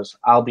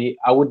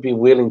 I would be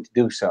willing to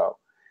do so.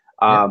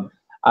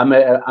 I'm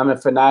a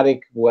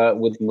fanatic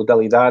with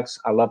modalidades.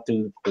 I love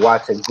to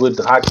watch a good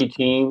hockey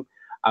team.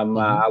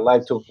 I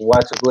like to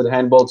watch a good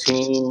handball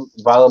team,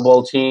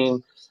 volleyball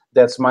team.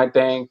 That's my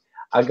thing.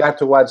 I got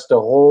to watch the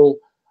whole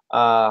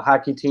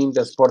hockey team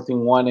that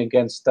Sporting won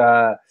against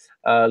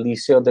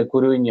Liceu de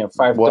Coruña.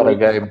 5-3.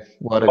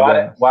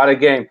 What a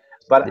game!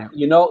 But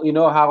you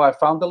know how I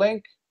found the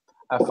link?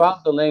 I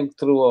found the link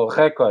through a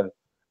record.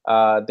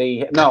 O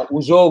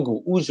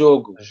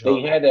Jogo.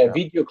 They had a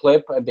video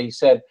clip, and they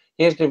said,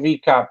 "Here's the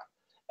recap,"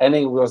 and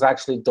it was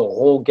actually the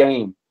whole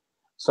game.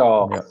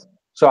 So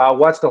I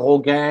watched the whole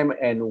game,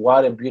 and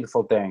what a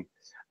beautiful thing.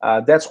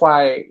 That's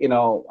why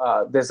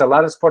there's a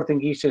lot of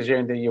Sportingistas here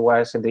in the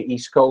U.S. and the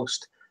East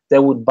Coast. They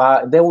would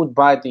buy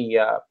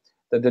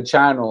the the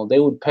channel, they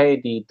would pay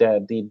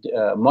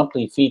the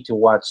monthly fee to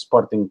watch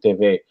Sporting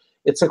TV.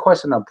 It's a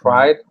question of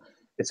pride.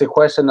 It's a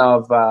question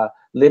of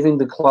living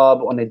the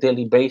club on a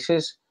daily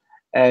basis,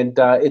 and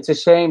it's a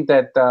shame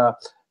that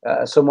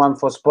someone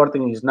for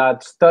Sporting is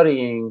not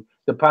studying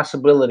the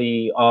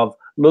possibility of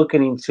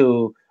looking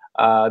into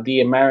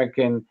the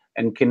American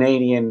and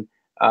Canadian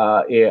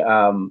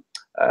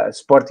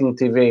Sporting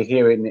TV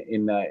here in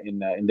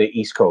the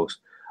East Coast.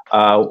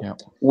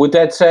 With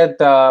that said,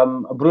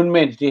 Brun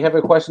Minch, do you have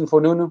a question for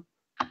Nunu?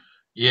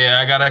 Yeah,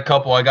 I got a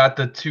couple. I got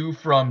the two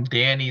from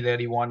Danny that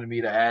he wanted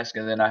me to ask,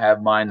 and then I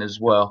have mine as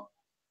well.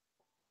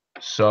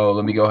 So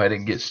let me go ahead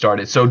and get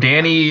started. So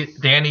Danny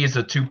is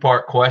a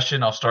two-part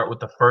question. I'll start with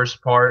the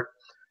first part.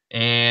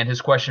 And his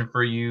question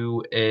for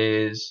you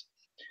is,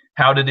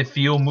 how did it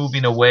feel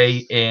moving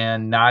away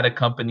and not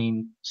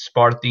accompanying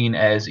Sporting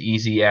as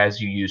easy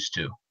as you used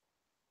to?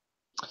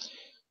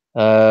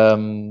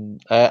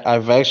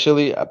 I've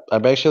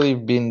actually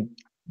been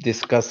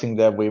discussing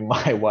that with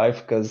my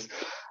wife, because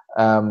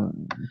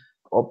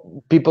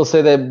people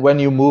say that when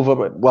you move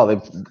over, well,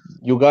 if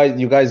you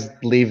guys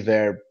live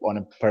there on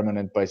a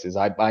permanent basis.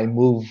 I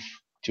moved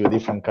to a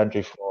different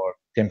country for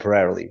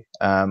temporarily,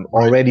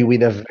 already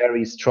with a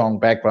very strong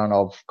background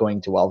of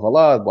going to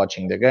Alvalade,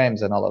 watching the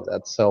games and all of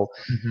that. So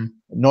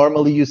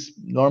normally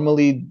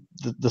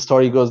the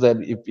story goes that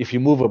if you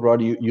move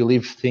abroad, you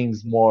live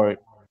things more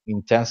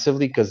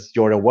intensively, because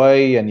you're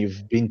away and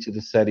you've been to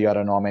the stadium I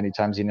don't know how many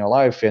times in your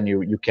life, and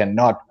you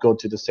cannot go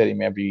to the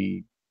stadium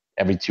every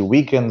 2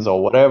 weekends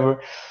or whatever.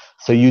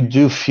 So you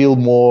do feel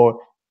more,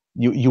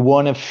 you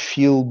want to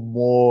feel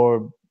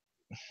more,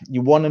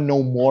 you want to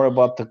know more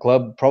about the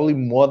club, probably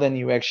more than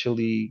you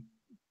actually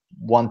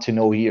want to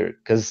know here,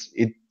 because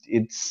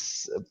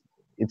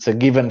it's a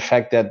given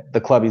fact that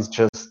the club is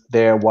just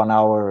there 1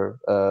 hour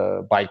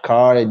by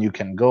car, and you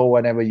can go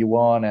whenever you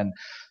want, and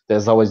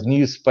there's always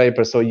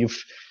newspaper. So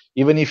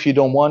even if you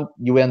don't want,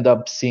 you end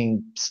up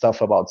seeing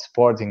stuff about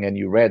Sporting, and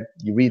you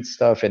read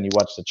stuff, and you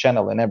watch the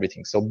channel and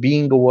everything. So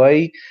being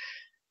away,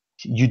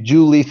 you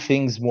do live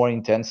things more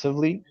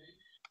intensively.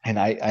 And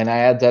I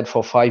had that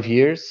for 5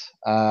 years.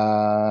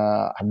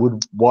 I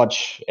would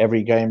watch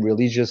every game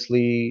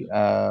religiously,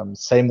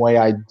 same way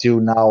I do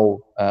now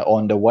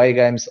on the away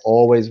games,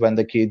 always when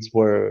the kids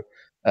were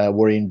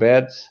in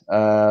bed.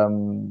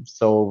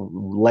 So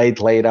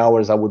late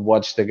hours, I would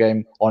watch the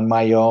game on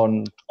my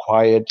own,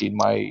 quiet in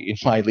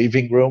my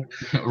living room.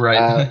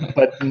 Right.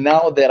 But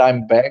now that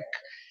I'm back,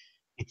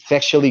 it's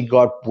actually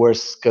got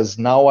worse, because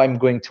now I'm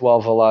going to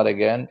Alvalade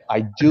again.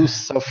 I do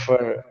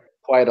suffer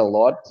quite a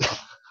lot.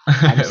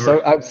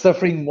 I'm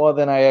suffering more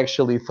than I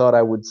actually thought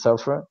I would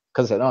suffer,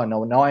 because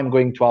now I'm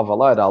going to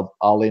Alvalade.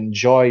 I'll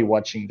enjoy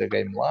watching the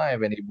game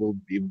live, and it will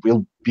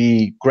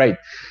be great.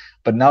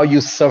 But now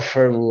you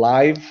suffer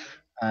live,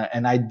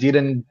 and I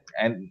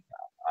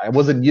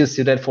wasn't used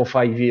to that for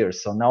 5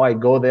 years. So now I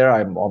go there,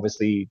 I'm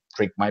obviously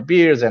drink my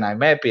beers and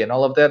I'm happy and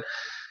all of that.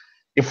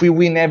 If we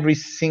win every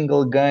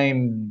single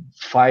game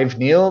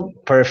 5-0,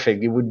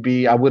 perfect. It would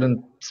be, I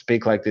wouldn't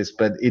speak like this,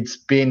 but it's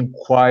been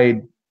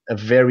quite a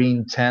very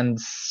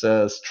intense,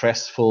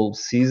 stressful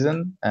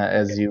season,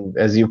 as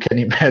you can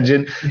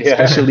imagine,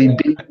 especially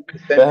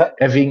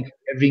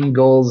having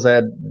goals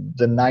at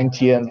the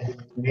 90th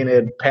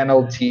minute,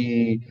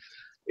 penalty.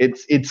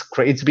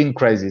 It's been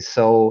crazy.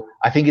 So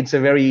I think it's a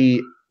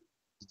very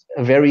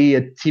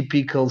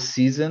atypical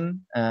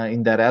season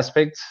in that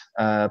aspect.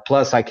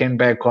 Plus, I came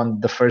back on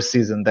the first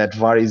season that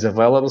VAR is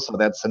available, so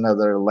that's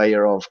another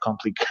layer of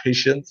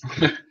complications.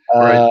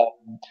 Right.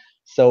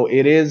 So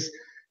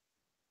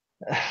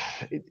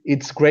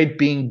it's great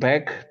being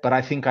back, but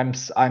I think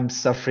I'm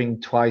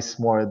suffering twice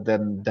more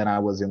than I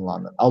was in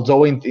London.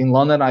 Although in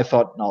London I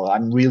thought, no,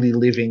 I'm really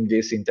living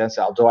this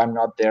intensely. Although I'm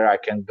not there, I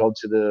can go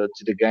to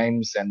the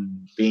games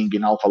and being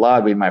in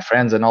Alvalade with my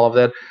friends and all of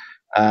that.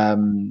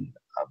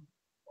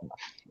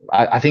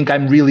 I think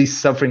I'm really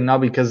suffering now,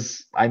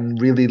 because I'm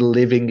really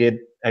living it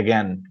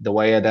again the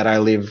way that I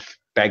live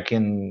back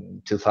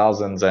in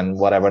 2000s and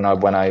whatever.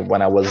 Not when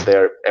I was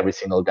there every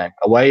single game,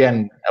 away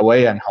and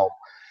home.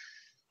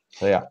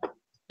 So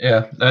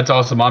yeah, that's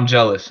awesome. I'm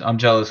jealous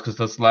because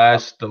the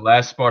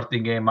last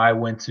Sporting game I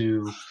went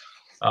to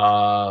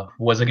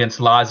was against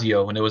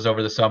Lazio, and it was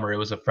over the summer. It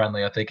was a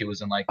friendly. I think it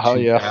was in like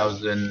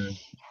 2000.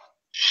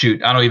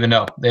 Shoot, I don't even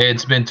know.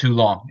 It's been too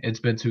long.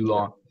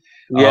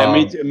 Yeah,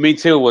 me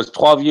too. It was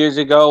 12 years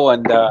ago,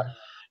 and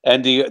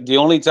the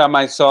only time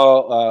I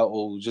saw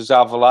José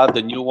Alvalade,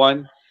 the new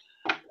one,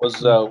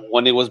 was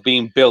when it was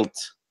being built.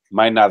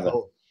 My nada.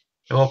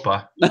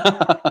 Opa.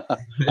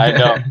 I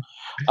know.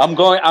 I'm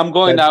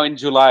going now in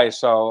July,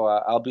 so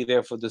I'll be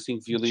there for the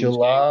Cinco Violinos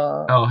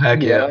game. Oh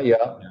heck yeah.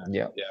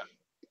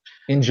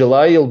 In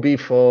July, you'll be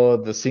for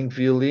the Cinco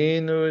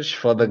Violinos,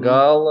 for the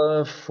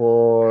gala,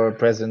 for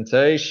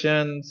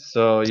presentation.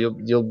 So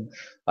you'll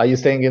are you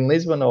staying in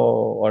Lisbon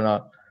or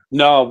not?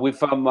 No,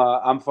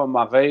 I'm from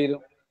Aveiro.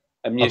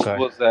 A minha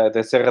esposa é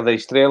da Serra da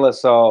Estrela,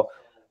 so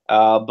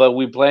but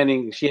we're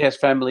planning. She has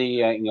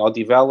family in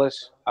Odivelas.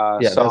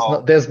 Yeah,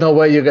 So there's no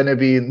way you're gonna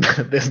be in.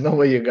 There's no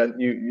way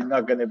you're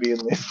not gonna be in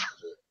this.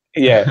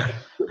 yeah,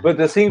 but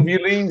the St.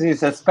 Violins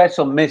is a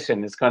special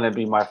mission. It's going to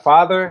be my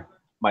father,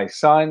 my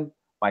son,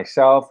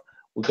 myself.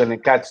 We're going to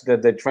catch the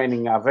train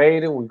in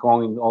Aveiro. We're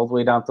going all the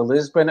way down to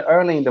Lisbon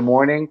early in the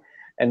morning,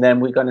 and then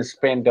we're going to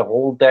spend the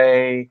whole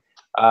day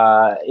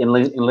in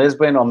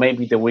Lisbon, or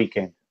maybe the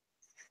weekend.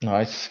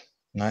 Nice.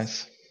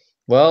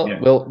 Well, Yeah.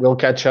 we'll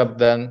catch up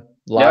then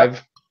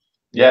live.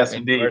 Yes, in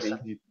indeed. person.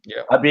 Indeed.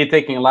 Yeah. I'll be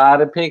taking a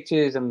lot of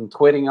pictures and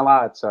tweeting a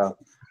lot. So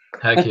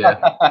Heck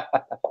yeah.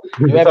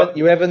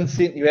 You haven't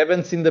seen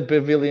the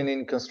pavilion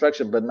in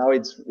construction, but now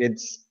it's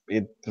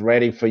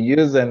ready for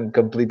use and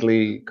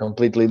completely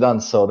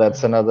done. So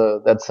that's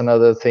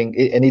another thing,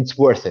 and it's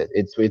worth it.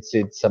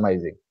 It's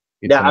amazing.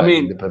 It's yeah, I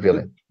amazing, mean, the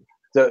pavilion.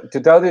 to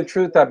tell the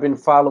truth, I've been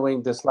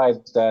following the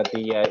slide.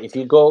 If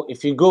you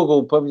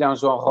Google Pavilion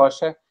João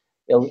Rocha,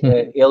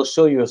 it'll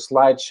show you a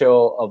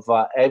slideshow of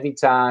every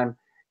time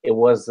it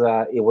was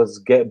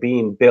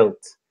being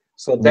built.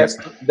 So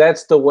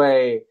that's the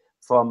way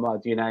from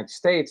the United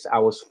States. I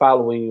was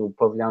following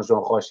Pavilion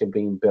João Rocha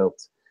being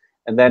built,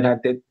 and then I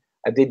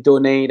did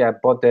donate. I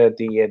bought the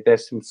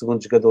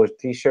 12º jogador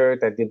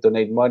T-shirt. I did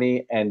donate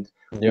money, and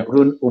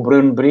o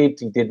Bruno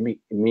Brito, he did me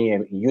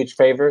a huge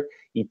favor.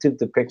 He took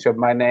the picture of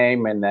my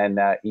name, and then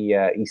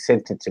he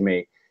sent it to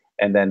me,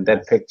 and then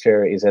that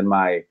picture is in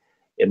my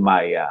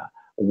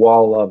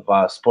wall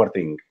of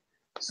Sporting.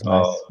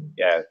 So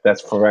yeah,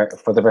 that's for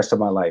the rest of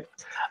my life.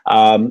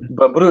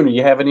 But Bruno,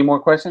 you have any more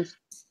questions?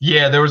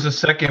 Yeah, there was a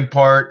second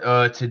part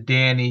to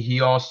Danny.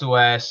 He also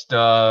asked,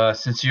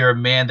 since you're a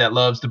man that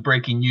loves the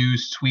breaking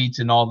news, tweets,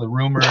 and all the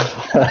rumors,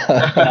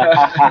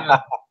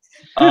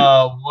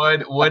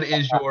 what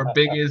is your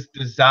biggest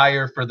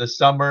desire for the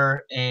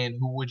summer, and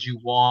who would you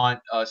want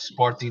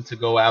Sporting to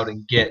go out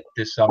and get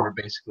this summer,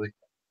 basically?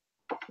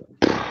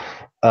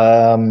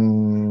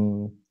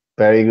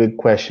 Very good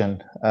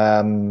question.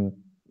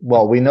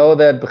 Well, we know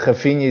that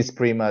Rafinha is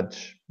pretty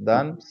much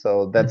done,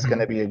 so that's going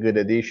to be a good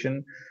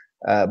addition.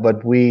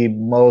 But we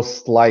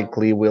most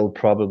likely will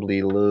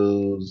probably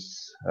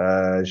lose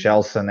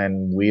Gelson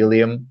and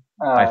William.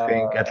 I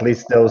think at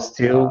least those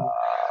two.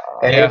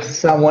 And if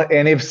someone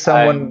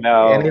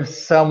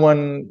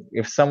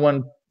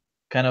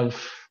kind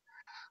of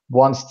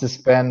wants to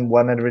spend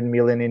 100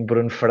 million in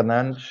Bruno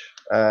Fernandes,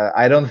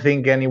 I don't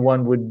think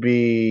anyone would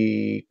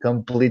be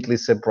completely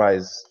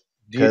surprised.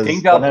 Do you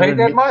think they'll pay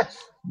that much?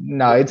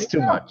 No, it's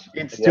too much.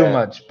 It's too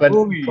much. But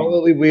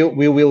probably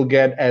we will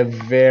get a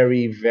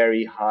very,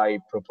 very high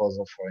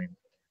proposal for him.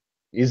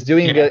 He's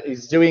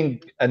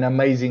doing an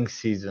amazing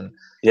season.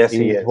 Yes,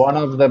 he is. One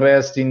of the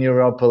best in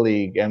Europa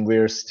League, and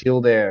we're still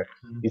there.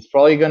 He's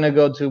probably going to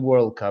go to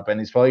World Cup,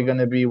 and he's probably going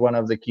to be one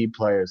of the key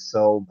players.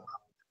 So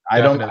I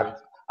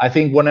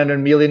think 100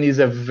 million is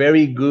a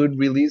very good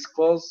release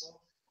clause,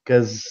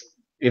 because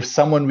if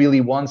someone really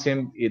wants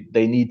him,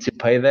 they need to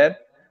pay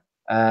that.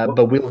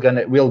 But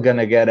we're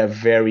gonna get a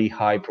very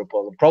high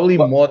proposal, probably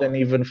more than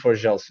even for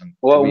Gelson.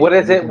 Well, what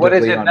is it? What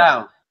is it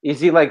now? Is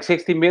he like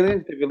 60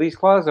 million, the release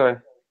clause,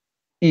 or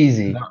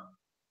easy?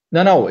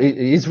 No.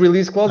 His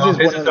release clause is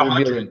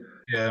 100 million.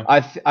 Yeah.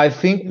 I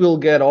think we'll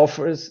get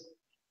offers,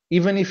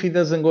 even if he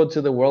doesn't go to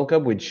the World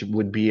Cup, which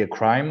would be a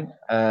crime.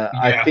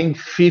 I think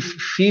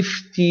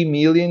 50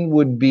 million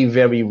would be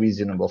very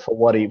reasonable for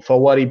what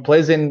he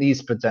plays and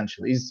his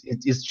potential.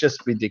 It's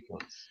just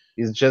ridiculous.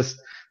 It's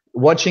just.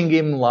 Watching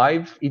him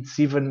live, it's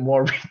even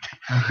more.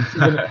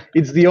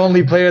 It's the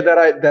only player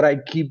that I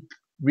keep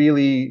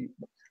really.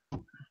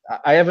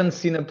 I haven't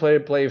seen a player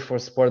play for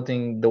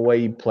Sporting the way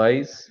he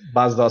plays.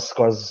 Bastos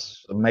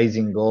scores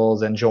amazing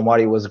goals, and João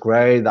Mário was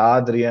great.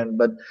 Adrian,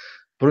 but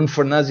Bruno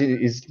Fernandes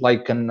is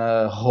like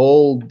a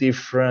whole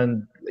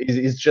different.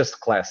 It's just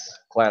class.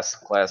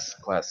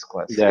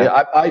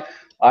 Yeah.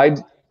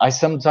 I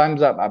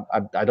sometimes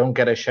I don't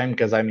get ashamed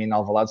because I'm in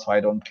Alvalade, so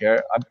I don't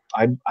care.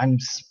 I'm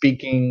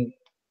speaking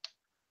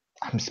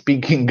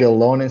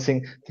alone and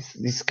saying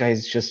this guy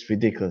is just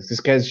ridiculous.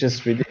 This guy is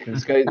just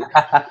ridiculous. This guy,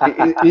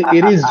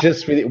 it is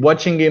just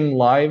watching him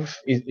live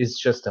is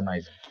just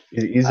amazing.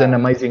 He's an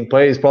amazing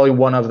player. He's probably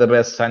one of the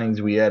best signings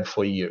we had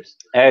for years.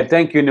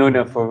 Thank you,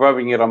 Nuno, for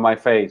rubbing it on my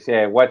face.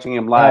 Yeah, watching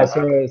him live.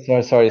 Sorry.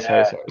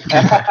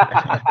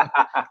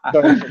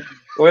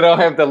 We don't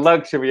have the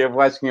luxury of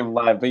watching him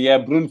live. But yeah,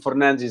 Bruno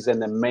Fernandes is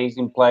an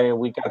amazing player.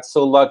 We got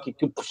so lucky.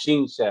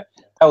 That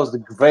was the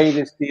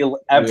greatest deal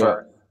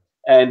ever. Yeah.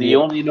 And he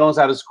only knows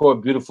how to score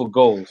beautiful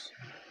goals.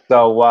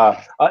 So,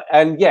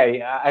 and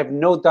yeah, I have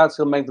no doubts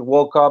he'll make the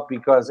World Cup,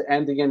 because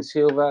Anderson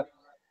Silva,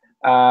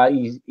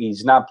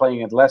 he's not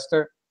playing at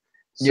Leicester.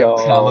 So,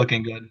 it's not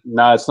looking good.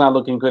 No, it's not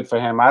looking good for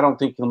him. I don't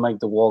think he'll make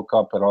the World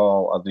Cup at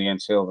all, Anderson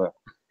Silva.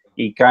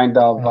 He kind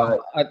of...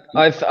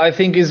 I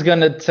think he's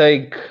going to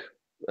take...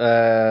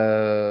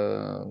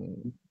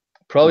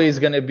 probably he's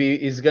going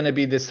to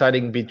be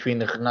deciding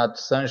between Renato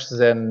Sanches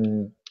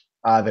and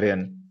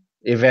Adrian.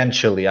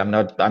 eventually. I'm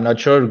not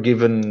sure,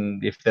 given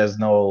if there's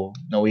no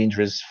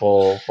injuries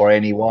for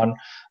anyone.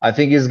 I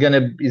think he's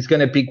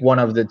gonna pick one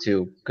of the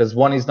two, because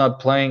one is not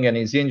playing and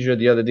he's injured,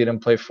 the other didn't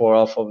play for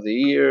half of the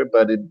year,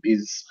 but it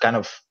is kind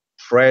of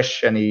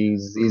fresh and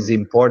he's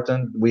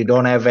important. We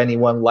don't have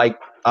anyone like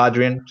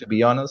Adrian, to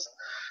be honest.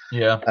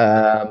 Yeah.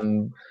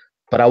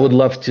 But I would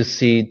love to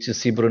see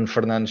Bruno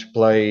Fernandes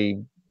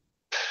play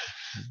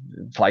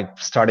like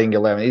starting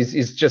 11.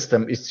 It's just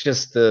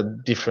a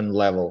different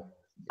level.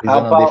 He's How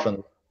on a about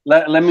different.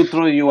 let me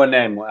throw you a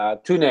name,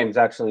 two names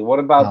actually. What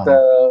about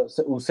o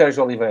Sérgio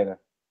Oliveira?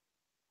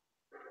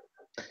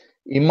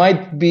 He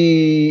might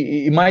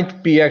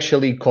be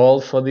actually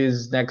called for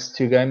these next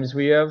two games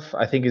we have.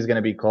 I think he's going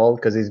to be called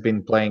because he's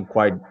been playing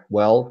quite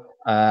well.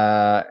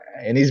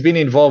 And he's been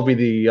involved with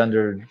the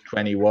under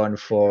 21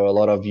 for a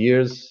lot of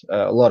years,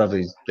 a lot of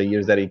the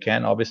years that he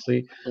can,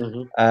 obviously.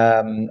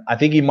 I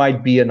think he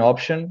might be an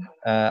option.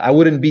 I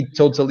wouldn't be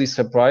totally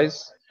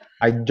surprised.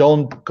 I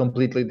don't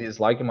completely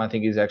dislike him. I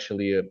think he's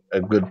actually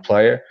a good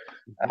player.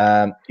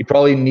 He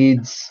probably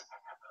needs,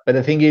 but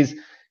the thing is,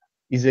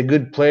 he's a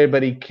good player,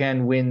 but he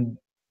can win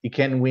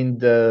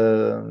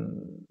the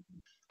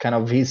kind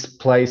of his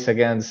place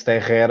against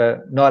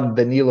Herrera, not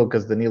Danilo,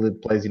 because Danilo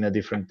plays in a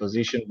different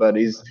position, but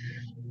he's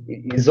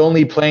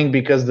only playing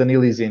because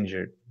Danilo is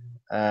injured,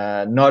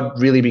 not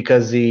really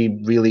because he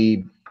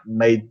really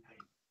made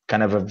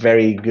kind of a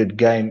very good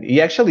game.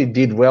 He actually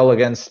did well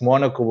against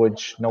Monaco,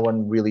 which no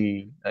one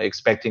really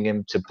expecting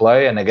him to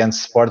play, and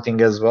against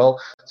Sporting as well.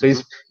 So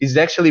he's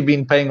actually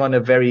been playing on a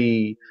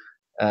very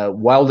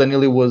while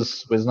Danilo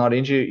was not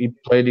injured, he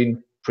played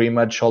in pretty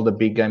much all the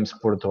big games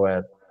Porto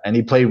had, and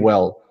he played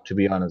well, to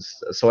be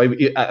honest. So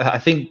I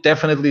think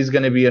definitely is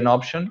going to be an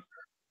option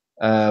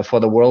for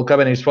the World Cup,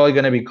 and he's probably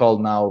going to be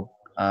called now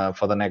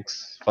for the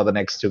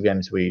next two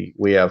games we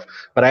have.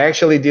 But I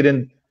actually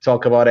didn't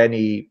talk about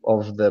any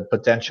of the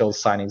potential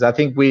signings. I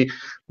think we're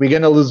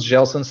going to lose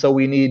Gelson, so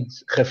we need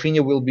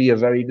Rafinha will be a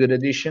very good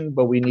addition,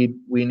 but we need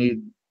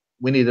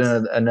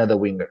another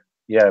winger.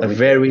 Yeah, a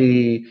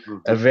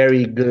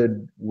very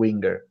good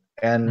winger,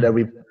 and I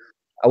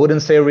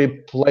wouldn't say a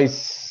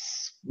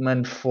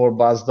replacement for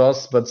Bas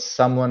Dost, but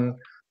someone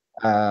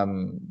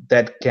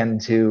that can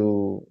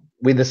do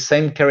with the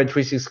same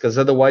characteristics, because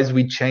otherwise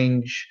we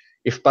change.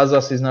 If Bas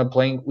Dost is not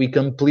playing, we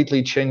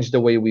completely change the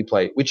way we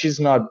play, which is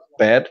not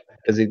bad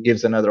because it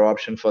gives another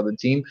option for the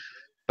team.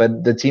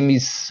 But the team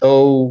is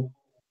so,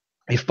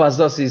 if Bas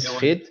Dost is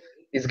fit,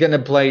 he's gonna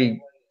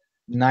play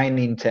 9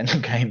 in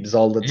 10 games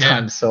all the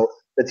time. So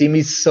the team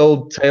is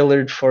so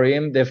tailored for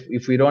him that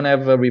if we don't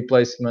have a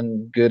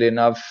replacement good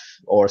enough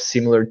or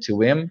similar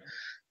to him,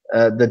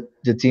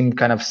 the team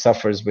kind of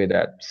suffers with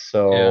that.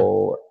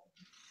 So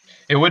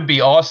it would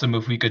be awesome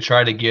if we could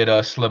try to get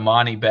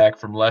Slimani back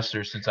from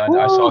Leicester, since I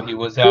saw he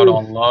was out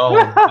on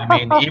loan. I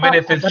mean, even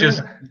if it's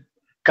just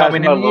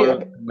coming in.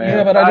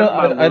 Yeah, but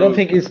I don't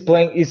think he's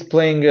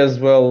playing as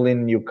well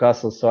in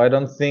Newcastle. So I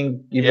don't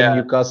think even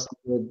Newcastle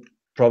would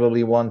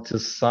probably want to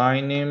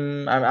sign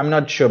him. I'm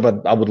not sure,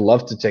 but I would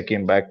love to take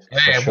him back.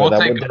 Yeah, for sure.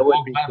 That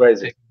would be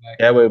crazy.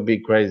 That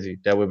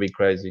would be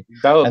crazy.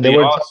 That would be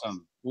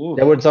awesome.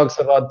 There were talks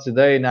about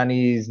today.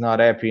 Nani is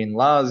not happy in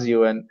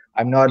Lazio, and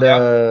I'm not.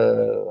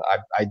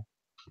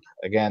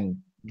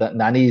 Again,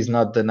 Nani is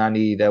not the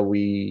Nani that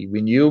we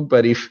knew.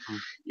 But if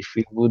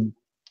we would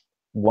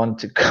want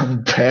to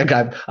come back,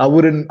 I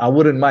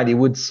wouldn't mind. It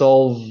would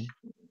solve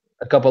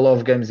a couple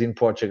of games in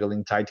Portugal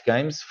in tight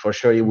games. For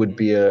sure, it would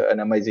be an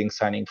amazing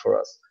signing for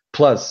us.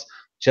 Plus,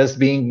 just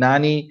being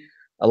Nani,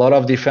 a lot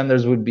of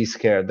defenders would be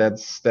scared.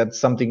 That's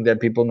something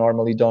that people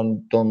normally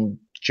don't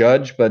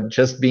judge. But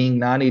just being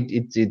Nani,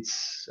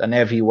 it's an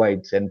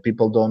heavyweight, and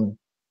people don't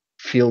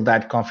feel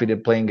that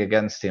confident playing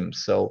against him.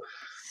 So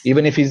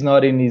even if he's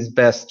not in his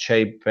best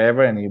shape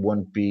ever, and he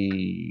won't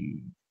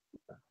be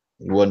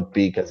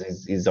because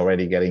he's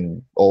already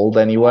getting old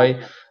anyway.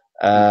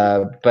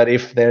 But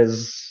if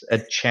there's a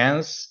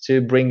chance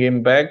to bring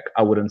him back,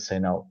 I wouldn't say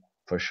no,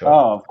 for sure.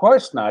 Oh, of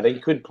course not. He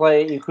could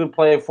play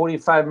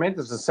 45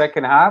 minutes the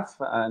second half,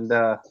 and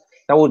that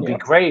would be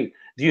great.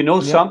 Do you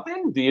know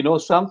something? No.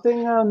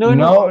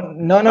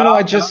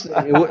 I just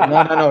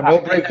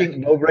no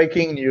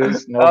breaking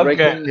news. No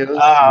breaking news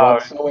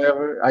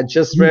whatsoever. I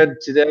just read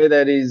today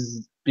that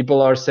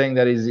people are saying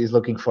that he's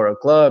looking for a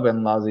club,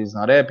 and Lazio is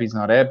not happy. He's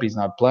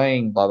not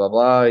playing. Blah blah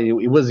blah.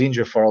 He was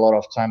injured for a lot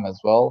of time as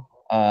well.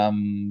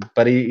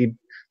 But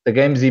the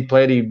games he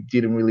played, he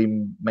didn't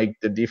really make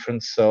the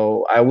difference.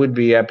 So I would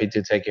be happy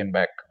to take him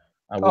back.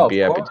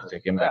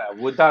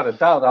 Without a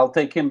doubt, I'll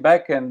take him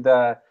back, and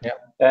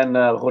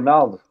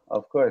Ronaldo,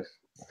 of course.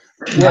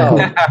 Well,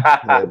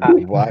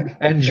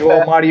 and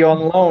João Mario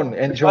on loan,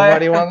 and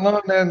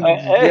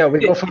we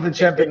go for the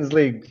Champions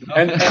League.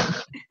 And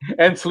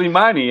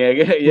Slimani,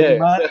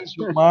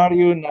 Slimani,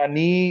 Mario,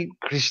 Nani,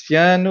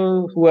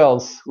 Cristiano. Who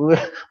else? Who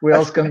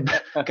else can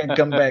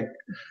come back?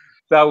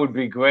 That would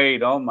be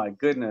great. Oh my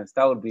goodness,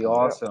 that would be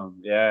awesome.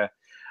 Yeah.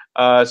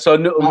 So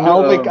no,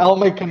 I'll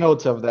make a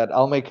note of that.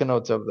 I'll make a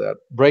note of that.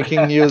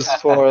 Breaking news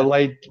for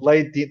late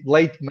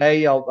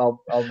May.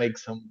 I'll make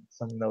some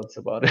notes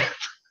about it.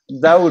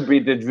 that would be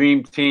the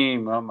dream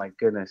team. Oh my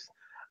goodness.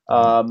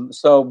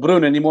 So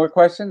Bruno, any more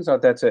questions, or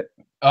that's it?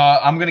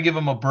 I'm gonna give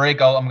him a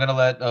break. I'm gonna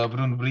let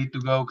Bruno Brito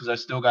go because I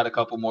still got a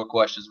couple more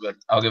questions, but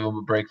I'll give him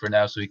a break for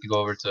now so he can go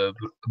over to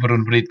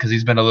Bruno Brito because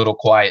he's been a little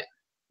quiet.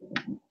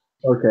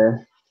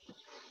 Okay.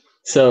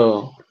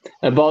 So,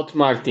 about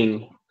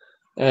marketing,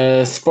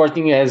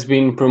 Sporting has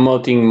been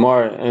promoting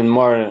more and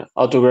more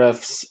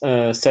autographs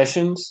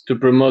sessions to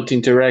promote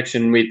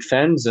interaction with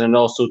fans and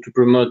also to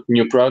promote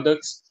new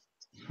products.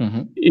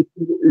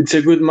 It's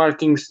a good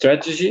marketing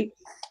strategy.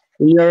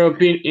 In your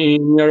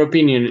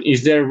opinion,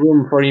 is there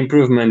room for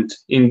improvement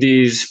in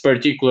this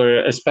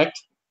particular aspect?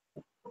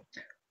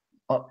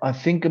 I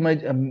think a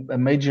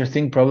major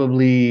thing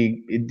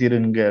probably it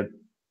didn't get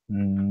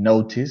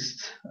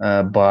noticed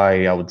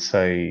by, I would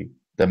say,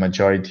 the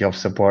majority of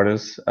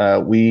supporters.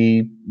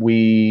 We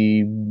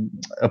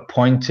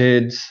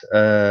appointed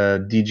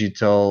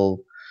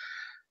digital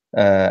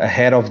a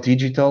head of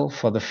digital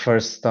for the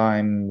first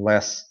time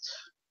last,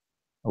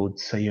 I would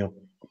say,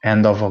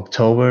 end of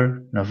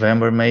October,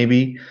 November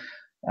maybe.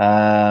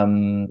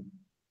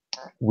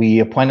 We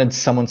appointed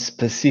someone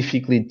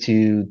specifically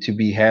to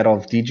be head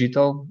of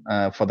digital.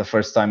 For the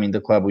first time in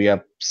the club, we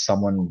have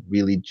someone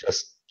really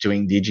just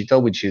doing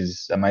digital, which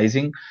is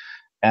amazing.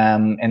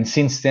 And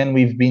since then,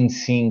 we've been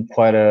seeing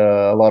quite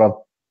a lot of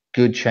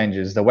good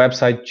changes. The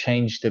website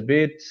changed a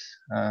bit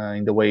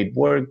in the way it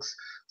works.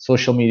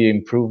 Social media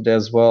improved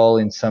as well.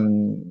 You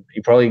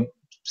probably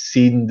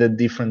seen the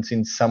difference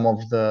in some of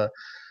the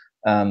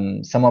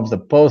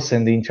posts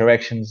and the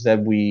interactions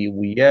that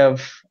we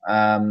have.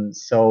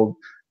 So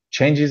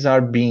changes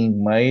are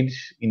being made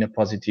in a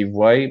positive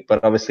way,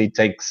 but obviously it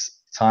takes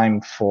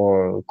time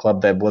for a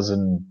club that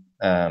wasn't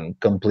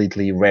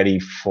completely ready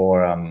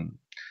for,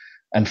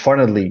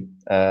 unfortunately,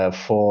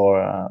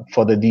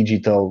 for the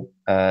digital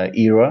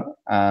era.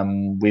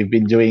 We've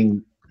been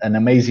doing an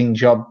amazing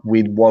job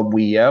with what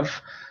we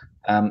have,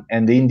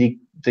 and the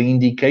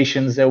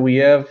indications that we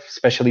have,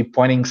 especially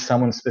pointing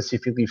someone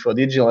specifically for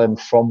digital. And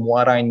from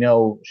what I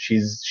know,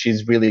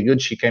 she's really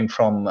good. She came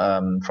from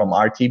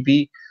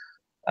RTP.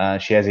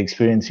 She has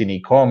experience in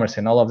e-commerce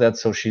and all of that.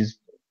 So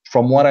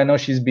from what I know,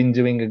 she's been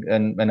doing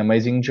an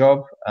amazing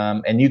job.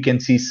 And you can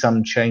see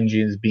some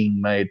changes being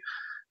made.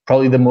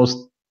 Probably the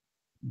most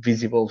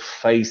visible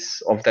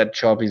face of that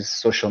job is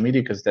social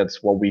media, because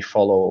that's what we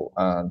follow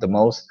the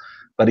most.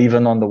 But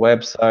even on the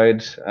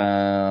website,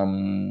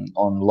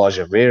 on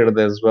Loja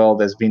Verde as well,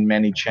 there's been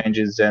many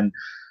changes, and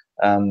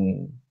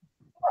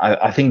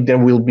I think there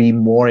will be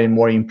more and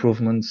more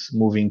improvements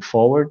moving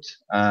forward.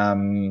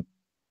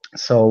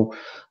 So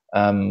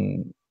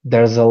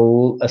there's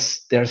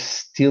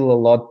still a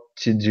lot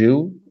to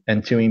do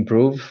and to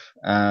improve,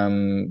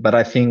 but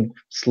I think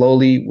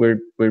slowly we're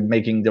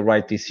making the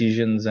right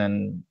decisions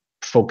and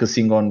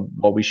focusing on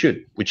what we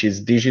should, which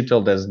is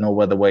digital. There's no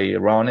other way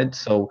around it.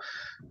 So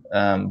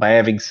by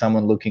having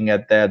someone looking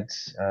at that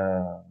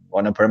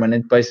on a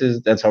permanent basis,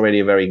 that's already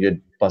a very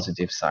good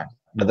positive sign.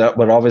 But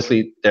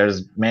obviously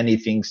there's many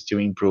things to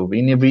improve.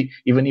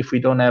 Even if we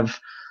don't have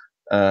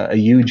a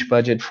huge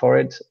budget for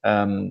it,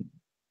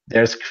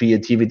 there's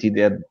creativity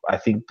that I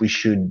think we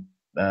should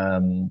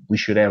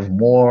have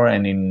more,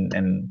 and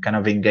kind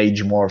of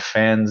engage more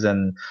fans.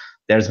 And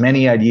there's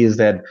many ideas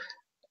that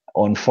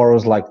on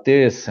forums like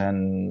this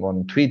and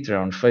on Twitter,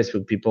 on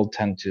Facebook, people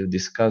tend to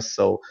discuss.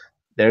 So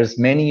there's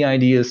many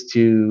ideas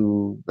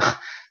to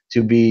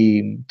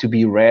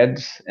be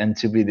read and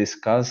to be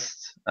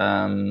discussed,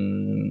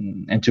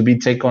 and to be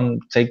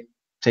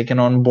taken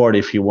on board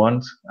if you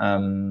want.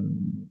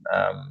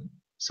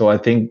 So I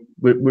think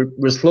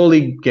we're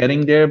slowly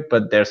getting there,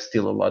 but there's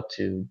still a lot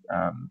to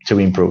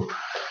improve.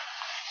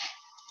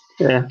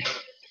 Yeah.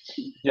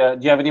 Yeah.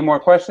 Do you have any more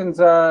questions,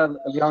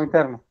 Leon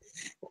Interno?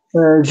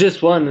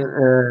 Just one.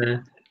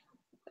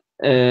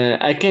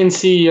 I can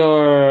see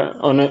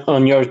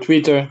on your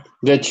Twitter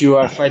that you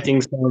are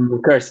fighting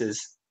some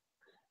curses.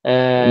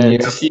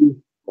 To see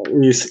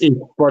if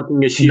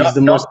Sporting achieves the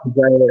most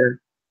desired.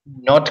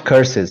 Not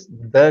curses,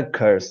 the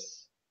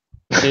curse.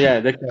 Yeah,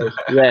 the curse.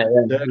 Yeah.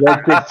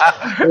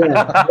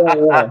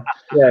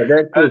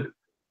 That's it.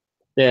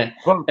 Yeah.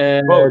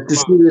 To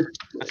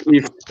see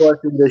if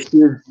Sporting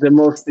achieves the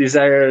most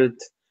desired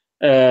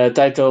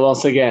title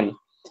once again.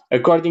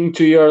 According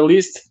to your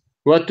list,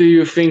 what do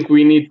you think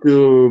we need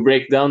to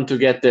break down to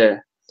get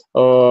there?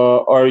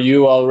 Or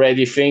you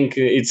already think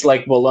it's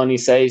like Bologna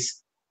says,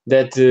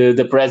 that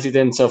the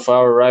presidents of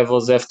our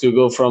rivals have to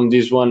go from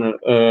this one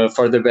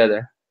for the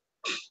better?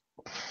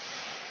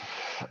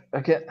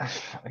 Again,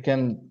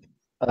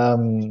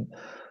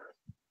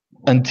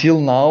 until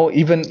now,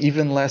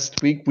 even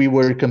last week, we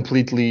were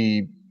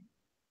completely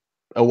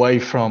away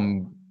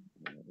from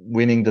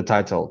winning the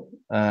title.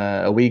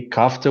 A week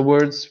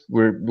afterwards,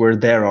 we're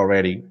there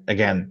already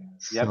again.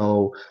 Yep.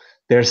 So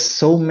there's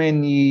so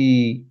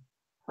many,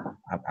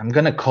 I'm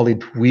gonna call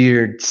it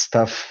weird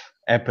stuff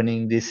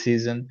happening this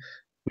season.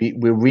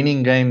 we're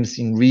winning games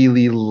in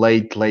really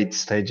late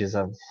stages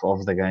of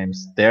the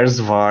games. There's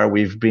VAR.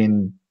 We've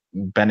been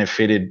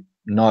benefited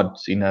not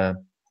in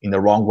the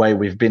wrong way.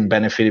 We've been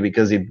benefited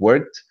because it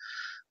worked.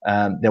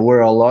 There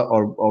were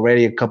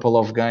already a couple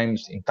of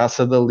games in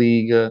Taça da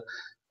Liga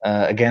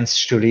against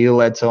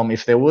Estoril at home.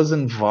 If there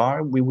wasn't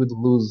VAR, we would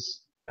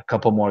lose a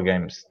couple more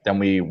games than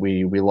we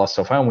lost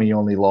so far. And we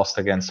only lost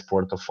against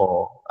Porto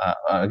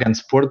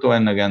against Porto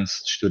and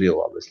against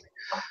Estoril, obviously.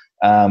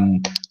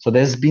 So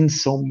there's been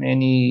so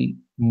many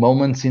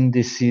moments in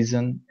this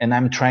season, and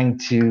I'm trying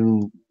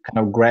to kind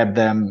of grab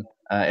them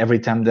every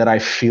time that I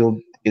feel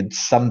it's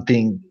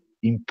something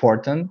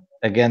important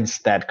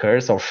against that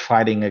curse or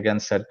fighting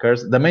against that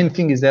curse. The main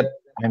thing is that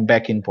I'm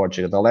back in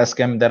Portugal. The last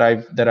game that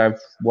I've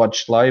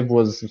watched live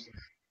was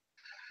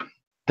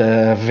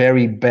the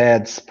very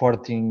bad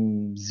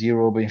Sporting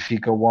 0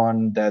 Benfica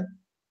 1 that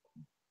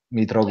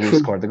Mitroglou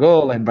scored the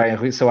goal, and Brian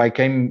Ruiz. So I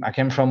came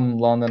from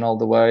London all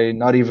the way,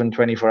 not even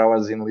 24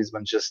 hours in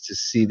Lisbon, just to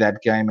see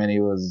that game. And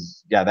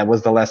that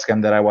was the last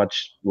game that I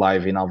watched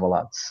live in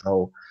Alvalade.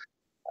 So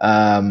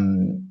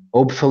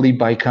hopefully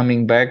by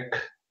coming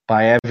back,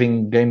 by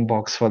having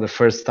Gamebox for the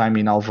first time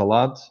in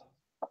Alvalade,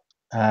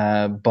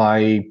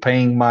 by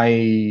paying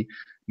my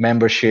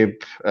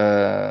membership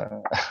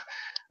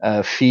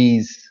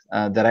fees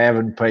that I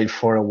haven't paid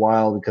for a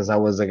while because I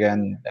was,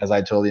 again, as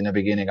I told you in the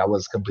beginning, I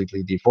was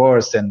completely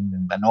divorced and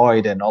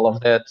annoyed and all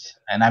of that.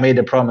 And I made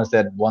a promise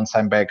that once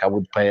I'm back, I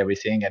would pay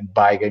everything and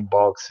buy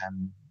Gamebox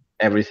and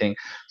everything.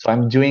 So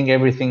I'm doing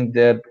everything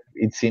that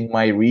it's in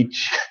my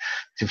reach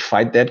to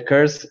fight that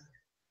curse.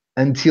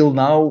 Until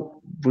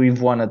now,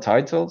 we've won a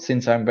title.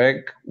 Since I'm back,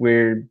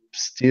 we're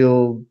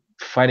still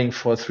fighting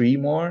for 3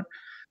 more.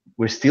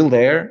 We're still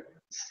there.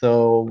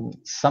 So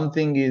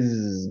something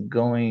is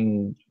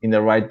going in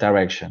the right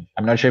direction.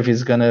 I'm not sure if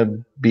it's going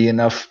to be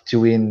enough to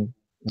win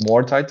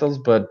more titles,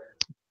 but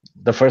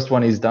the first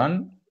one is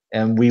done.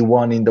 And we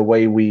won in the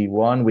way we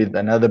won, with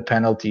another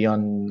penalty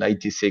on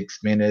 86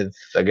 minutes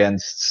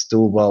against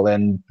Setúbal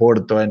and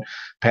Porto, and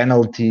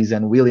penalties,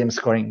 and William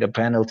scoring a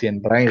penalty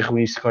and Brian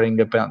Ruiz scoring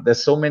a penalty.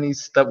 There's so many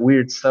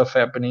weird stuff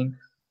happening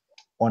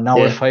on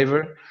our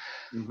favor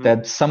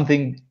that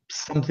something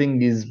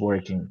is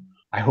working.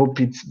 I hope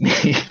it's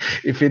me.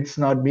 If it's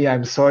not me,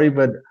 I'm sorry,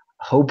 but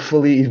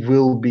hopefully it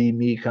will be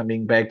me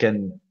coming back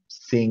and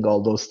seeing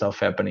all those stuff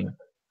happening,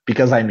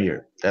 because I'm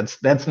here.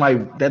 That's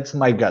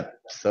my gut.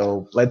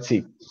 So let's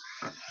see.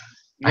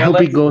 I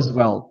hope it goes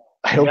well.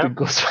 I hope it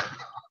goes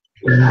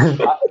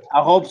well.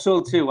 I hope so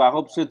too.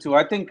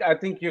 I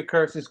think your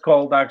curse is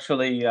called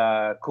actually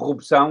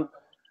corruption.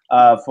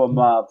 From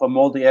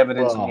all the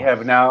evidence we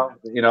have now,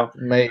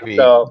 maybe.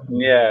 So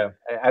yeah,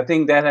 I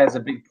think that has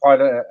a big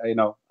part of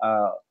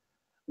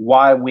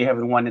why we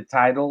haven't won a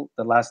title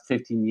the last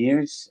 15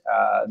 years.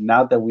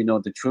 Now that we know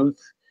the truth,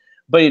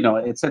 but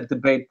it's a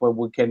debate where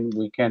we can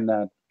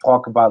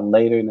talk about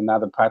later in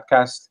another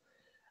podcast.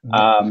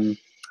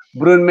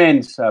 Brun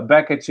Mens,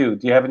 back at you.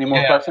 Do you have any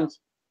more questions?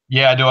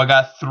 Yeah, I do. I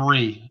got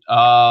 3.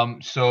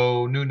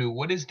 So Nunu,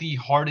 what is the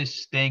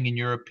hardest thing in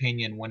your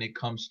opinion when it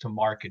comes to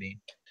marketing?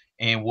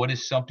 And what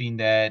is something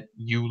that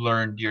you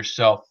learned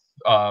yourself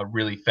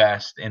really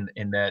fast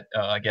in that,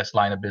 I guess,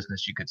 line of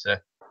business, you could say?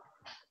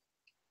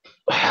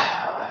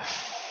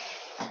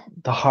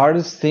 The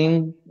hardest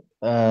thing,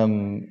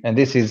 and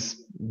this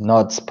is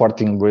not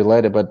sporting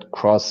related, but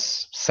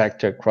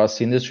cross-sector,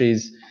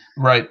 cross-industries.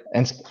 Right.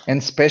 And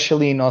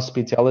especially in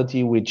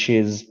hospitality, which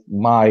is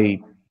my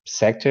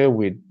sector,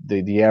 with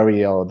the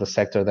area or the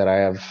sector that I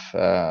have,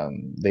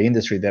 the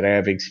industry that I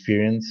have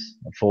experience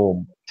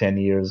for 10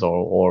 years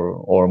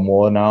or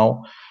more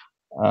now,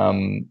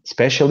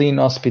 especially in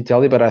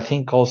hospitality, but I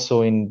think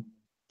also in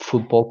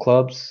football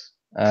clubs.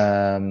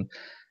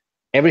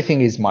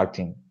 Everything is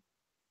marketing,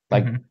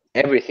 like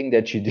everything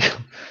that you do,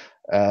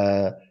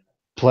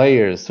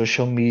 players,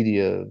 social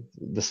media,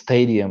 the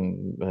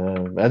stadium,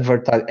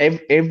 advertise,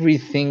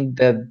 everything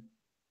that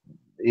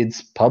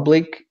it's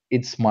public,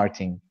 it's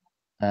marketing.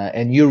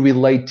 And you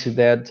relate to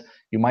that.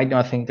 You might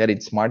not think that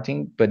it's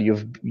marketing, but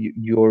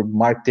you're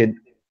marketed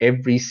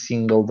every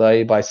single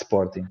day by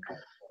Sporting.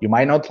 You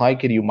might not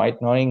like it, you might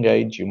not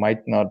engage, you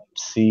might not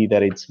see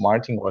that it's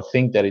marketing or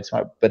think that it's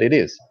marketing, but it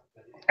is.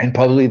 And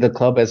probably the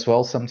club as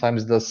well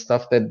sometimes does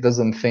stuff that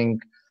doesn't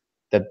think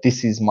that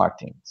this is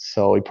marketing.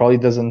 So it probably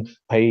doesn't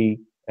pay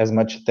as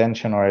much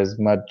attention or as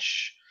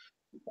much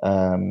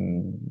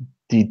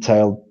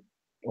detail,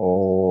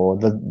 or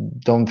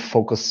don't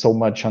focus so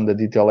much on the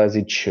detail as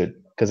it should.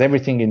 Because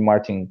everything in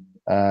marketing,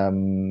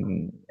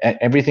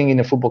 everything in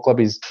a football club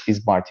is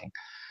marketing.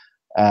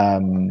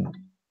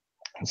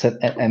 So,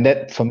 and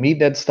that, for me,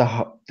 that's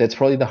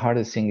probably the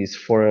hardest thing, is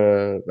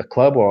for a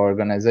club or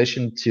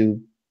organization to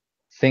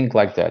think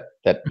like that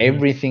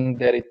everything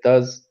that it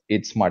does,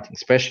 it's marketing,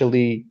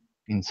 especially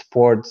in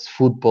sports,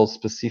 football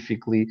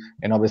specifically,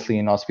 and obviously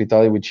in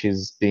hospitality, which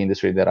is the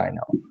industry that I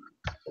know.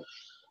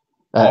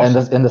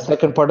 Awesome. And the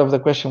second part of the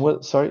question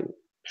was, sorry,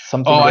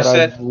 something that I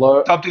said I've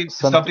learned,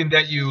 something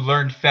that you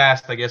learned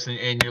fast, I guess,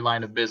 in your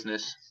line of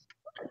business.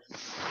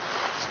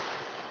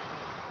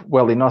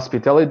 well, in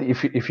hospitality,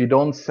 if you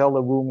don't sell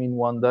a room in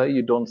one day,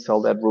 you don't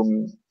sell that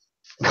room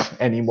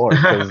anymore,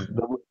 because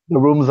the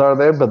rooms are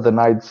there, but the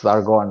nights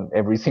are gone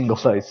every single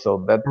day.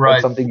 So that's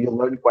Right. something you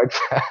learn quite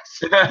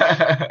fast.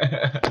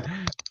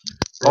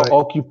 Right.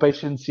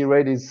 Occupancy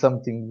rate is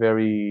something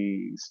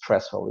very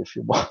stressful, if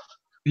you want.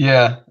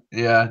 Yeah,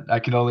 I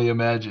can only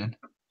imagine.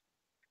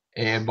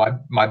 And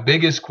my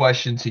biggest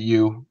question to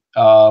you,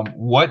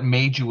 what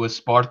made you a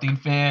Spartan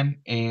fan,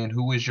 and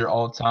who is your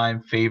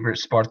all-time favorite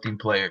Spartan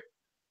player?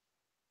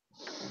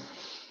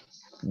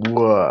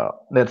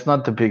 Well, that's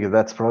not the biggest.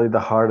 That's probably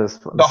the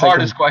hardest one. The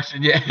hardest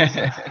question,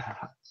 yeah.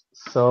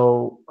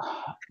 So,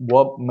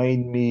 what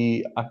made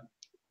me?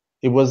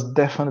 It was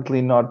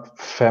definitely not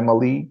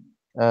family.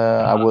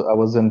 I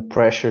wasn't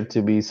pressured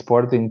to be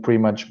sporting. Pretty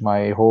much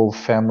my whole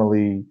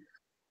family,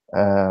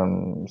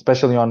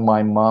 especially on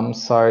my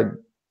mom's side,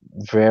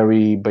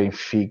 very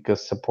Benfica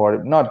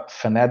supportive. Not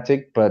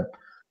fanatic, but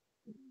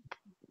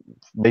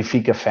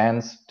Benfica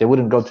fans. They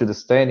wouldn't go to the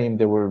stadium.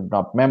 They were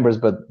not members,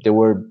 but they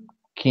were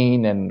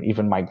keen. And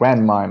even my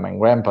grandma and my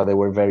grandpa, they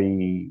were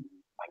very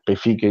like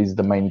Benfica is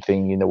the main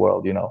thing in the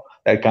world.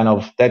 That kind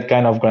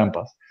of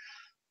grandpas.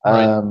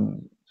 Right.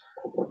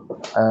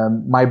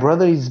 My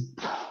brother is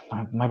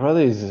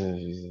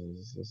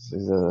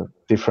a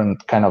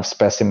different kind of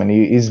specimen.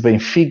 He's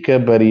Benfica,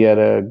 but he had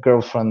a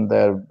girlfriend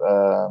that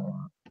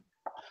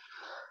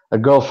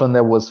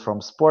was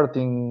from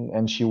Sporting,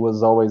 and she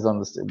was always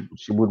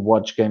she would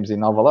watch games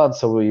in Alvalade,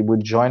 so he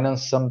would join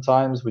us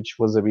sometimes, which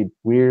was a bit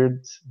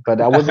weird.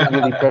 But I wasn't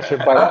really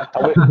pressured by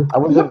I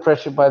wasn't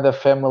pressured by the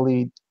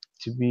family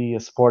to be a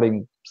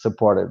Sporting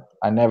supporter.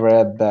 I never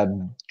had that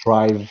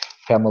drive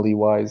family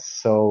wise.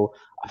 So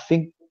I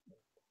think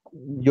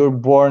you're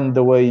born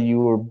the way you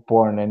were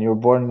born, and you're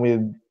born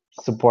with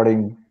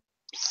supporting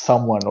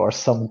someone or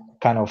some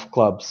kind of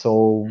club.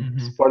 So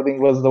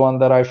Sporting was the one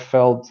that I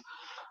felt.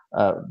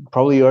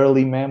 Probably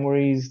early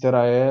memories that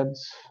I had,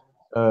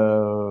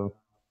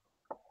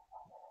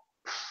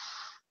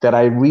 that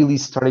I really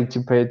started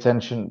to pay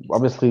attention.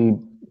 Obviously,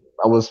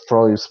 I was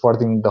probably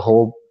Sporting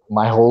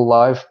my whole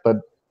life, but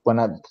when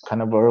I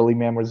kind of early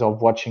memories of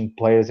watching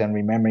players and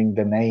remembering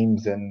the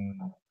names and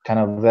kind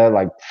of that,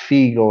 like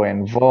Figo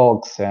and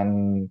Volks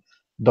and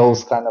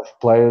those kind of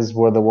players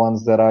were the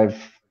ones that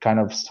I've kind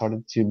of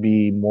started to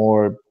be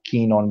more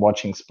keen on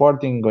watching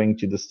Sporting, going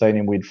to the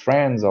stadium with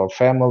friends or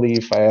family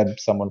if I had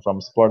someone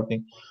from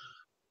Sporting.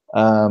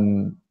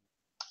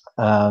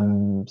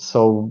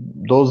 So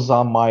those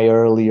are my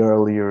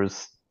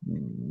earliest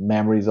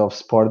memories of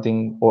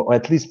Sporting, or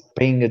at least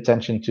paying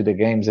attention to the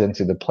games and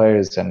to the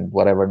players and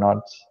whatever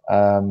not.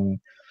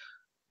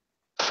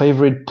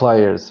 Favorite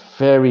players,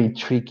 very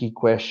tricky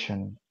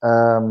question.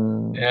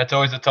 Yeah, it's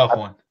always a tough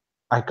one.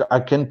 I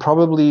can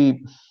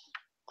probably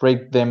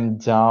break them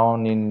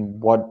down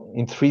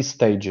in 3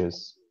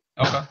 stages.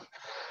 Okay.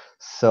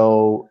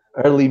 So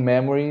early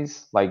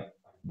memories like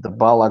the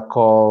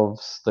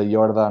Balakovs, the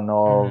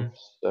Yordanovs,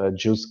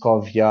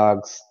 Juskov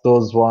Yags,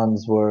 those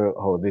ones were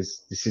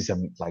this is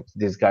like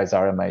these guys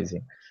are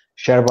amazing.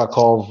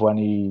 Sherbakov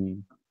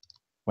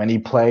when he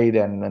played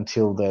and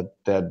until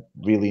that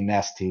really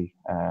nasty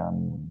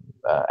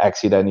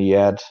accident he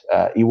had,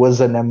 he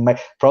was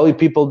probably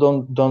people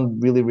don't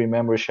really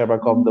remember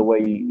Sherbakov the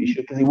way he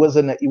should, because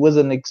he was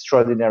an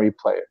extraordinary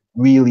player,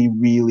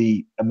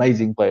 really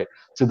amazing player,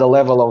 to the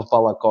level of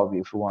Balakov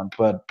if you want,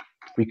 but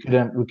we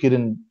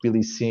couldn't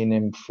really see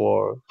him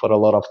for a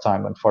lot of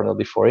time,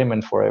 unfortunately for him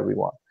and for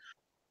everyone.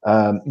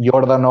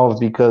 Yordanov,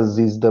 because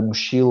he's the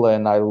Mochila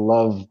and I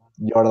love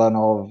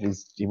Yordanov.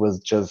 He was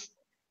just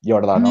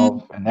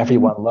Yordanov and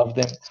everyone loved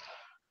him.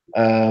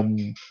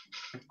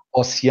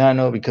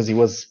 Oceano, because he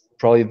was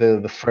probably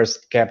the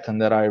first captain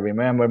that I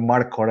remember.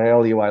 Mark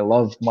Aurelio, I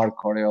loved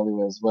Mark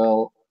Aurelio as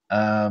well.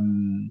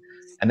 And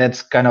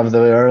that's kind of the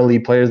early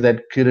players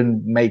that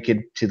couldn't make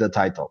it to the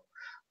title.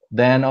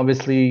 Then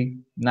obviously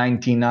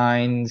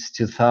 99s,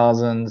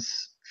 2000s,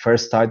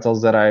 first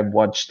titles that I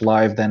watched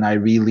live. Then I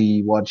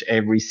really watched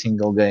every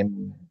single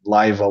game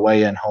live,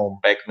 away and home.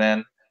 Back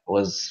then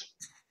was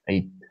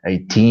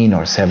 18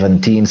 or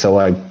 17, so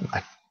I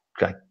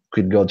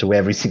could go to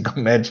every single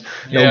match.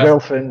 No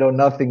girlfriend, no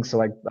nothing,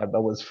 so I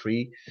was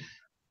free.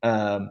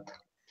 I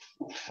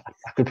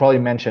could probably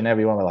mention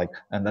everyone like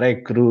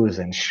André Cruz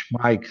and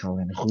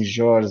Schmeichel and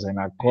Rujors and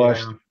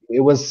Acosta.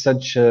 It was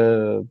such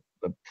a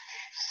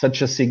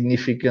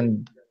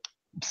significant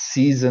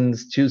 2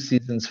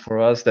 seasons for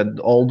us, that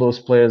all those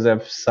players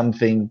have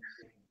something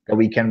that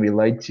we can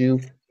relate to.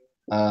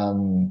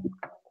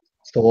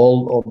 So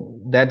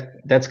all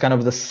that's kind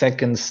of the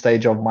second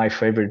stage of my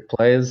favorite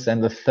players,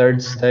 and the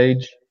third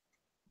stage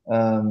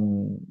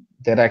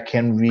that I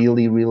can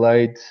really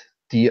relate,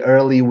 the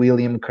early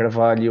William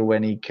Carvalho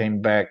when he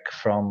came back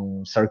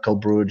from Cercle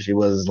Brugge. He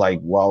was like,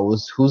 wow,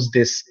 who's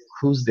this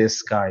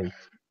guy?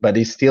 But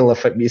he's still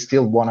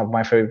one of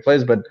my favorite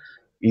players. But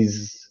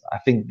I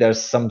think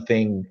there's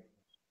something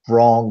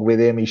wrong with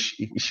him. He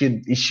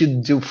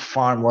should do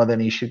far more than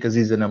he should, because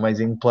he's an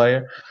amazing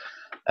player.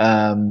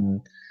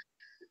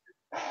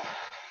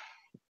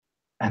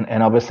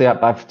 and obviously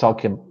I've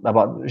talked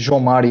about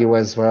João Mario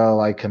as well,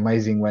 like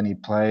amazing when he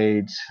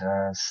played.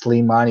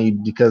 Slimani,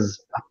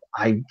 because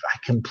I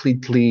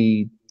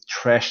completely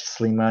trashed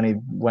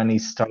Slimani when he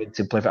started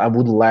to play. I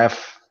would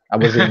laugh. I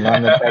was in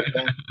London back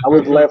then. I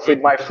would laugh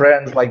with my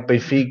friends like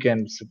Benfica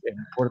and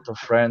Porto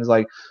friends,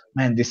 like,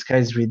 man, this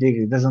guy's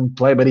ridiculous. He doesn't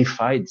play, but he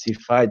fights. He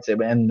fights.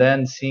 And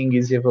then seeing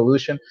his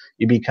evolution,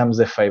 he becomes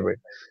a favorite.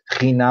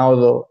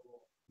 Ronaldo,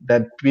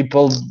 that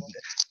people,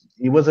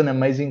 he was an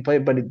amazing player,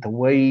 but the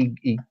way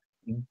he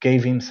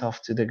gave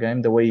himself to the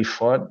game, the way he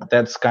fought,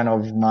 that's kind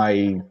of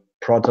my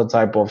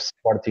prototype of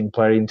Sporting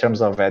player in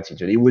terms of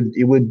attitude. He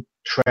would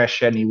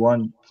trash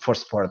anyone for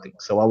Sporting.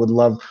 So I would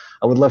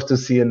love to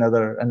see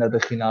another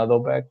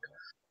Ronaldo back.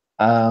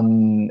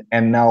 And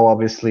now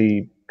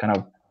obviously kind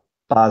of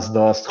past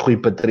Dost, Rui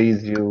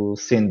Patrício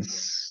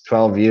since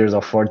 12 years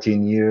or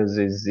 14 years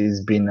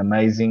is been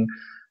amazing.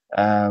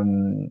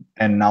 And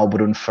now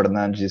Bruno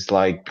Fernandes is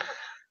like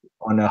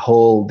on a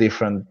whole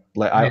different.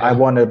 Like I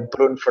want a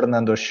Bruno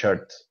Fernandes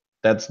shirt.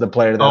 That's the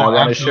player that I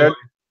want a shirt.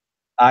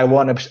 I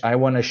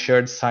want a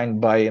shirt signed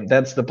by him.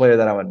 That's the player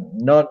that I want.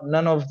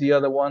 None of the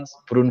other ones.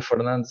 Bruno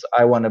Fernandes.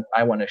 I want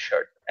a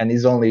shirt, and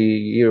he's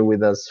only here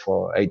with us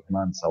for 8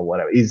 months or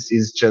whatever.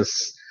 He's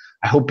just.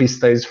 I hope he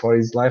stays for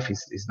his life.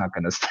 He's not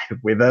gonna stay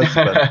with us,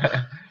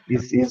 but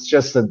it's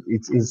just a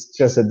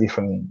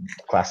different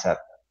class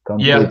act.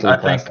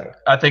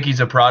 I think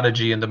he's a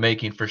prodigy in the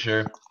making for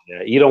sure.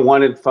 Yeah, you don't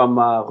want it from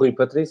Rui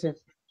Patrício?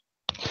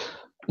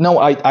 No,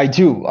 I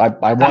do.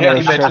 I want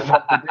a shirt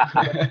from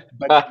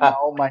but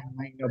now my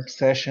main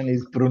obsession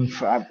is Bruno.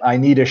 I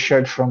need a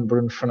shirt from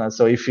Bruno Fernandes.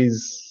 So if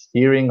he's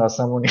hearing or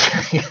someone,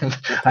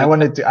 I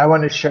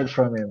want a shirt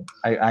from him.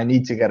 I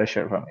need to get a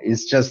shirt from him.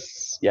 It's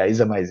just, he's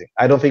amazing.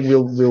 I don't think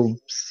we'll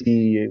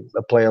see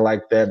a player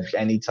like that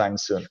anytime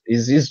soon.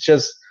 He's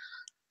just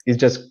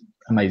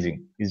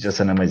amazing. He's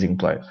just an amazing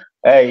player.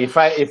 Hey, if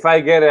I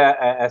get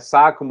a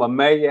saco, uma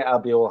meia, I'll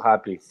be all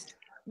happy.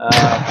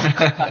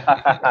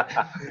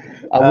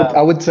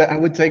 I would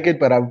take it,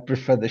 but I would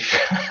prefer the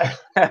shirt.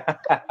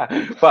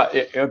 But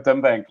eu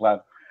também,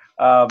 claro.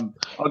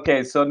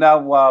 Okay, so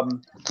now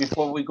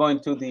before we go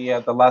into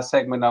the last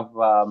segment of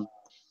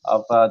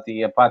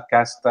the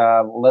podcast,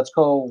 let's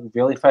go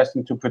really fast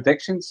into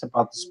predictions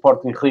about the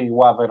Sporting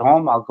Rio Ave at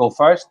home. I'll go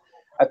first.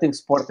 I think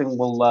Sporting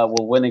will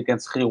win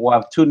against Rio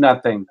Ave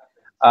 2-0.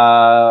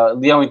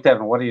 Leão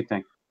Interno, what do you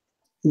think?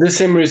 The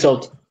same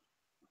result.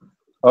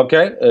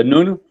 Okay,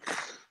 Nuno?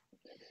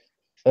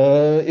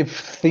 If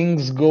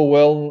things go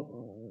well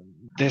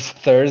this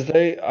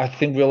Thursday, I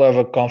think we'll have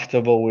a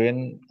comfortable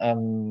win.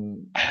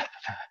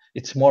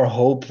 It's more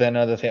hope than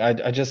other thing.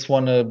 I just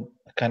want a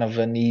kind of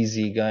an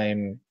easy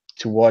game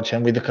to watch,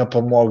 and with a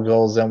couple more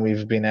goals than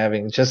we've been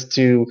having, just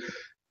to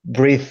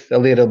breathe a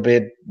little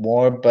bit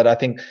more. But I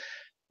think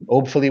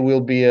hopefully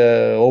will be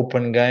a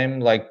open game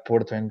like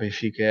Porto and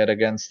Benfica had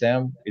against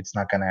them. It's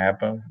not going to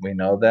happen. We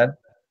know that.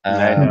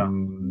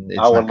 It's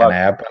not going to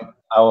happen.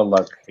 Our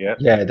luck, yeah.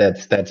 Yeah,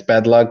 that's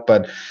bad luck,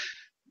 but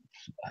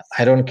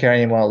I don't care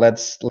anymore.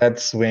 Let's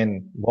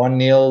win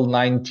 1-0,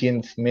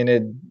 19th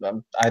minute.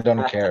 I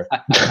don't care.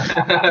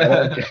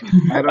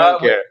 I don't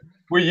care.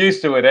 We're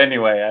used to it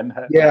anyway, and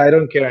I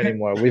don't care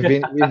anymore. We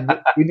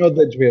know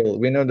the drill.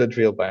 We know the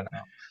drill by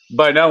now.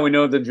 By now we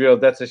know the drill.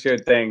 That's a sure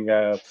thing.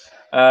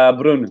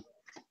 Bruno.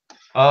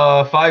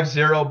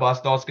 5-0.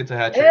 Bastos gets a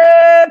hat trick.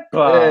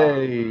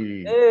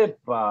 Epa.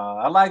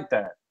 I like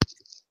that.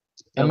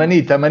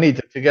 Amanita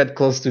to get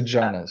close to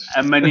Jonas.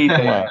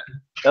 Amanita.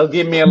 They'll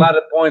give me a lot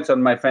of points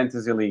on my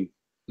fantasy league.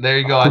 There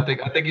you go. I think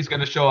he's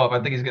going to show up.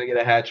 I think he's going to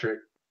get a hat trick.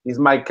 He's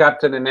my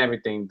captain and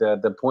everything.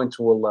 The points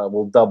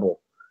will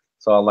double.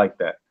 So I like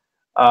that.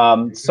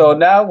 So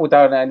now,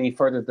 without any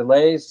further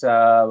delays,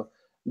 Leão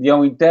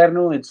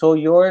Interno, it's all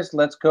yours.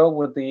 Let's go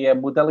with the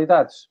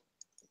modalidades.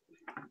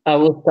 I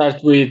will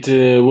start with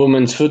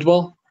women's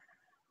football.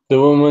 The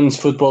women's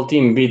football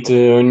team beat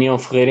União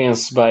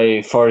Ferreirense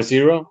by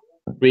 4-0,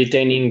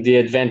 retaining the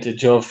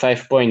advantage of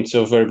 5 points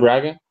over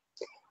Braga.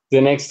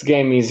 The next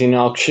game is in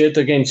Alcochete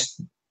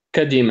against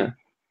Cadima.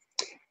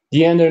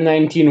 The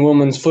under-19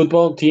 women's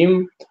football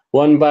team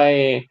won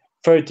by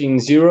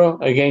 13-0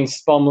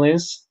 against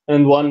Palmeirense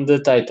and won the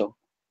title.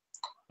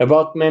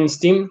 About men's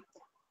team,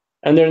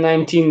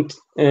 under-19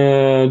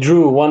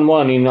 drew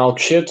 1-1 in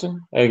Alcochete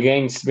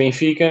against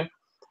Benfica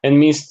and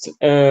missed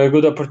a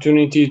good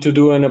opportunity to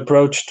do an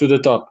approach to the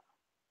top.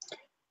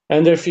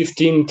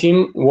 Under-15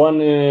 team won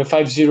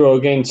 5-0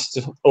 against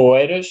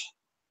Oeiras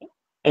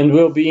and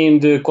will be in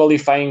the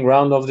qualifying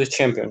round of the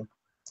champion.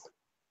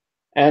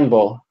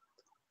 Handball.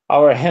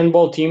 Our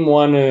handball team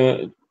won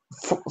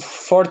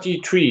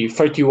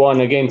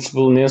 43-31 against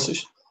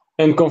Belenenses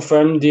and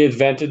confirmed the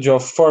advantage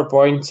of 4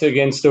 points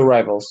against the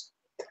rivals.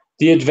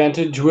 The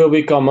advantage will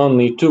become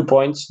only 2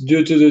 points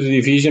due to the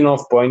division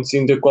of points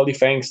in the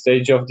qualifying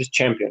stage of the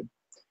champion.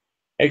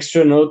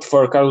 Extra note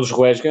for Carlos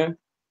Ruesga.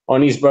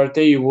 On his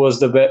birthday, he was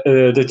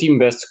the team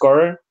best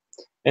scorer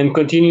and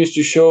continues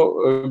to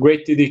show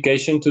great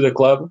dedication to the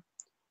club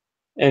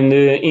and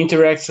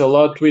interacts a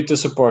lot with the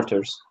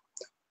supporters.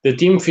 The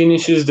team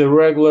finishes the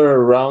regular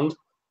round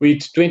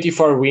with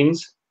 24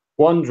 wins,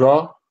 1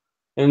 draw,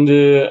 and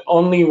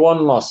only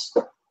 1 loss.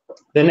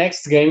 The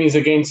next game is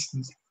against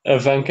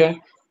Avanca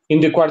in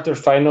the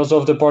quarterfinals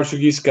of the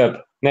Portuguese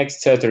Cup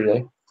next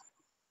Saturday.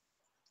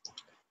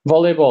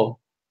 Volleyball.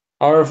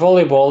 Our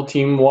volleyball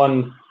team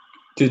won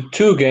the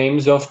 2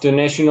 games of the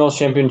National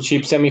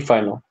Championship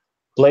semi-final,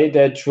 played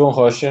at João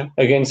Rocha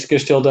against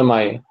Castelo da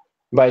Maia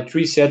by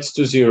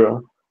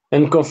 3-0,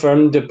 and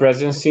confirmed the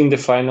presence in the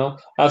final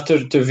after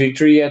the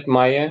victory at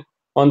Maia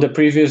on the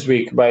previous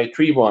week by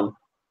 3-1.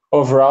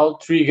 Overall,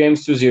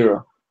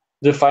 3-0.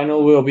 The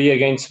final will be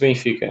against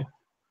Benfica.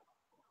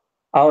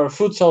 Our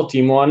futsal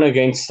team won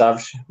against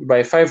Chaves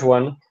by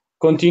 5-1,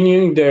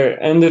 continuing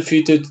their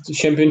undefeated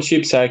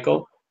championship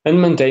cycle and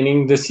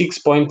maintaining the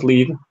 6-point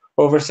lead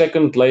over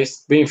second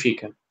place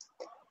Benfica.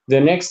 The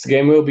next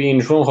game will be in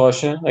João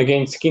Rocha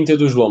against Quinta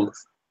dos Lombos.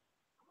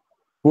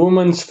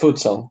 Women's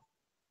futsal.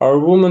 Our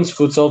women's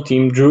futsal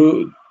team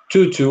drew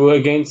 2-2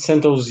 against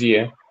Santa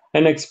Luzia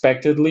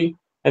unexpectedly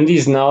and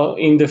is now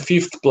in the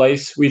 5th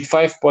place with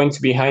 5 points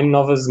behind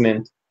Nova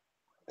Semente.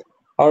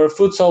 Our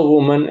futsal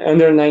women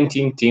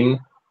under-19 team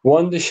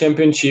won the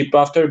championship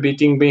after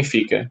beating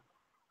Benfica.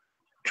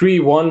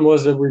 3-1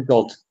 was the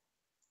result.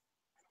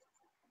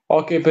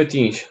 Hockey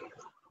Patins.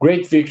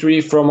 Great victory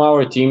from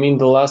our team in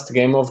the last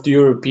game of the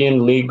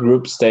European League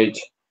group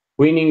stage,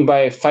 winning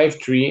by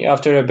 5-3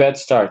 after a bad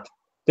start.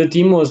 The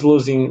team was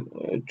losing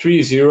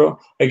 3-0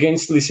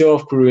 against Liceo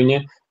of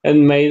Coruña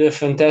and made a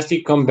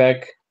fantastic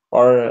comeback,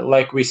 or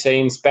like we say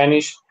in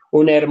Spanish,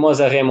 una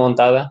hermosa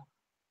remontada.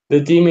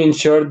 The team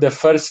ensured the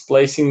first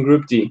place in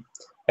Group D,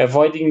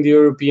 avoiding the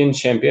European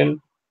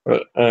champion,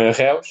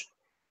 Reus,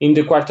 in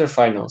the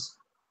quarterfinals.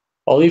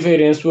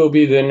 Oliveirense will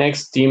be the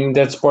next team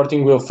that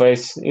Sporting will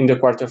face in the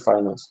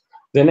quarterfinals.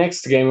 The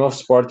next game of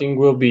Sporting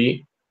will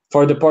be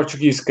for the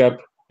Portuguese Cup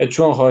at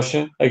João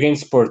Rocha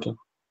against Porto.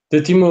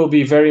 The team will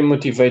be very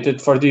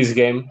motivated for this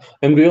game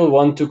and will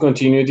want to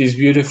continue this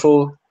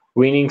beautiful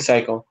winning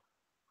cycle.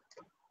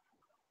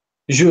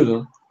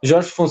 Judo.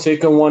 Jorge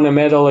Fonseca won a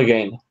medal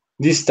again.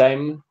 This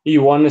time, he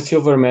won a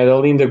silver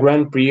medal in the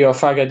Grand Prix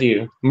of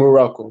Agadir,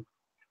 Morocco,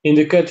 in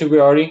the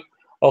category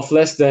of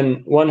less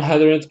than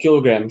 100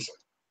 kilograms.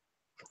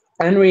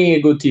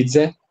 Henry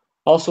Gutidze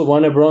also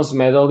won a bronze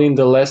medal in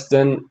the less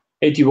than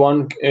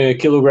 81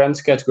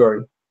 kilograms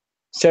category.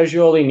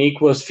 Sergio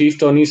Olinick was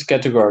 5th on his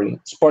category,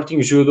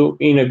 Sporting Judo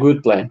in a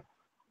good plan.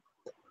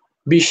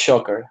 Beach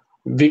Soccer.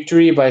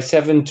 Victory by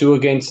 7-2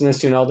 against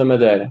Nacional da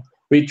Madeira,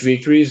 with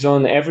victories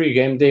on every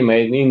game they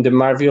made in the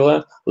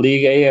Marvila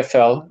League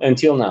AFL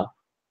until now.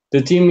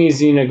 The team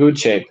is in a good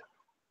shape.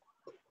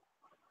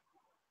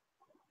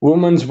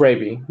 Women's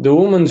Rugby. The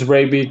Women's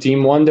Rugby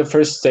team won the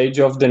first stage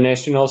of the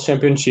National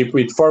Championship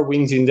with 4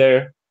 wins in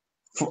their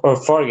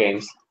 4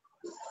 games.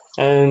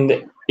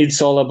 And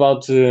it's all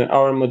about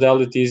our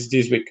modalities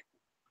this week.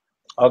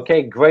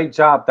 Okay, great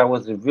job. That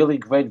was a really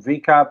great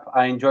recap.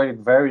 I enjoyed it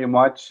very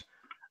much.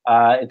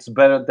 It's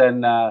better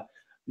than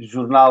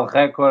Jornal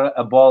Record,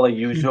 A Bola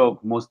e o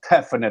Jogo, most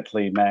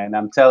definitely, man.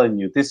 I'm telling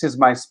you, this is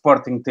my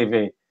Sporting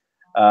TV.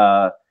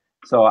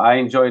 So I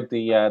enjoyed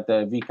the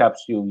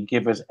recaps you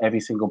give us every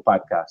single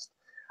podcast.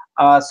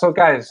 So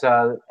guys,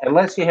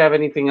 unless you have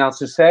anything else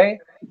to say,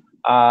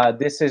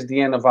 this is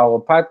the end of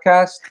our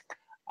podcast.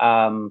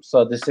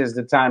 So this is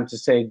the time to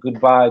say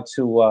goodbye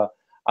to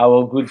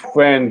our good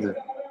friend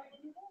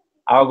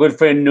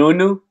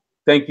Nuno.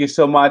 Thank you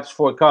so much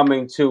for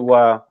coming to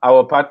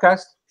our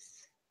podcast.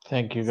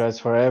 Thank you guys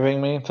for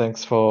having me.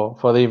 Thanks for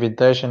the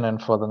invitation and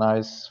for the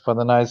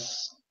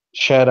nice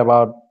chat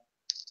about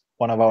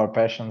one of our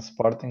passions,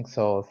 Sporting.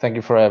 So thank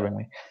you for having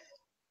me.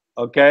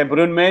 Okay,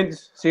 Bruno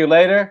Mendes, see you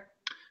later.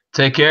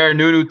 Take care,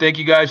 Nuno. Thank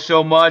you guys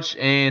so much.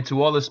 And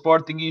to all the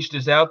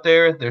Sportingistas out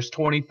there, there's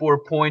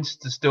 24 points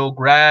to still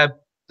grab.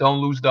 Don't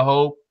lose the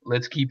hope.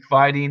 Let's keep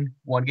fighting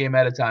 1 game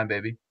at a time,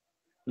 baby.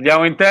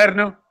 Leão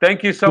Interno,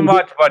 thank you so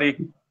much, buddy.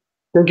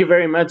 Thank you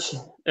very much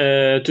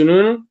to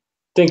Nuno.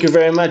 Thank you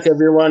very much,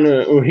 everyone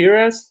who hear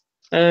us.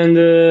 And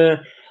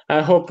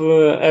I hope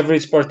every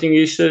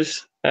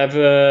Sportingistas have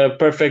a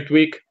perfect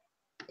week.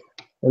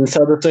 And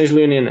saudações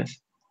leoninas.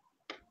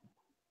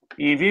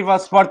 E viva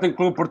Sporting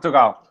Clube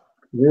Portugal.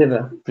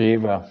 Viva.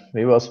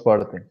 Viva o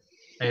Sporting.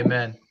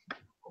 Amen.